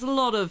 7. There's a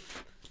lot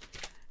of,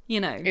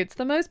 It's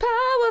the most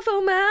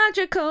powerful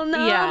magical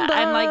number. Yeah,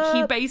 and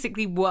he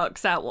basically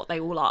works out what they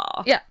all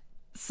are. Yeah.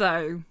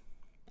 So.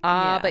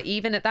 But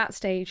even at that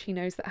stage, he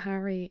knows that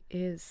Harry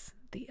is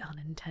the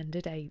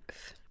unintended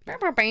 8th.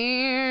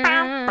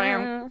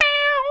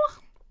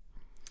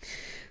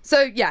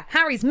 So, yeah,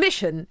 Harry's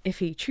mission, if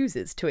he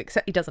chooses to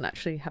accept, he doesn't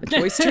actually have a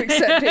choice to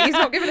accept it. He's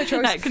not given a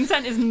choice. No,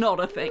 consent is not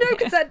a thing. No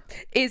consent,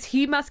 is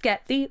he must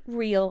get the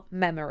real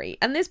memory.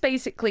 And this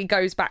basically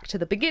goes back to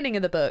the beginning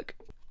of the book,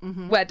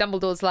 where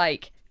Dumbledore's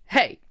like,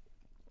 hey,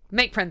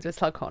 make friends with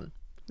Slughorn.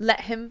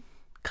 Let him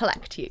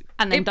collect you.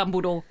 And then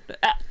Dumbledore...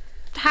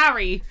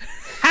 Harry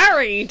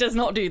does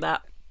not do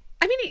that.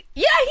 I mean,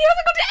 he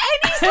hasn't gone to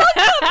any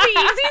Slughorn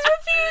meetings. He's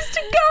refused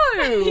to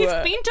go. He's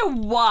been to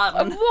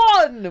one.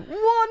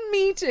 One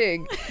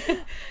meeting.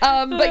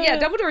 But yeah,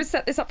 Dumbledore has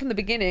set this up from the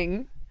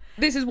beginning.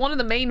 This is one of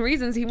the main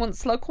reasons he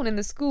wants Slughorn in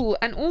the school.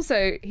 And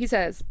also, he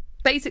says,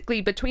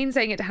 basically, between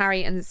saying it to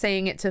Harry and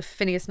saying it to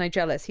Phineas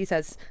Nigellus, he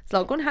says,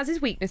 Slughorn has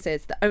his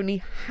weaknesses that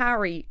only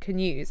Harry can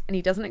use. And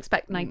he doesn't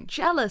expect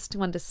Nigellus to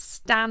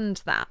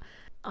understand that.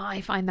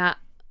 I find that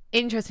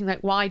interesting.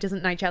 Like, why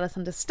doesn't Nigellus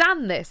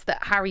understand this,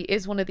 that Harry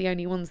is one of the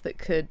only ones that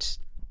could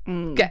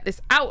get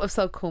this out of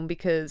Slughorn,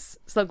 because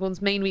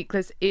Slughorn's main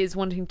weakness is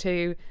wanting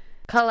to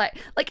collect.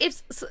 Like,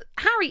 if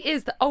Harry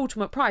is the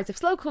ultimate prize, if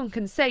Slughorn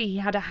can say he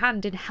had a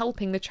hand in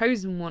helping the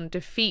Chosen One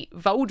defeat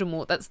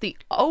Voldemort, that's the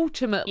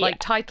ultimate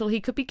title he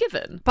could be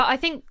given. But I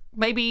think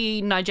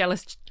maybe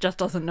Nigellus just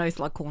doesn't know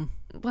Slughorn.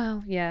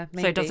 Well, yeah,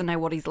 maybe. So doesn't know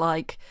what he's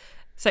like.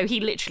 So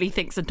he literally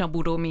thinks that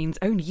Dumbledore means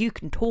only you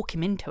can talk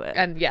him into it.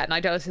 And yeah,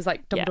 Nigellus is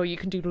like, Dumbledore, you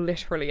can do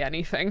literally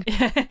anything.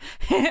 And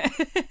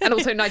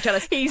also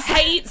Nigellus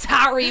hates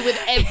Harry with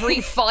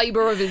every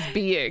fibre of his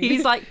being.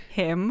 He's like,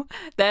 him?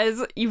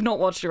 You've not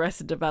watched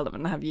Arrested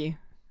Development, have you?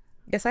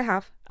 Yes, I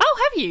have.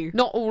 Oh, have you?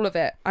 Not all of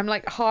it. I'm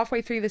like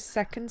halfway through the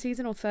second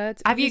season or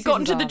third. Have you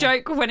gotten to the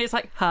joke when it's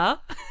like, huh?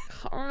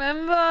 Can't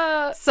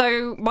remember.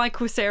 So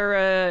Michael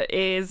Cera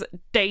is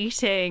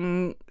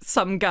dating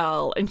some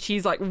girl and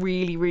she's like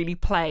really, really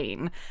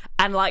plain.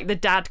 And like the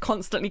dad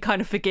constantly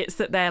kind of forgets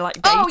that they're like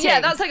dating. Oh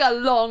yeah, that's like a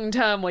long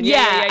term one.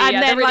 Yeah. And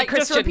then really like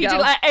just repeated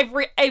like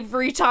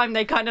every time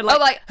they kind of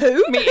like,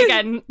 who? meet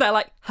again, they're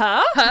like,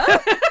 huh?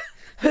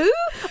 Who?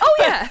 Oh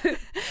yeah.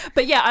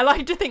 But yeah, I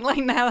like to think like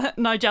now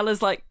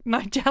Nigella's like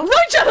Nigella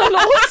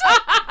Lawson.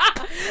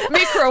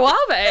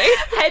 Microwave.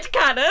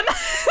 Headcanon.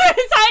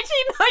 It's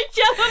actually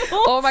Nigella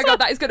Lawson. Oh my god,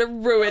 that is going to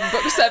ruin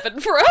book 7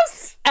 for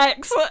us.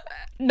 Excellent.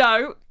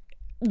 No.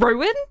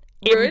 Ruin?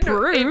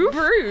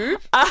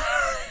 Improve. But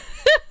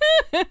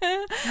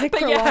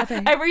yeah,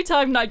 every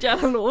time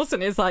Nigella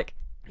Lawson is like,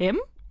 him?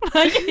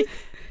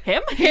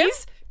 Him?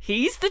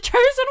 He's the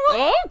chosen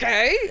one.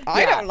 Okay.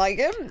 I don't like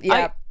him.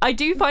 Yeah. I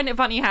do find it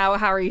funny how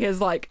Harry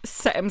has like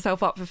set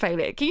himself up for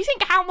failure. Can you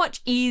think how much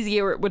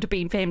easier it would have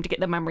been for him to get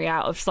the memory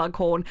out of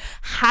Slughorn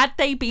had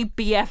they been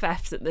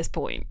BFFs at this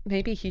point?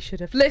 Maybe he should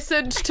have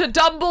listened to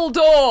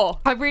Dumbledore.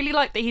 I really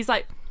like that he's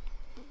like,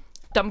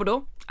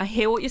 Dumbledore, I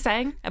hear what you're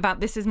saying about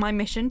this is my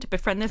mission to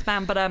befriend this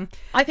man, but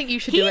I think you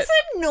should do it. He's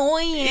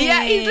annoying.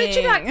 Yeah, he's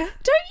literally like, don't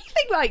you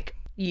think like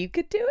you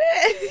could do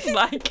it?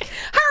 Like,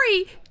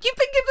 Harry, you've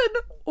been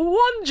given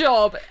one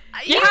job.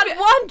 You had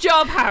one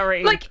job,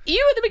 Harry. Like,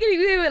 you at the beginning,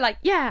 you were like,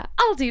 yeah,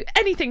 I'll do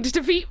anything to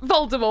defeat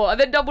Voldemort.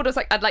 And then Dumbledore's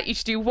like, I'd like you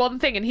to do one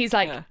thing. And he's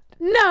like,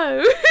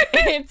 no.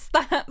 It's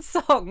that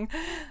song.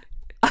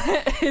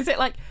 Is it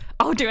like,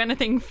 I'll do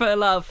anything for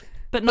love,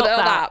 but not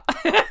that.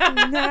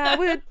 I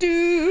would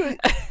do.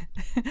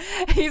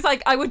 He's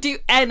like, I would do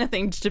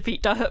anything to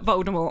defeat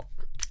Voldemort,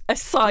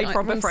 aside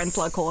from befriend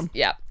Slughorn.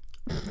 Yeah.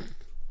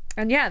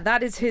 And yeah,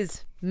 that is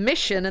his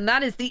mission, and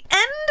that is the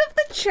end of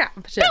the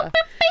chapter.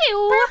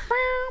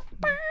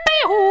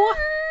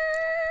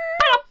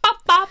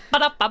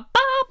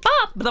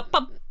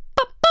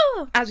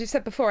 As we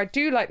said before, I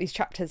do like these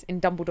chapters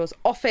in Dumbledore's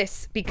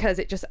office because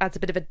it just adds a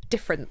bit of a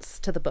difference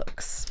to the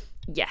books.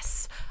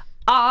 Yes.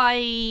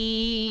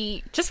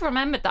 I just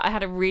remembered that I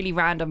had a really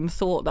random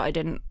thought that I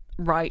didn't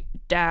write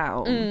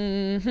down.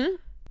 Mm-hmm.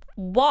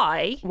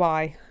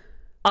 Why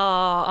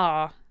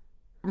are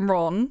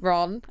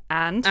Ron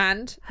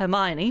and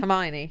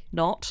Hermione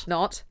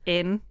not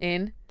in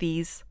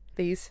these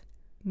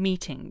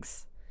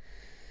meetings?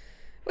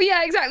 Well,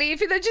 yeah, exactly. If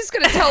they're just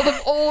going to tell them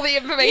all the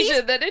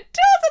information, then it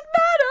doesn't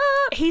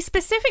matter. He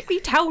specifically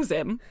tells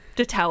him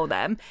to tell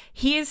them.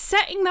 He is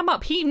setting them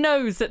up. He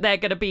knows that they're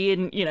going to be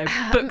in,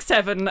 book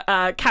 7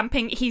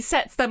 camping. He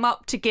sets them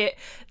up to get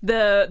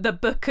the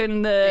book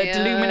and the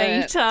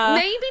Deluminator.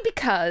 Maybe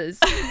because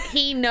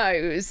he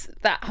knows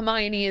that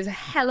Hermione is a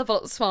hell of a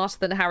lot smarter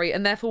than Harry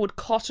and therefore would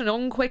cotton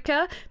on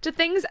quicker to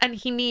things, and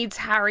he needs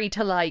Harry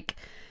to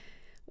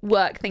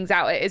work things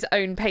out at his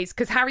own pace,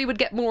 because Harry would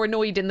get more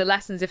annoyed in the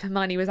lessons if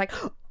Hermione was like,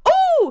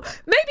 oh,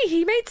 maybe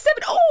he made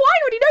 7. Oh,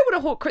 I already know what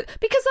a Horcrux.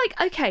 Because,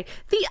 okay,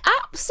 the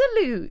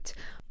absolute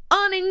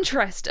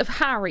uninterest of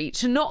Harry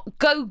to not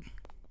go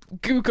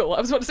Google,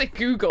 I was about to say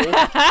Google,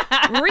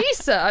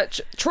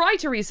 try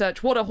to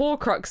research what a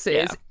Horcrux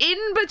is in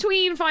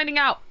between finding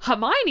out.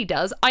 Hermione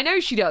does. I know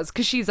she does,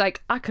 because she's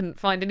like, I couldn't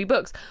find any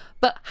books.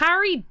 But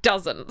Harry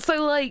doesn't.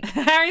 So,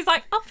 Harry's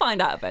like, I'll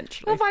find out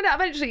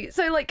eventually.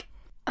 So,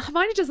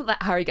 Hermione doesn't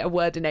let Harry get a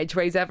word in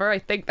edgeways ever. I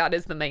think that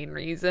is the main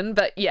reason.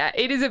 But yeah,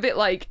 it is a bit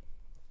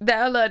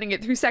they're learning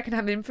it through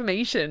secondhand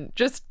information.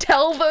 Just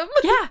tell them.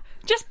 Yeah,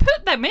 just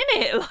put them in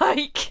it.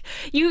 Like,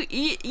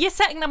 you're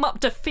setting them up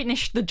to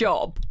finish the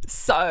job.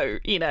 So,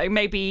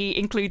 maybe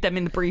include them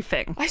in the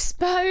briefing. I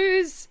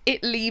suppose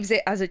it leaves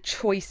it as a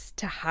choice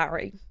to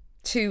Harry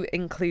to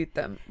include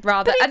them,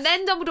 rather. And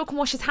then Dumbledore can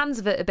wash his hands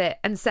of it a bit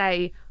and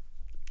say,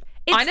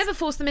 I never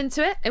forced them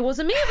into it. It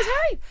wasn't me, it was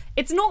Harry.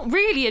 It's not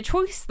really a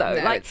choice, though.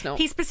 No, it's not.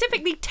 He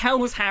specifically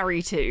tells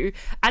Harry to,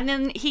 and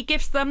then he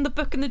gives them the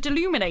book and the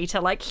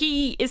Deluminator. Like,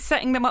 he is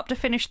setting them up to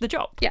finish the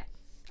job. Yeah,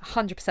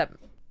 100%.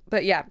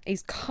 But yeah,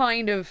 he's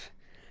kind of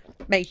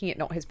making it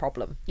not his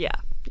problem. Yeah.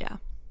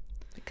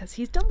 Because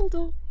he's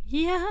Dumbledore.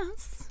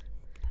 Yes.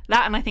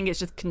 That, and I think it's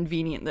just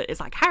convenient that it's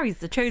like, Harry's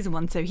the chosen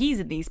one, so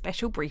he's in these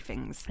special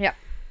briefings. Yeah.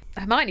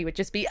 Hermione would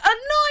just be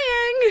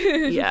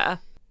annoying. Yeah.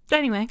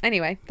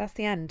 Anyway, that's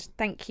the end.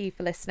 Thank you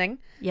for listening.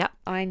 Yep.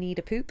 I need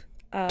a poop.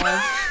 It's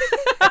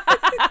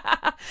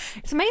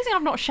amazing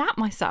I've not shat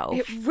myself.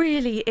 It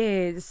really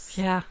is.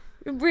 Yeah.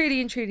 It really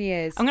and truly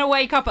is. I'm going to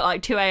wake up at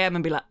like 2 a.m.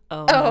 and be like,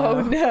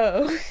 oh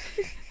no.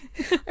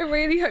 I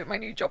really hope my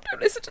new job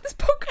don't listen to this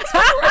podcast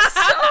before I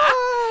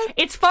start.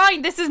 It's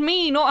fine. This is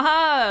me, not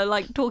her.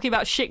 Like, talking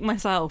about shitting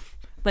myself.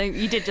 Like,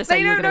 you did just say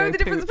they you were don't gonna know the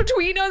go difference poop.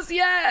 between us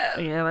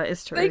yet. Yeah, that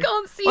is true. They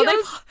can't see Well,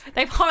 us.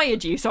 They've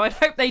hired you, so I'd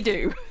hope they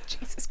do.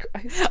 Jesus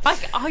Christ.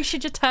 I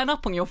should just turn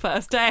up on your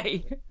first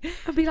day.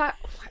 I'd be like,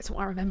 that's what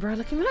I remember her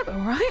looking like,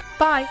 all right?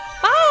 Bye.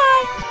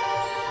 Bye!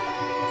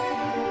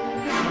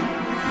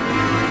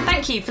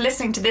 Thank you for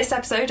listening to this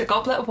episode of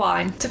Goblet of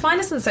Wine. To find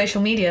us on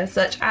social media,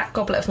 search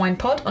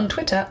 @GobletOfWinePod on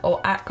Twitter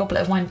or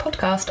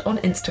 @GobletOfWinePodcast on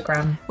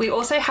Instagram. We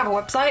also have a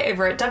website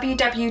over at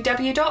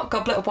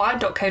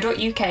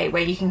www.gobletofwine.co.uk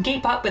where you can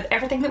keep up with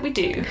everything that we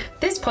do.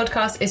 This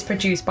podcast is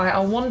produced by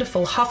our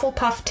wonderful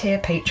Hufflepuff tier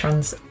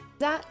patrons.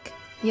 Zach,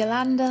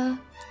 Yolanda,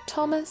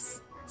 Thomas,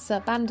 Sir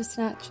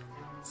Bandersnatch,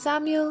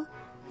 Samuel,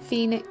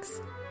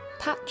 Phoenix,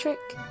 Patrick,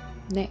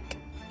 Nick,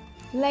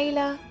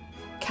 Layla,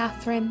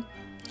 Catherine,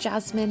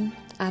 Jasmine,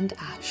 and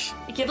Ash.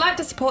 If you'd like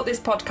to support this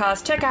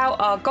podcast, check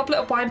out our Goblet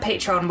of Wine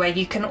Patreon, where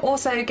you can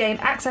also gain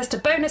access to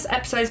bonus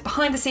episodes,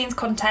 behind the scenes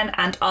content,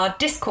 and our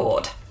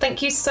Discord.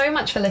 Thank you so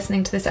much for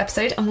listening to this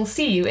episode, and we'll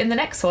see you in the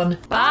next one.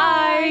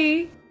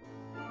 Bye.